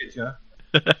lumberjack picture.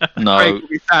 Craig No, will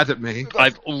be sad at me.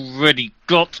 I've already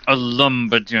got a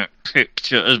lumberjack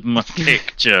picture as my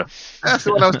picture. That's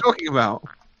the one I was talking about.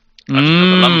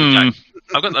 Mm.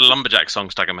 I've got the lumberjack song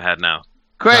stuck in my head now.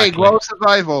 Craig, Exactly. roll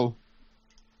survival.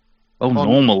 Oh,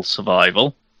 normal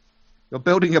survival. You're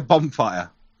building a bonfire.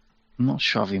 I'm not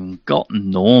sure I've even got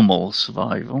normal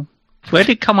survival. Where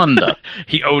did it come under?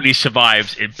 He only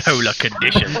survives in polar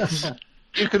conditions.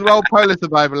 You can roll polar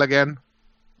survival again.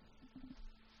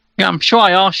 Yeah, I'm sure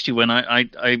I asked you when I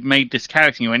made this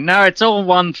character. And you went, no, it's all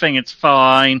one thing. It's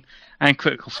fine. And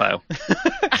critical fail.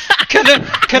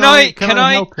 Can I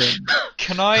help him?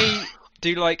 can I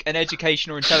do like an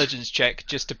education or intelligence check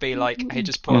just to be like, hey,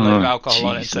 just pour a load of Oh, alcohol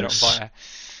on it and set it on Jesus.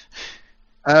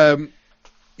 fire?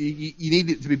 You need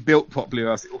it to be built properly, or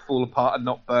else it will fall apart and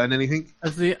not burn anything.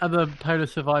 As the other polar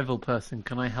survival person,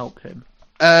 can I help him?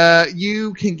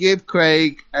 You can give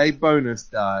Craig a bonus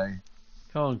die.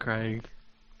 Come on, Craig.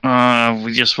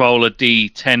 We just roll a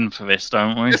D10 for this,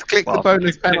 don't we? Just click the Well,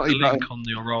 bonus Click the penalty button. link on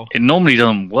your roll. It normally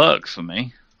doesn't work for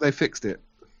me. They fixed it.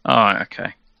 Alright,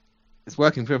 okay. It's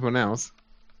working for everyone else.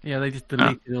 Yeah, they just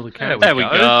deleted all the characters. There we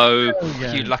go.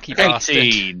 You lucky bastard.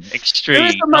 18. There is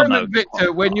Extreme. a moment,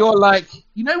 Victor, when you're like,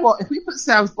 you know what? If we put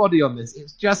Sam's body on this,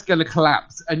 it's just going to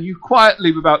collapse. And you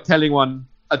quietly, without telling one,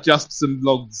 adjust some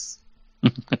logs.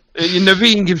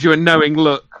 Naveen gives you a knowing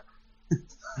look,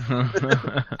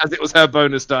 as it was her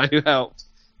bonus die who helped.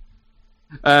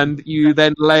 And you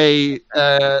then lay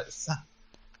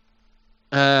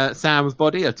Sam's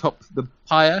body atop the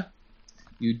pyre.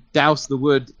 You douse the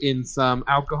wood in some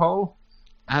alcohol,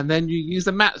 and then you use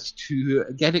a match to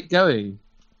get it going.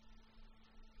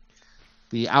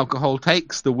 The alcohol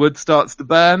takes, the wood starts to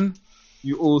burn.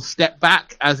 You all step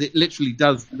back as it literally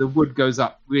does. The wood goes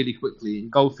up really quickly,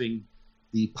 engulfing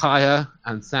the pyre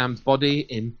and Sam's body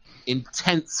in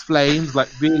intense flames, like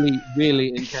really, really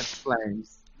intense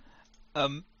flames.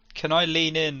 Can I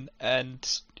lean in and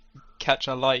catch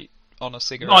a light on a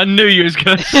cigarette? I knew you was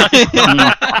going to say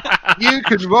that. You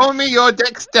can roll me your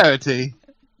dexterity.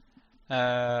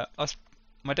 My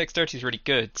dexterity is really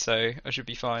good, so I should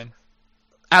be fine.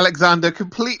 Alexander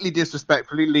completely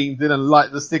disrespectfully leans in and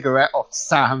lights the cigarette off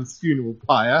Sam's funeral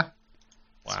pyre.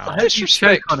 Wow.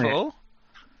 Disrespectful.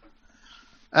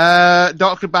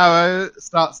 Dr. Barrow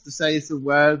starts to say some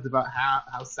words about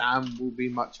how Sam will be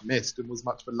much missed and was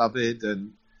much beloved,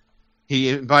 and he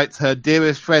invites her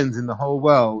dearest friends in the whole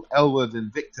world, Elwood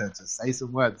and Victor, to say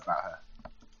some words about her.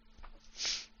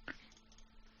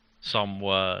 Some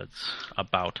words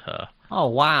about her. Oh,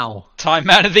 wow. Time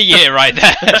Man of the Year right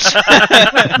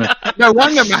there. No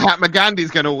wonder Mahatma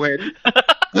Gandhi's going to win.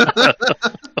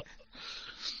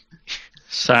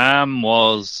 Sam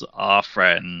was our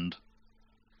friend,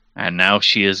 and now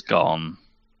she is gone.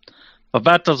 But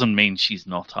that doesn't mean she's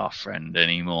not our friend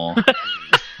anymore.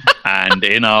 And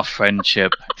in our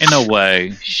friendship, in a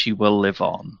way, she will live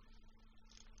on.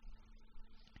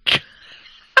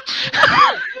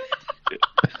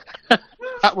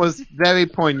 That was very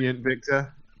poignant,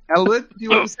 Victor. Elwood, do you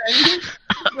want to say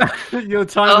anything? Your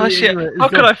time. Oh shit! How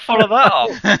could I follow that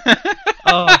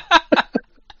up?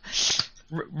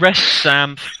 Rest,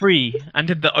 Sam, free and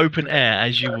in the open air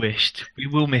as you wished. We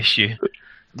will miss you.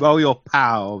 Roll your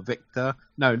power, Victor.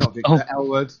 No, not Victor.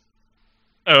 Elwood.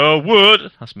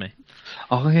 Wood. That's me.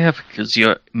 Oh yeah, because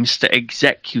you're Mr.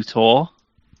 Executor.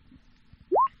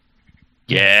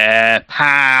 Yeah,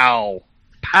 pow!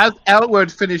 As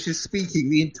Elwood finishes speaking,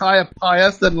 the entire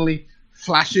pyre suddenly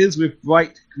flashes with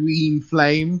bright green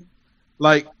flame.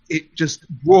 Like, it just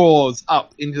roars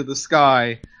up into the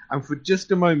sky. And for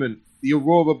just a moment, the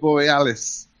Aurora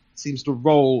Borealis seems to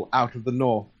roll out of the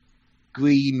north.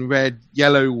 Green, red,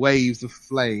 yellow waves of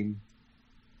flame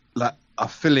that are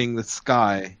filling the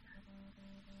sky.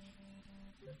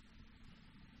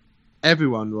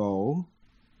 Everyone roll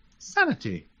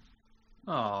sanity.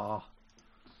 Oh.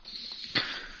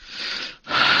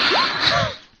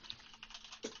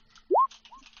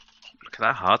 Look at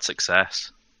that hard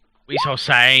success. We so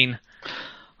sane.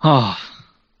 Oh,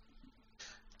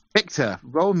 Victor,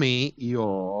 roll me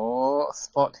your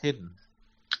spot hidden.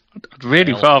 I'd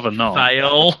really rather not.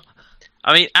 Fail.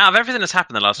 I mean, out of everything that's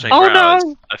happened in the last 24 Oh, no. hours,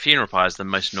 a funeral pyre is the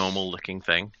most normal looking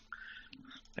thing.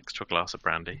 Next to a glass of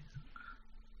brandy.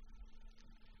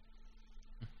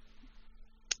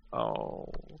 Oh.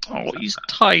 Oh, he's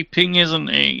typing, isn't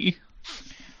he?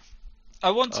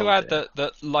 I want to Oh, add dear.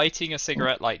 that lighting a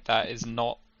cigarette like that is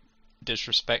not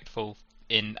disrespectful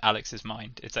in Alex's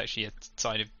mind. It's actually a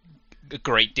sign of a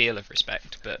great deal of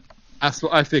respect, but That's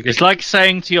what I figured. It's like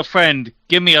saying to your friend,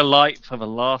 "Give me a light for the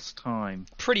last time."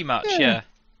 pretty much, yeah.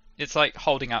 It's like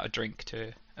holding out a drink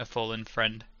to a fallen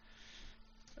friend.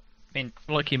 I mean,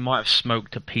 Like he might have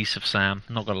smoked a piece of Sam.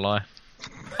 Not gonna lie.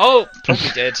 oh, probably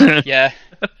did. Yeah,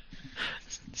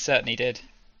 certainly did.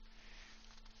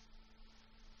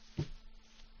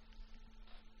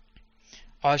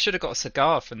 Oh, I should have got a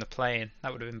cigar from the plane.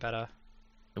 That would have been better.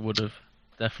 It would have.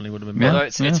 Definitely would have been Yeah. better.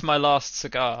 Although it's my last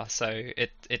cigar, so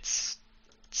it's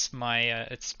my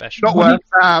it's special. Not worth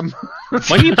Sam.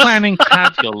 When are you planning to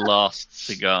have your last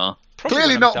cigar? Probably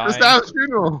Clearly when I'm not for dying. Sam's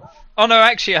funeral. Oh no,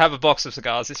 actually, I have a box of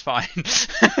cigars. It's fine.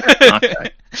 Okay.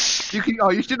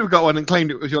 You should have got one and claimed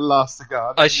it was your last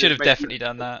cigar. I should have definitely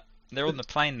done that. They're on the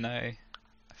plane though. I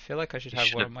feel like I should You have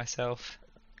should one have. myself.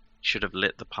 Should have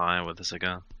lit the pyre with a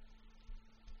cigar.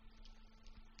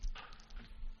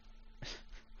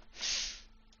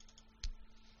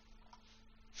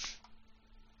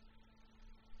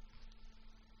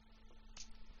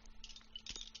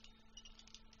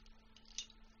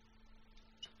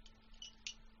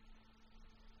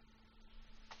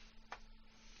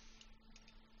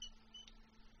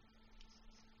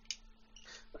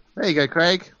 There you go,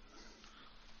 Craig.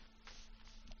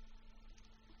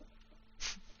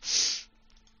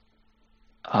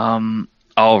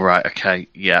 Oh, right, okay,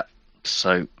 yeah.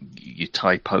 So you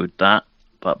typoed that,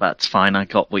 but that's fine. I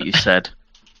got what you said.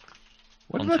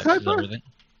 What did I Context is typo? everything.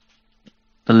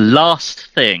 The last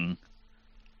thing.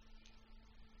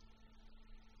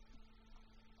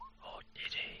 Oh,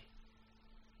 did he?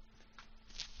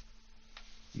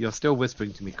 You're still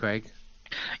whispering to me, Craig.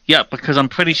 Yeah, because I'm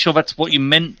pretty sure that's what you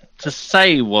meant to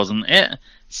say, wasn't it?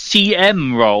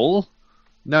 CM roll.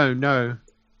 No.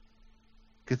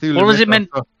 Cthulhu What was it meant?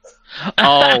 Mythos.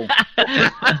 Oh,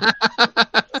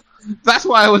 That's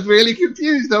why I was really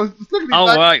confused. I was just looking at oh,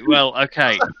 like, right. Well,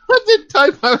 okay. I didn't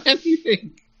typo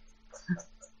anything.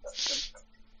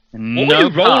 What No were you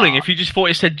rolling part. if you just thought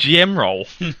it said GM roll?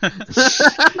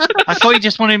 I thought you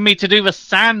just wanted me to do the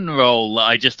SAN roll that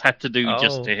I just had to do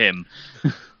just Oh. to him.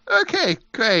 Okay,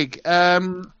 Craig.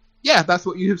 Yeah, that's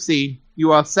what you have seen.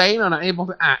 You are sane and unable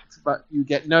to act, but you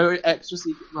get no extra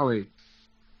secret knowledge.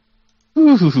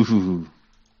 Ooh.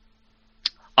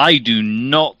 I do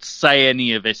not say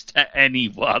any of this to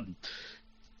anyone.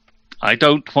 I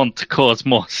don't want to cause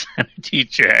more sanity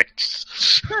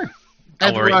checks.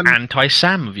 How very Everyone,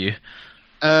 anti-Sam of you.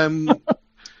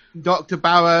 Dr.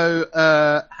 Barrow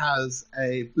has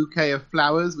a bouquet of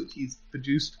flowers which he's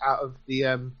produced out of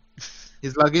the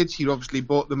his luggage. He obviously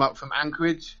bought them up from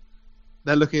Anchorage.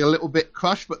 They're looking a little bit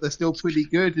crushed, but they're still pretty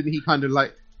good, and he kind of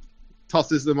like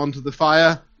tosses them onto the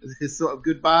fire as his sort of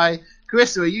goodbye.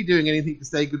 Carissa, are you doing anything to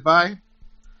say goodbye?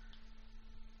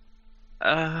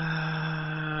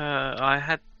 I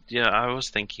was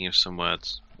thinking of some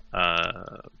words,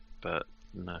 but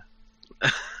no.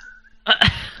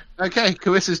 Okay,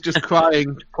 Carissa's just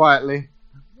crying quietly.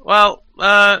 Well,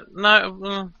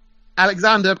 no.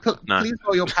 Alexander, No. please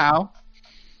roll your pal.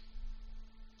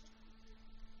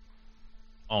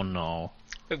 Oh no.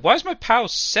 Wait, why is my POW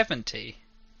 70?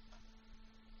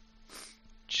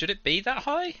 Should it be that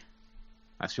high?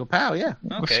 That's your pal, yeah.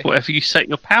 Okay. Whatever you set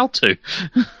your pal to.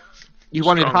 You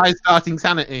wanted Strong. high starting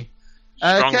sanity.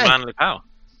 Strong Okay. manly power.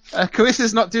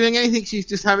 Carissa's not doing anything. She's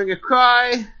just having a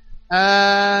cry.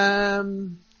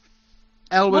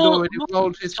 Elwood already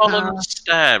rolled his solemn pal.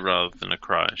 stare rather than a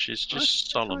cry. She's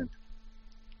just solemn.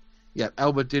 Yep,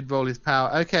 Elwood did roll his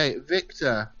pal. Okay,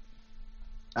 Victor,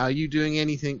 are you doing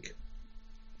anything?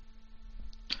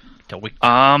 I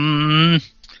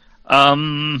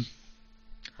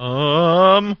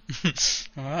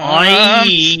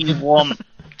want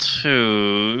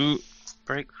to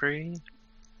Break free.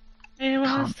 It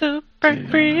was to break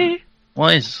free.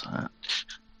 What is that?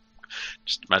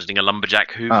 Just imagining a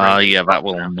lumberjack hoover. Yeah, that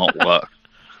will not work.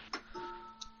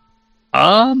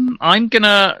 I'm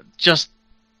gonna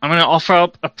offer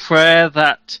up a prayer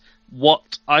that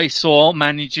what I saw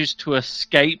manages to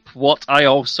escape what I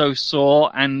also saw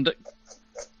and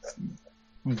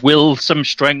will some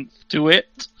strength to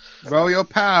it. Roll your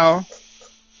pal.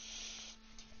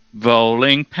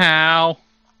 Rolling pow.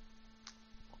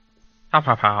 Pow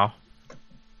pow pow.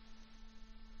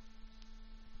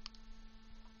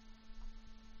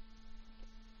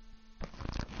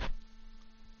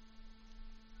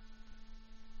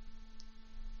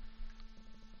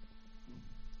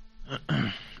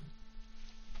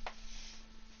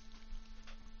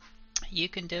 You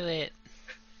can do it.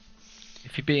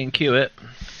 If you're being cute, it.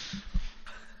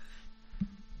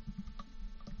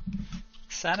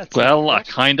 Sanity. Well, I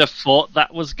kind of thought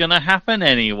that was gonna happen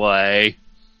anyway.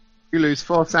 You lose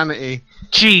 4 sanity.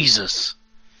 Jesus.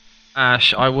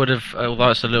 Ash, I would have, although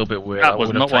it's a little bit weird, That I was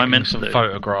would have not what I taken meant to some do.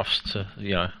 photographs to,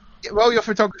 Roll your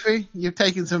photography. You've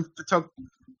taken some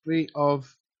photography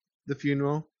of the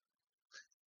funeral.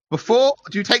 Do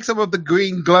you take some of the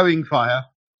green glowing fire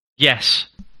Yes.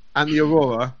 and the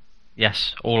aurora?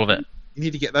 Yes, all of it. You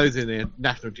need to get those in the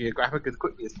National Geographic as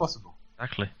quickly as possible.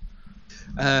 Exactly.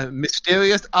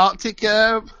 Mysterious Arctic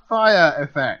fire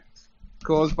effect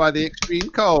caused by the extreme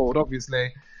cold,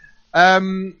 obviously.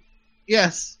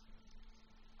 Yes.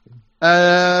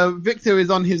 Victor is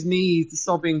on his knees,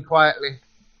 sobbing quietly.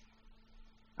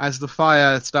 As the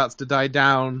fire starts to die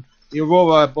down, the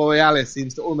Aurora Borealis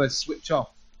seems to almost switch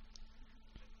off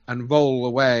and roll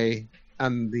away,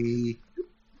 and the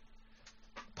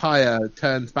pyre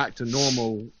turns back to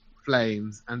normal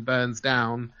flames and burns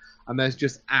down, and there's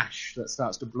just ash that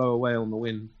starts to blow away on the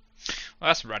wind. Well,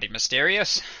 that's ruddy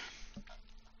mysterious.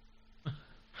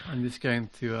 I'm just going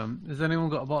to. Has anyone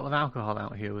got a bottle of alcohol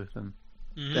out here with them?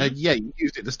 Yeah, you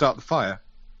used it to start the fire.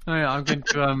 Oh yeah, I'm going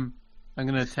to. I'm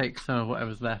going to take some of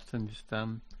whatever's left and just.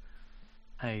 I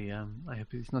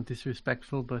hope it's not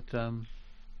disrespectful, but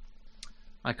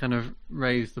I kind of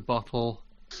raise the bottle,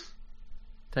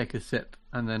 take a sip,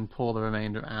 and then pour the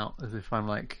remainder out as if I'm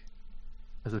like,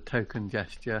 as a token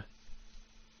gesture.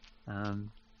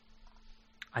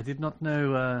 I did not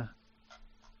know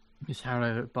Miss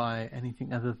Harrow by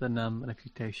anything other than a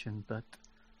reputation, but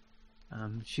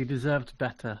she deserved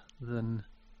better than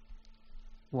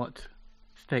what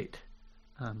fate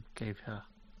gave her.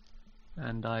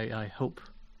 And I hope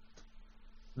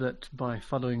that by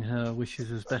following her wishes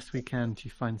as best we can, she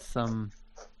finds some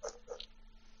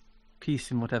peace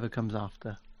in whatever comes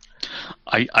after.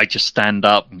 I just stand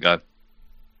up and go,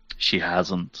 she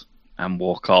hasn't, and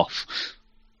walk off.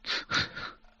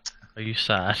 Are you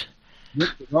sad?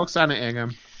 Rock sanity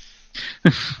again.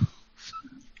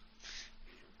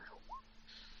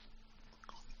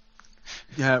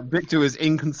 Yeah, Victor is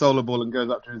inconsolable and goes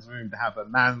up to his room to have a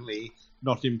manly,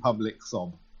 not in public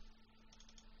sob.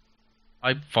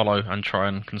 I follow and try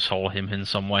and console him in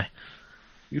some way.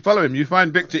 You follow him. You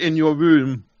find Victor in your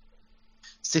room,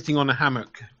 sitting on a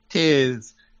hammock,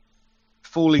 tears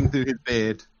falling through his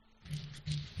beard.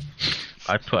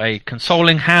 I put a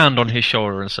consoling hand on his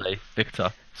shoulder and say,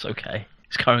 Victor, it's okay.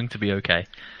 It's going to be okay.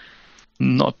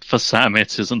 Not for Sam,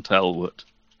 it isn't Elwood.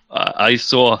 I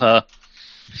saw her.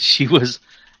 She was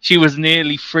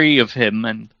nearly free of him,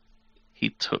 and he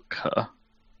took her.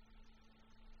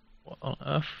 What on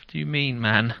earth do you mean,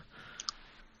 man?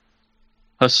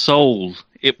 Her soul.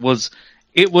 It was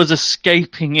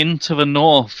escaping into the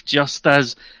north, just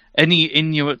as any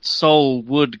Inuit soul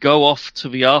would go off to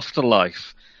the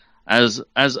afterlife, as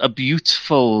a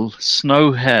beautiful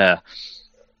snow hare.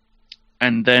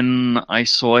 And then I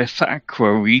saw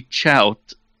Ifakra reach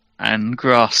out and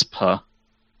grasp her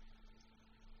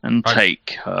and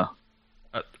take her.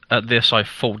 At this, I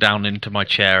fall down into my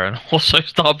chair and also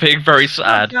start being very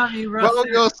sad. God damn you, Roll Rusty.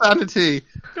 your sanity.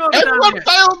 God damn Everyone it.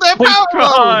 failed their power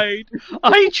roll.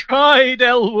 I tried,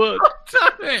 Elwood.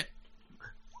 Damn it.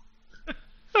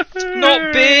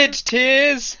 Not beard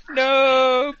tears.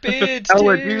 No beard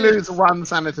Elwood, tears. you lose 1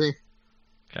 sanity.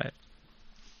 Okay.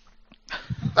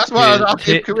 That's why I was Tears-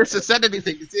 asking if Carissa said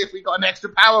anything to see if we got an extra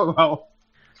power roll.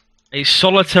 A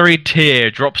solitary tear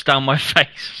drops down my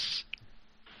face.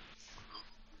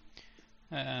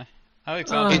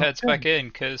 Alexander Oh, heads back in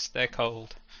because they're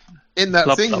cold. In that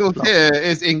Plop, single plop, plop. tear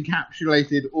is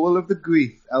encapsulated all of the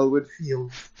grief Elwood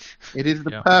feels. It is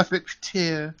the Yeah. perfect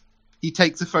tear. He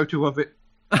takes a photo of it.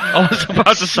 I was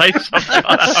about to say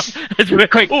something.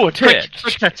 Quick, Oh, a tear.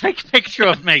 Victor, take a picture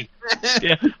of me.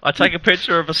 Yeah, I take a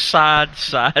picture of a sad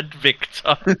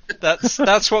Victor.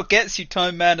 That's what gets you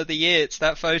Time Man of the Year. It's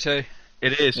that photo.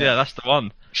 It is, yeah, that's the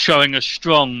one. Showing a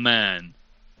strong man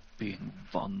being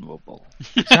vulnerable.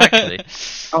 Exactly.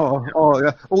 Oh,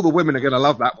 yeah. All the women are going to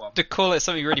love that one. To call it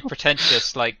something really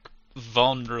pretentious like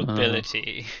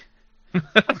vulnerability.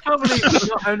 Probably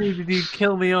not only did you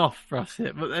kill me off,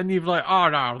 Russet, but then you've like, oh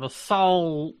no, the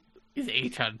soul is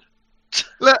eaten.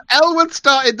 Look, Elwood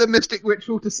started the mystic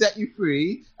ritual to set you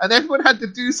free, and everyone had to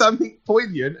do something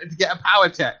poignant and to get a power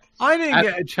check. I didn't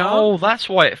get a chance. Oh, that's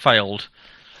why it failed.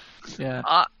 Yeah.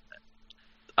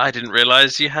 I didn't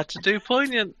realise you had to do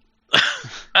poignant.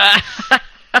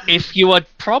 If you are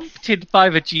prompted by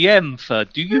the GM for,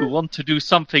 do you want to do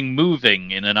something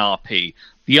moving in an RP?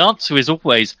 The answer is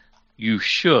always, you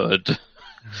should.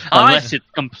 Unless it's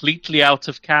completely out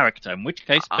of character, in which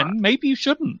case, then maybe you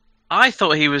shouldn't. I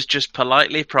thought he was just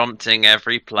politely prompting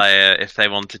every player if they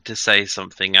wanted to say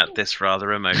something at this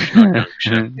rather emotional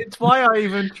junction. It's why I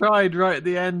even tried right at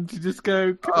the end to just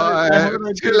go.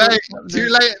 Too Too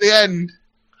late at the end.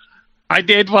 I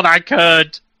did what I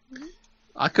could.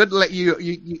 I couldn't let you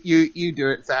do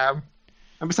it, Sam.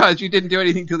 And besides, you didn't do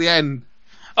anything till the end.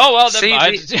 Oh well, never See,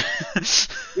 mind.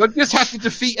 You'll just have to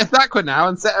defeat Ithaqua now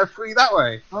and set her free that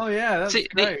way. Oh yeah, that's See,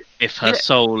 great. If her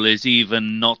soul is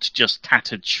even not just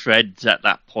tattered shreds at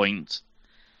that point,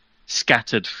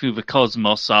 scattered through the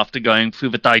cosmos after going through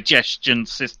the digestion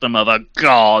system of a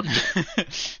god.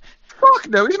 Fuck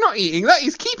no, he's not eating that.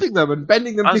 He's keeping them and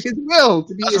bending them to his will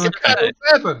to be his eternal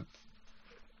servant.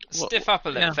 Stiff up a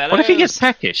little, Yeah. fellas. What if he gets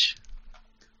peckish?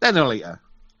 Then he'll eat her.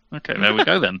 Okay, there we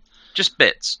go then. Just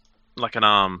bits, like an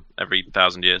arm every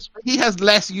 1,000 years. He has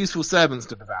less useful servants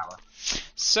to devour.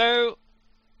 So,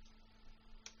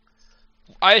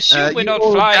 I assume we're you not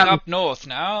all flying down- up north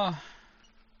now.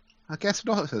 I guess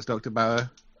not, says Dr. Barrow,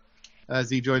 as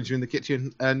he joins you in the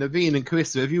kitchen. Naveen and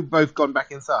Carissa, have you both gone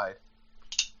back inside?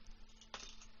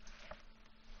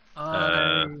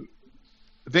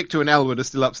 Victor and Elwood are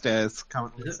still upstairs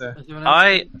currently. So.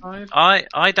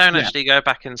 I don't actually go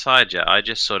back inside yet. I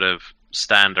just sort of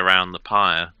stand around the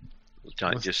pyre.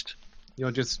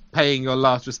 You're just paying your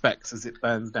last respects as it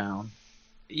burns down.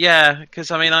 Yeah,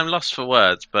 because I mean I'm lost for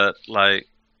words, but like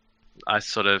I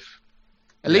sort of.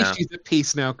 At least she's at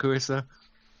peace now, Carissa.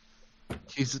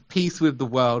 She's at peace with the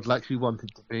world like she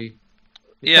wanted to be.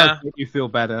 It Yeah. does make you feel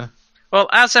better. Well,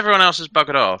 as everyone else has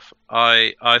buggered off,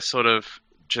 I sort of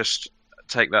just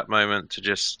take that moment to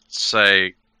just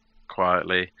say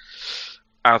quietly,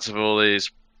 out of all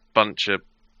these bunch of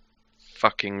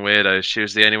fucking weirdos, she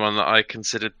was the only one that I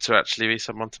considered to actually be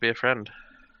someone to be a friend.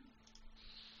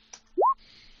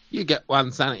 You get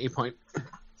 1 sanity point.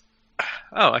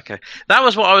 Oh, okay. That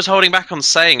was what I was holding back on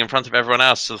saying in front of everyone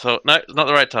else. So I thought, no, not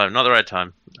the right time, not the right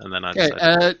time. And then I Okay,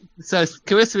 decided. so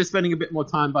Carissa is spending a bit more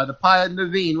time by the pyre.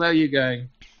 Naveen, where are you going?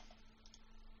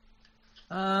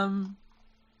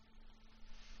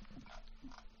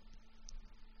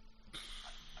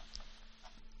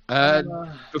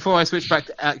 Before I switch back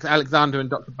to Alexander and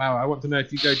Dr. Bauer, I want to know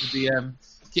if you go to the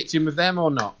kitchen with them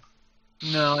or not.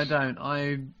 No, I don't.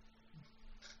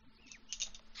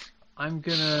 I'm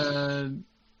gonna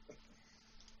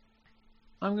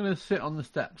sit on the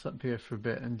steps up here for a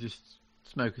bit and just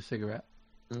smoke a cigarette.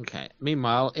 Okay.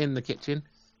 Meanwhile, in the kitchen,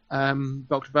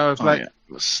 Dr. Bauer's Oh, like, yeah.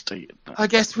 Let's state that. I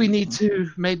guess we need to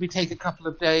maybe take a couple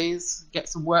of days, get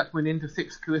some workmen in to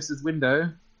fix Carissa's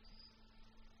window,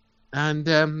 and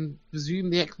resume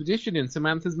the expedition in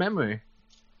Samantha's memory.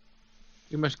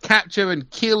 We must capture and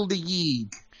kill the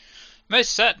Yeeg.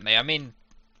 Most certainly. I mean,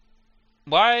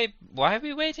 why are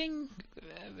we waiting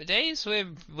days? We're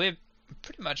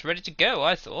pretty much ready to go,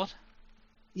 I thought.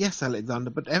 Yes, Alexander,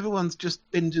 but everyone's just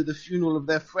been to the funeral of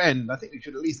their friend. I think we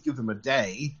should at least give them a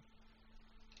day.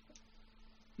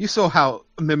 You saw how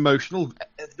emotional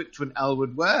Victor and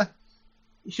Elwood were.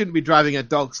 He shouldn't be driving a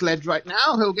dog sledge right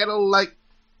now. He'll get all, like,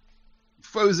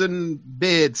 frozen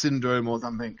beard syndrome or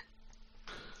something.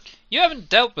 You haven't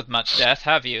dealt with much death,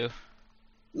 have you?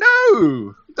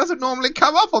 No! It doesn't normally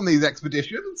come up on these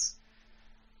expeditions.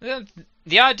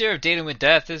 The idea of dealing with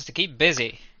death is to keep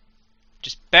busy.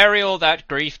 Just bury all that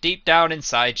grief deep down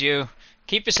inside you.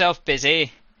 Keep yourself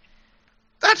busy.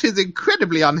 That is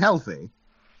incredibly unhealthy.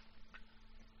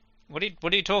 What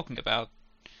are you talking about?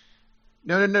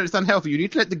 No, it's unhealthy. You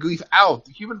need to let the grief out.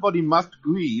 The human body must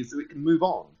grieve so it can move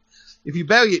on. If you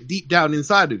bury it deep down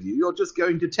inside of you, you're just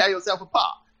going to tear yourself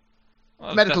apart.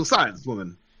 Well, Medical science,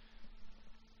 woman.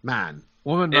 Man.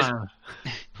 Woman, Is- man.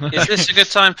 Is this a good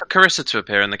time for Carissa to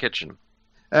appear in the kitchen?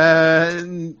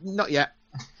 Not yet.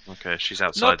 Okay, she's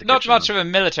outside the Not kitchen. much of a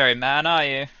military man, are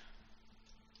you?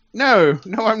 No,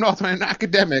 I'm not. I'm an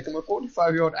academic. I'm a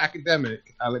 45-year-old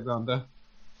academic, Alexander.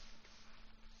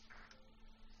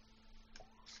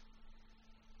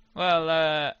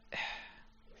 Well,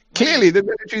 Clearly, the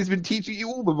military's been teaching you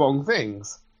all the wrong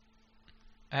things.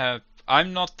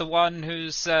 I'm not the one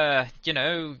who's,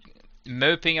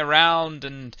 moping around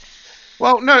and...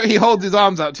 Well, no, he holds his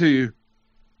arms out to you.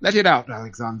 Let it out,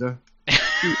 Alexander.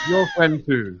 She's your friend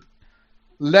too.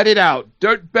 Let it out.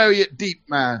 Don't bury it deep,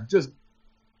 man. Just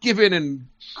give in and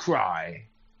cry.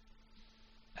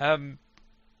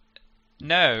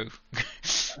 No.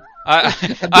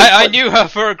 I knew her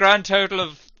for a grand total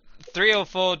of 3 or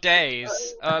 4 days.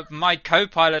 My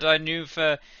co-pilot I knew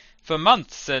for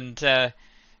months, and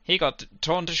he got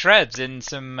torn to shreds in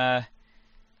some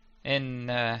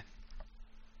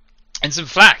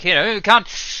flak. You can't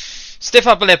stiff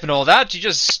up a lip and all that. You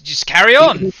just carry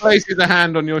on. He places a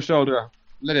hand on your shoulder.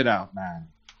 Let it out, man.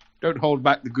 Don't hold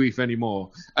back the grief anymore.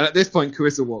 And at this point,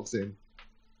 Carissa walks in.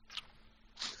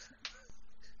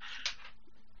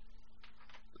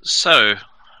 So,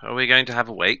 are we going to have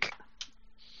a wake?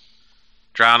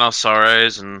 Drown our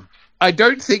sorrows and... I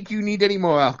don't think you need any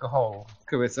more alcohol,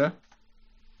 Carissa.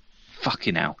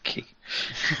 Fucking Alki.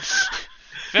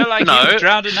 Feel like No. you've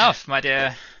drowned enough, my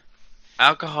dear.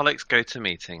 Alcoholics go to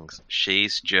meetings.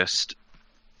 She's just...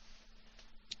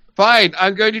 Fine,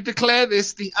 I'm going to declare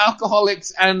this the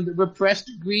Alcoholics and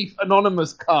Repressed Grief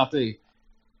Anonymous Party.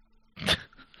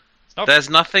 There's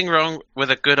nothing wrong with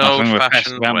a good Nothing repressed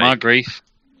old-fashioned about my wake. grief.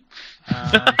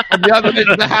 On the other end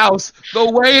of the house,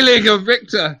 the wailing of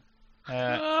Victor.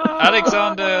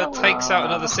 Alexander takes out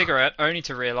another cigarette, only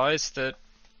to realise that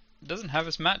he doesn't have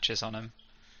his matches on him.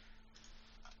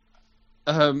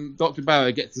 Dr.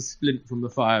 Barrow gets a splint from the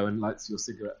fire and lights your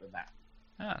cigarette with that.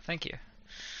 Ah, thank you.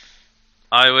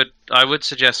 I would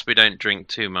suggest we don't drink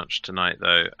too much tonight,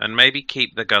 though, and maybe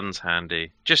keep the guns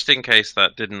handy, just in case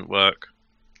that didn't work.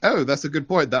 Oh, that's a good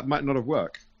point. That might not have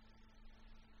worked.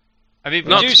 I mean,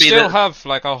 we Not do to be still the- have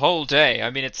like a whole day. I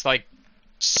mean, it's like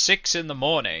 6 in the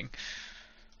morning,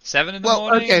 7 in the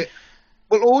morning. Okay.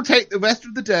 We'll all take the rest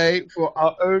of the day for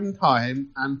our own time,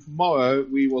 and tomorrow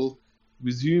we will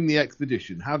resume the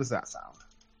expedition. How does that sound?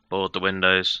 Board the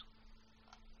windows.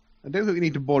 I don't think we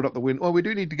need to board up the window. Well, we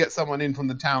do need to get someone in from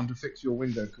the town to fix your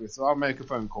window, Chris, so I'll make a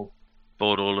phone call.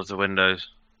 Board all of the windows.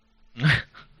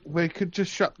 We could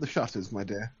just shut the shutters, my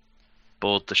dear.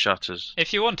 board the shutters.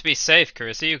 If you want to be safe,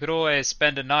 Carissa, you could always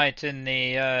spend a night in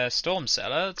the storm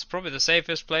cellar. It's probably the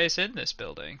safest place in this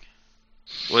building.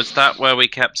 Was that where we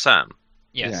kept Sam?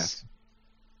 Yes.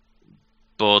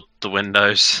 Board the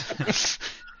windows.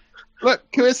 Look,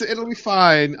 Carissa, it'll be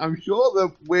fine. I'm sure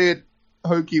the weird,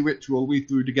 hokey ritual we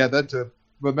threw together to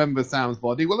remember Sam's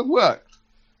body will have worked.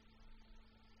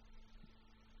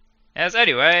 Yes,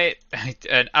 anyway,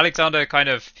 and Alexander kind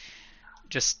of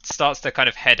just starts to kind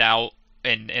of head out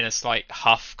in a slight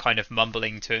huff, kind of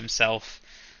mumbling to himself.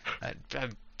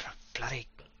 Bloody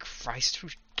Christ,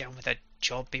 who's get on with their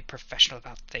job, be professional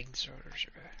about things.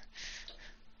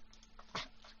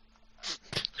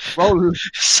 Roll.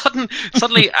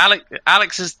 Suddenly,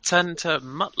 Alex has turned to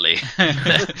Muttley.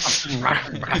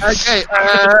 Okay,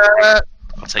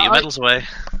 I'll take your medals away.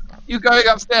 you going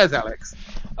upstairs, Alex?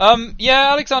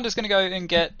 Yeah, Alexander's gonna go and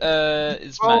get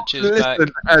his matches back.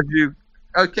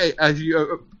 As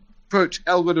you approach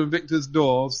Elwood and Victor's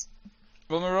doors.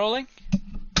 When we're rolling?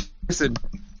 Listen.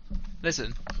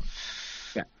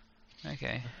 Yeah.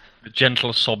 Okay. The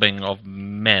gentle sobbing of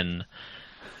men.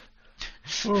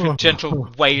 Gentle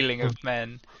wailing of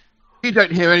men. You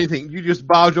don't hear anything. You just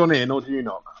barge on in, or do you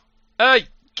knock? I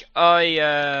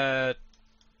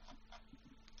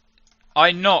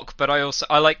knock, but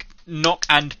I like knock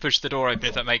and push the door open,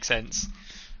 if that makes sense.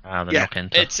 The Yeah. knock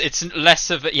enter. It's less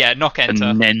of a knock enter.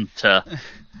 An enter.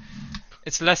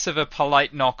 It's less of a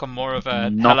polite knock and more of a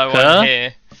Knocker? hello, I'm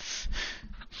here.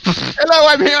 Hello,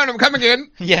 I'm here and I'm coming in.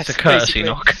 Yes, It's a courtesy basically.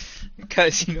 knock.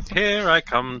 Courtesy knock. Here I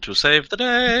come to save the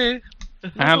day.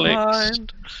 Alex.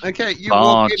 Okay, you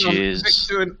walk in on Barges.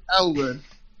 Victor and Elwood,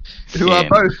 who are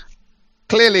both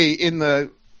clearly in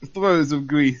the throes of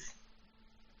grief.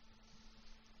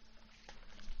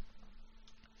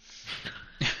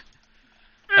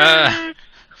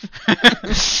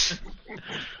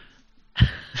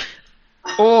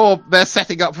 Or they're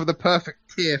setting up for the perfect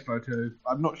tear photo.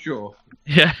 I'm not sure.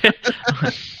 Yeah.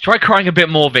 Try crying a bit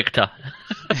more, Victor.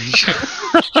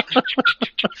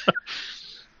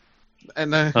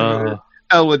 And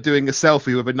Elwood doing a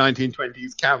selfie with a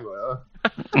 1920s camera.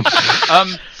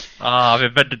 I've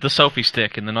invented the selfie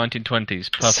stick in the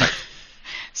 1920s. Perfect.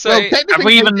 So Well, Have technically,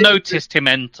 we even you- noticed him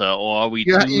enter, or are we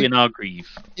Yeah, too you- in our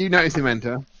grief? You notice him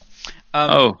enter.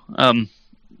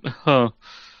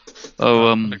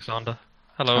 Alexander.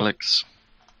 Hello. Alex.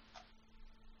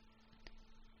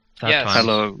 Sad Yes. times.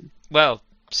 Hello. well,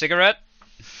 cigarette.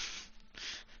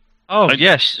 Oh,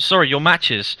 yes. Sorry, your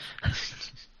matches.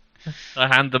 I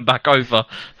hand them back over.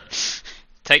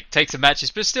 Takes some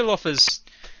matches, but still offers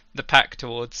the pack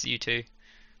towards you two.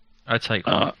 I take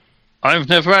one. I've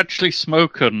never actually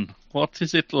spoken. What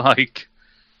is it like?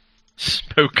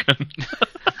 Spoken.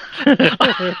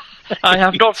 I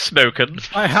have not spoken.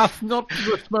 I have not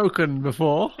spoken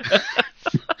before.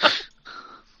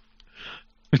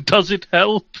 Does it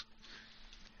help?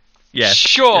 Yes.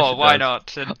 Sure, yes, it why does.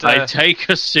 not? And, I take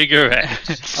a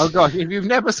cigarette. Oh gosh, if you've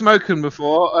never spoken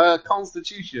before,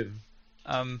 Constitution.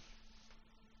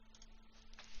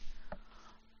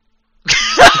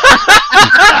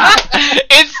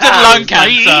 Instant lung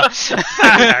cancer.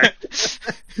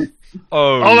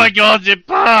 Oh my god, it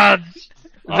burns!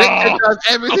 Victor does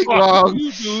everything wrong.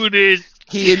 You do this.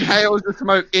 He inhales the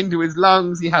smoke into his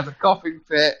lungs. He has a coughing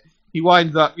fit. He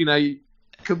winds up,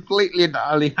 completely and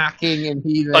utterly hacking and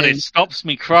heaving. But it stops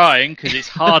me crying because it's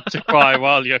hard to cry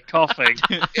while you're coughing.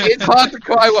 It's hard to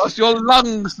cry whilst your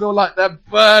lungs feel like they're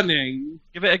burning.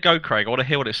 Give it a go, Craig. I want to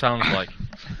hear what it sounds like.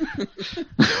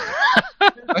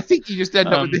 I think you just end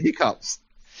up with the hiccups.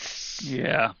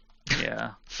 Yeah.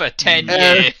 For 10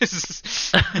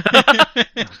 years.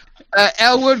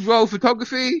 Elwood, roll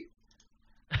photography.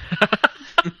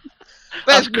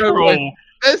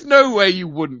 There's no way you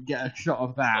wouldn't get a shot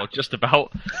of that. Oh, just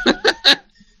about.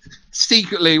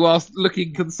 Secretly, whilst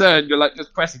looking concerned, you're like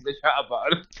just pressing the shutter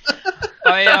button.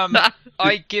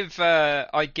 I give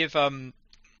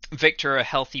Victor a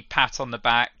healthy pat on the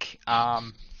back,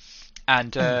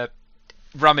 and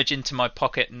rummage into my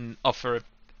pocket and offer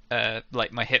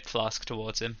my hip flask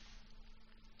towards him.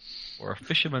 Or a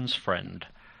fisherman's friend.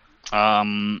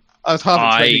 I was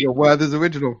half expecting your Werther's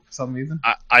original for some reason.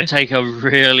 I take a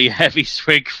really heavy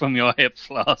swig from your hip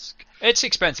flask. It's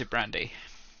expensive brandy.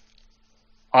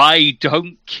 I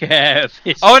don't care. If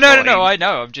it's Oh no, fine. I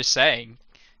know. I'm just saying.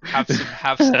 Have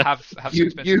some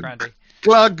expensive brandy.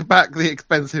 Glug back the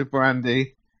expensive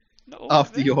brandy No,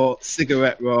 after your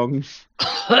cigarette wrong.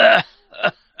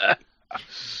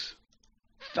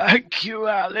 Thank you,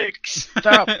 Alex.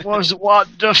 That was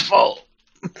wonderful.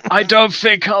 I don't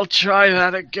think I'll try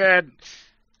that again.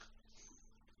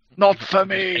 Not for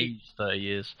me. Aged 30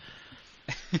 years.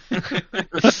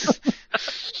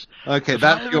 Okay, The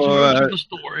version of the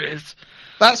story is.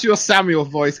 that's your Samuel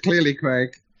voice, clearly,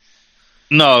 Craig.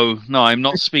 No, I'm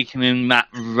not speaking in that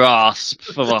rasp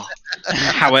for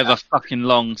however fucking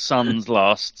long Suns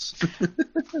lasts.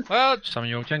 Well,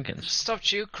 Samuel Jenkins.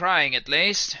 stopped you crying at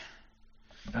least.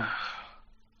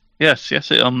 Yes, it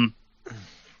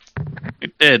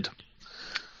did.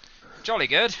 Jolly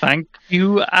good. Thank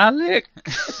you, Alex.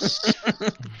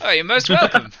 Oh, you're most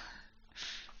welcome.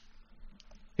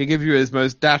 He gives you his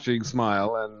most dashing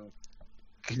smile,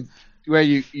 and where are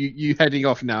you heading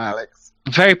off now, Alex?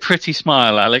 Very pretty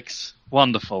smile, Alex.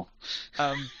 Wonderful.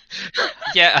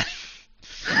 Yeah.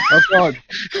 Oh God,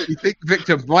 you think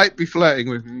Victor might be flirting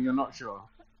with you? You're not sure.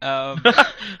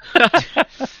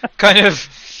 Kind of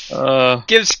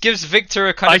gives Victor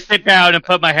a kind I of. sit down and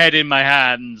put my head in my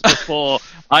hands before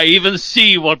I even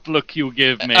see what look you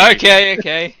give me.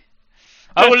 Okay.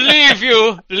 I will leave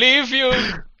you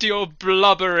to your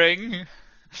blubbering.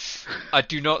 I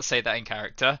do not say that in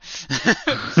character.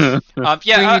 You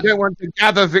don't want to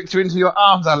gather Victor into your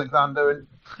arms, Alexander, and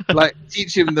like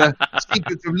teach him the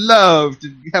secrets of love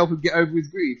to help him get over his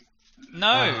grief.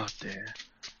 No. Oh dear.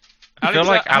 I feel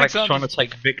like Alex Alexander- trying to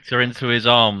take Victor into his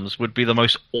arms would be the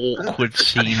most awkward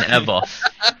scene ever.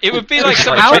 It would be like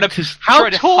someone How- trying to How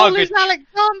tall hug is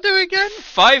Alexander again?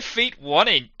 5 feet 1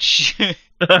 inch.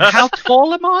 How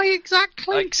tall am I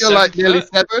exactly? Like You're like 7 nearly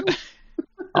foot. 7.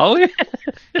 Oh yeah.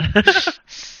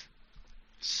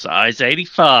 Size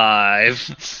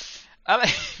 85.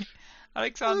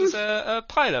 Alexander's a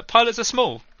pilot. Pilots are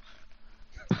small.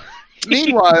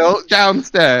 Meanwhile,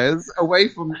 downstairs, away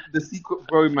from the secret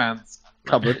romance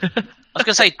cupboard, I was going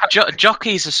to say,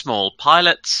 jockeys are small.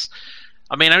 Pilots,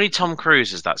 I mean, only Tom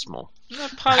Cruise is that small. No,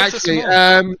 pilots actually,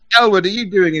 are small. Elwood, are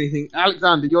you doing anything?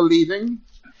 Alexander, you're leaving?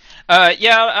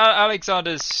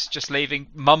 Alexander's just leaving,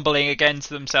 mumbling again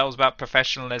to themselves about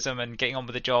professionalism and getting on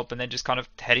with the job, and then just kind of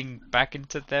heading back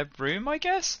into their room, I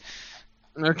guess.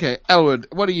 Okay, Elwood,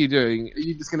 what are you doing? Are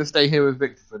you just going to stay here with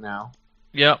Victor for now?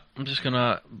 Yep, I'm just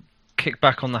gonna kick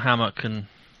back on the hammock and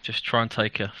just try and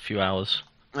take a few hours.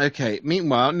 Okay,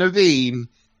 meanwhile, Naveen,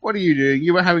 what are you doing?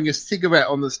 You were having a cigarette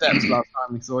on the steps last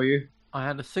time we saw you. I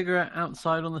had a cigarette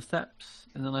outside on the steps,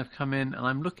 and then I've come in and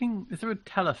I'm looking. Is there a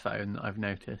telephone that I've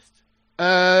noticed?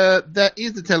 There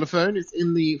is a telephone. It's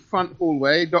in the front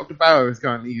hallway. Dr. Barrow is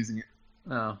currently using it.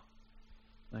 Oh,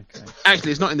 okay.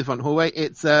 Actually, it's not in the front hallway.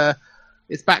 It's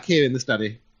back here in the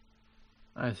study.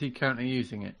 Is he currently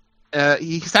using it?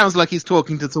 He sounds like he's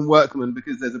talking to some workmen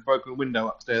because there's a broken window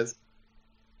upstairs.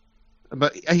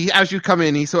 But as you come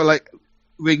in, he sort of like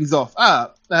rings off.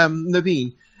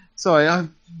 Naveen, sorry, I've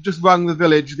just rung the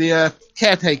village. The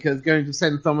caretaker is going to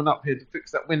send someone up here to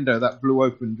fix that window that blew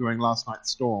open during last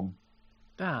night's storm.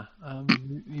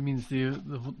 He means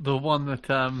the one that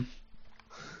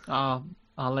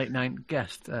our late night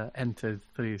guest entered,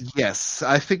 please. Yes,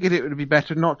 I figured it would be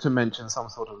better not to mention some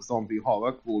sort of zombie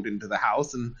horror crawled into the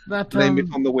house and That, blame it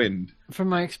on the wind. From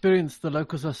my experience, the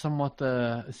locals are somewhat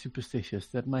superstitious.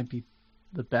 That might be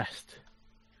the best.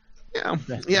 Yeah,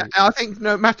 Best yeah. route. I think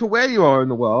no matter where you are in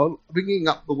the world, bringing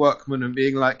up the workmen and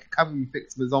being like, "Come and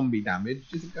fix the zombie damage,"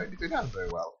 isn't going to go down very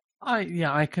well.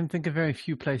 I can think of very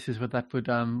few places where that would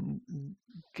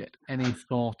get any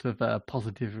sort of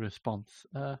positive response.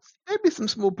 Maybe some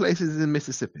small places in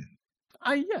Mississippi.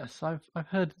 Yes, I've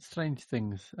heard strange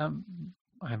things.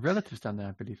 I have relatives down there,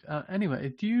 I believe.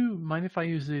 Anyway, do you mind if I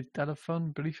use the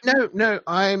telephone briefly? No,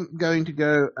 I'm going to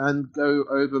go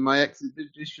over my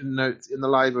expedition notes in the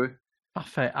library.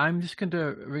 Parfait. I'm just going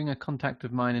to ring a contact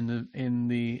of mine in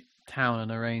the town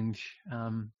and arrange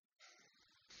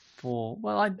for.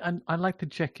 Well, I'd like to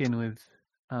check in with.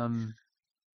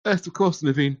 Yes, of course,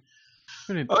 Naveen.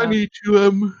 Brilliant. I need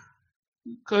to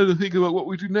kind of think about what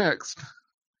we do next.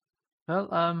 Well,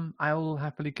 I will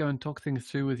happily go and talk things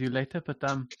through with you later, but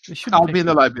it shouldn't. I'll take be in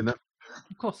the library then.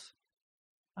 Of course.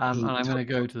 And I'm going to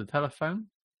go to the telephone.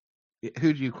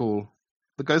 Who do you call?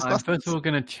 The I'm Ghostbusters? first of all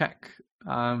going to check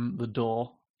the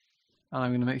door, and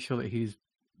I'm going to make sure that he's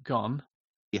gone.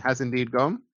 He has indeed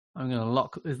gone. I'm going to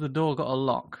lock. Is the door got a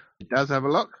lock? It does have a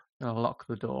lock. I'm going to lock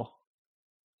the door.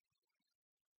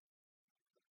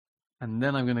 And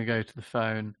then I'm going to go to the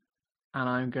phone, and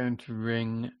I'm going to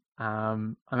ring.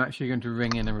 I'm actually going to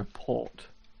ring in a report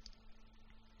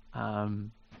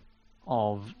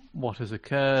of what has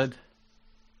occurred,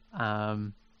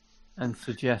 and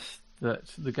suggest that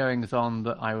the goings-on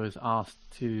that I was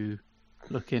asked to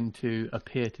look into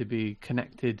appear to be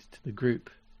connected to the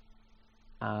group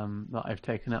that I've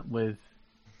taken up with,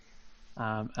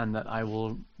 and that I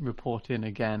will report in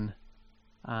again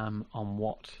on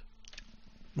what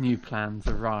new plans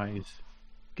arise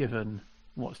given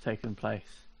what's taken place.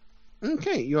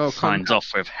 Okay, your Signs contact,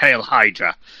 off with Hail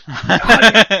Hydra.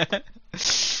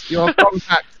 your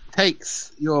contact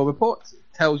takes your report,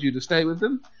 tells you to stay with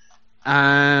them,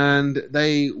 and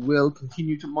they will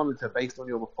continue to monitor based on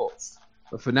your reports.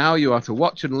 But for now, you are to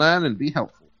watch and learn and be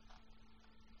helpful.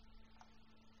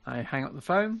 I hang up the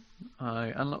phone, I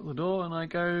unlock the door, and I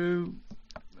go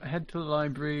head to the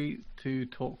library to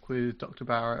talk with Dr.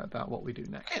 Bauer about what we do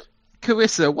next.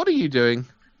 Carissa, what are you doing?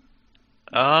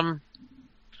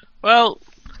 Well,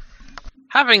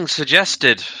 having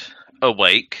suggested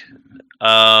awake,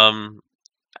 and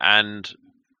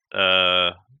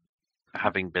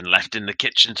having been left in the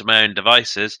kitchen to my own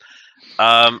devices,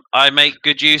 I make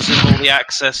good use of all the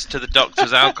access to the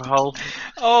doctor's alcohol.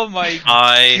 Oh my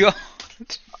god.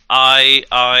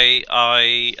 I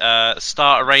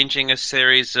start arranging a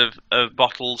series of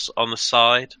bottles on the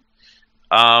side.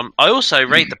 I also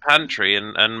raid the pantry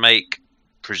and make,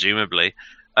 presumably,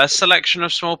 a selection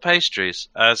of small pastries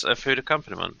as a food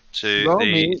accompaniment to Roll the.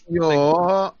 me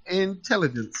your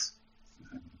intelligence.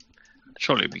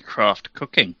 Surely it'd be craft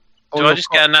cooking. Do I just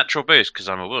get a natural boost because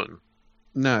I'm a woman?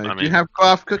 No. I Do you mean- have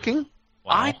craft cooking?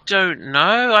 I don't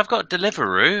know. I've got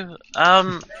Deliveroo.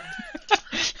 I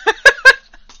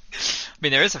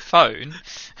mean, there is a phone.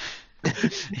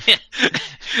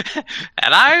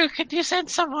 Hello, could you send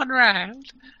someone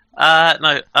round?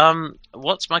 No.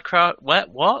 What's my craft?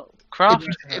 What craft?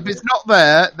 If it's not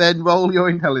there, then roll your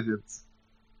intelligence.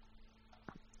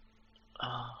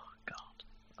 Oh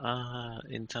God.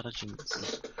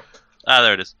 Intelligence.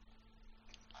 There it is.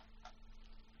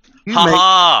 You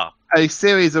Ha make a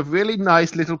series of really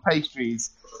nice little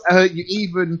pastries.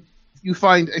 You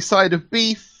find a side of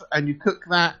beef and you cook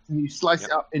that and you slice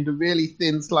it up into really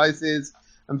thin slices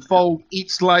and fold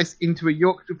each slice into a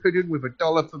Yorkshire pudding with a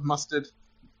dollop of mustard.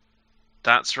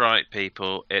 That's right,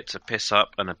 people. It's a piss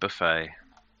up and a buffet.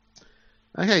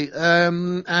 Okay,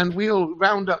 and we'll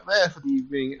round up there for the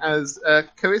evening as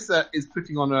Carissa is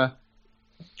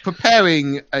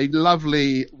preparing a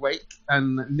lovely wake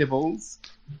and nibbles.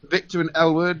 Victor and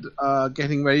Elwood are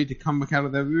getting ready to come back out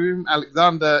of their room.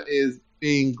 Alexander is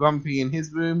being grumpy in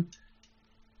his room.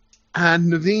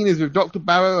 And Naveen is with Dr.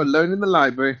 Barrow alone in the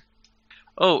library.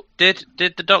 Oh, did the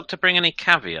doctor bring any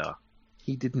caviar?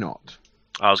 He did not.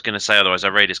 I was going to say otherwise. I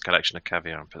raid his collection of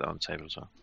caviar and put that on the table as well.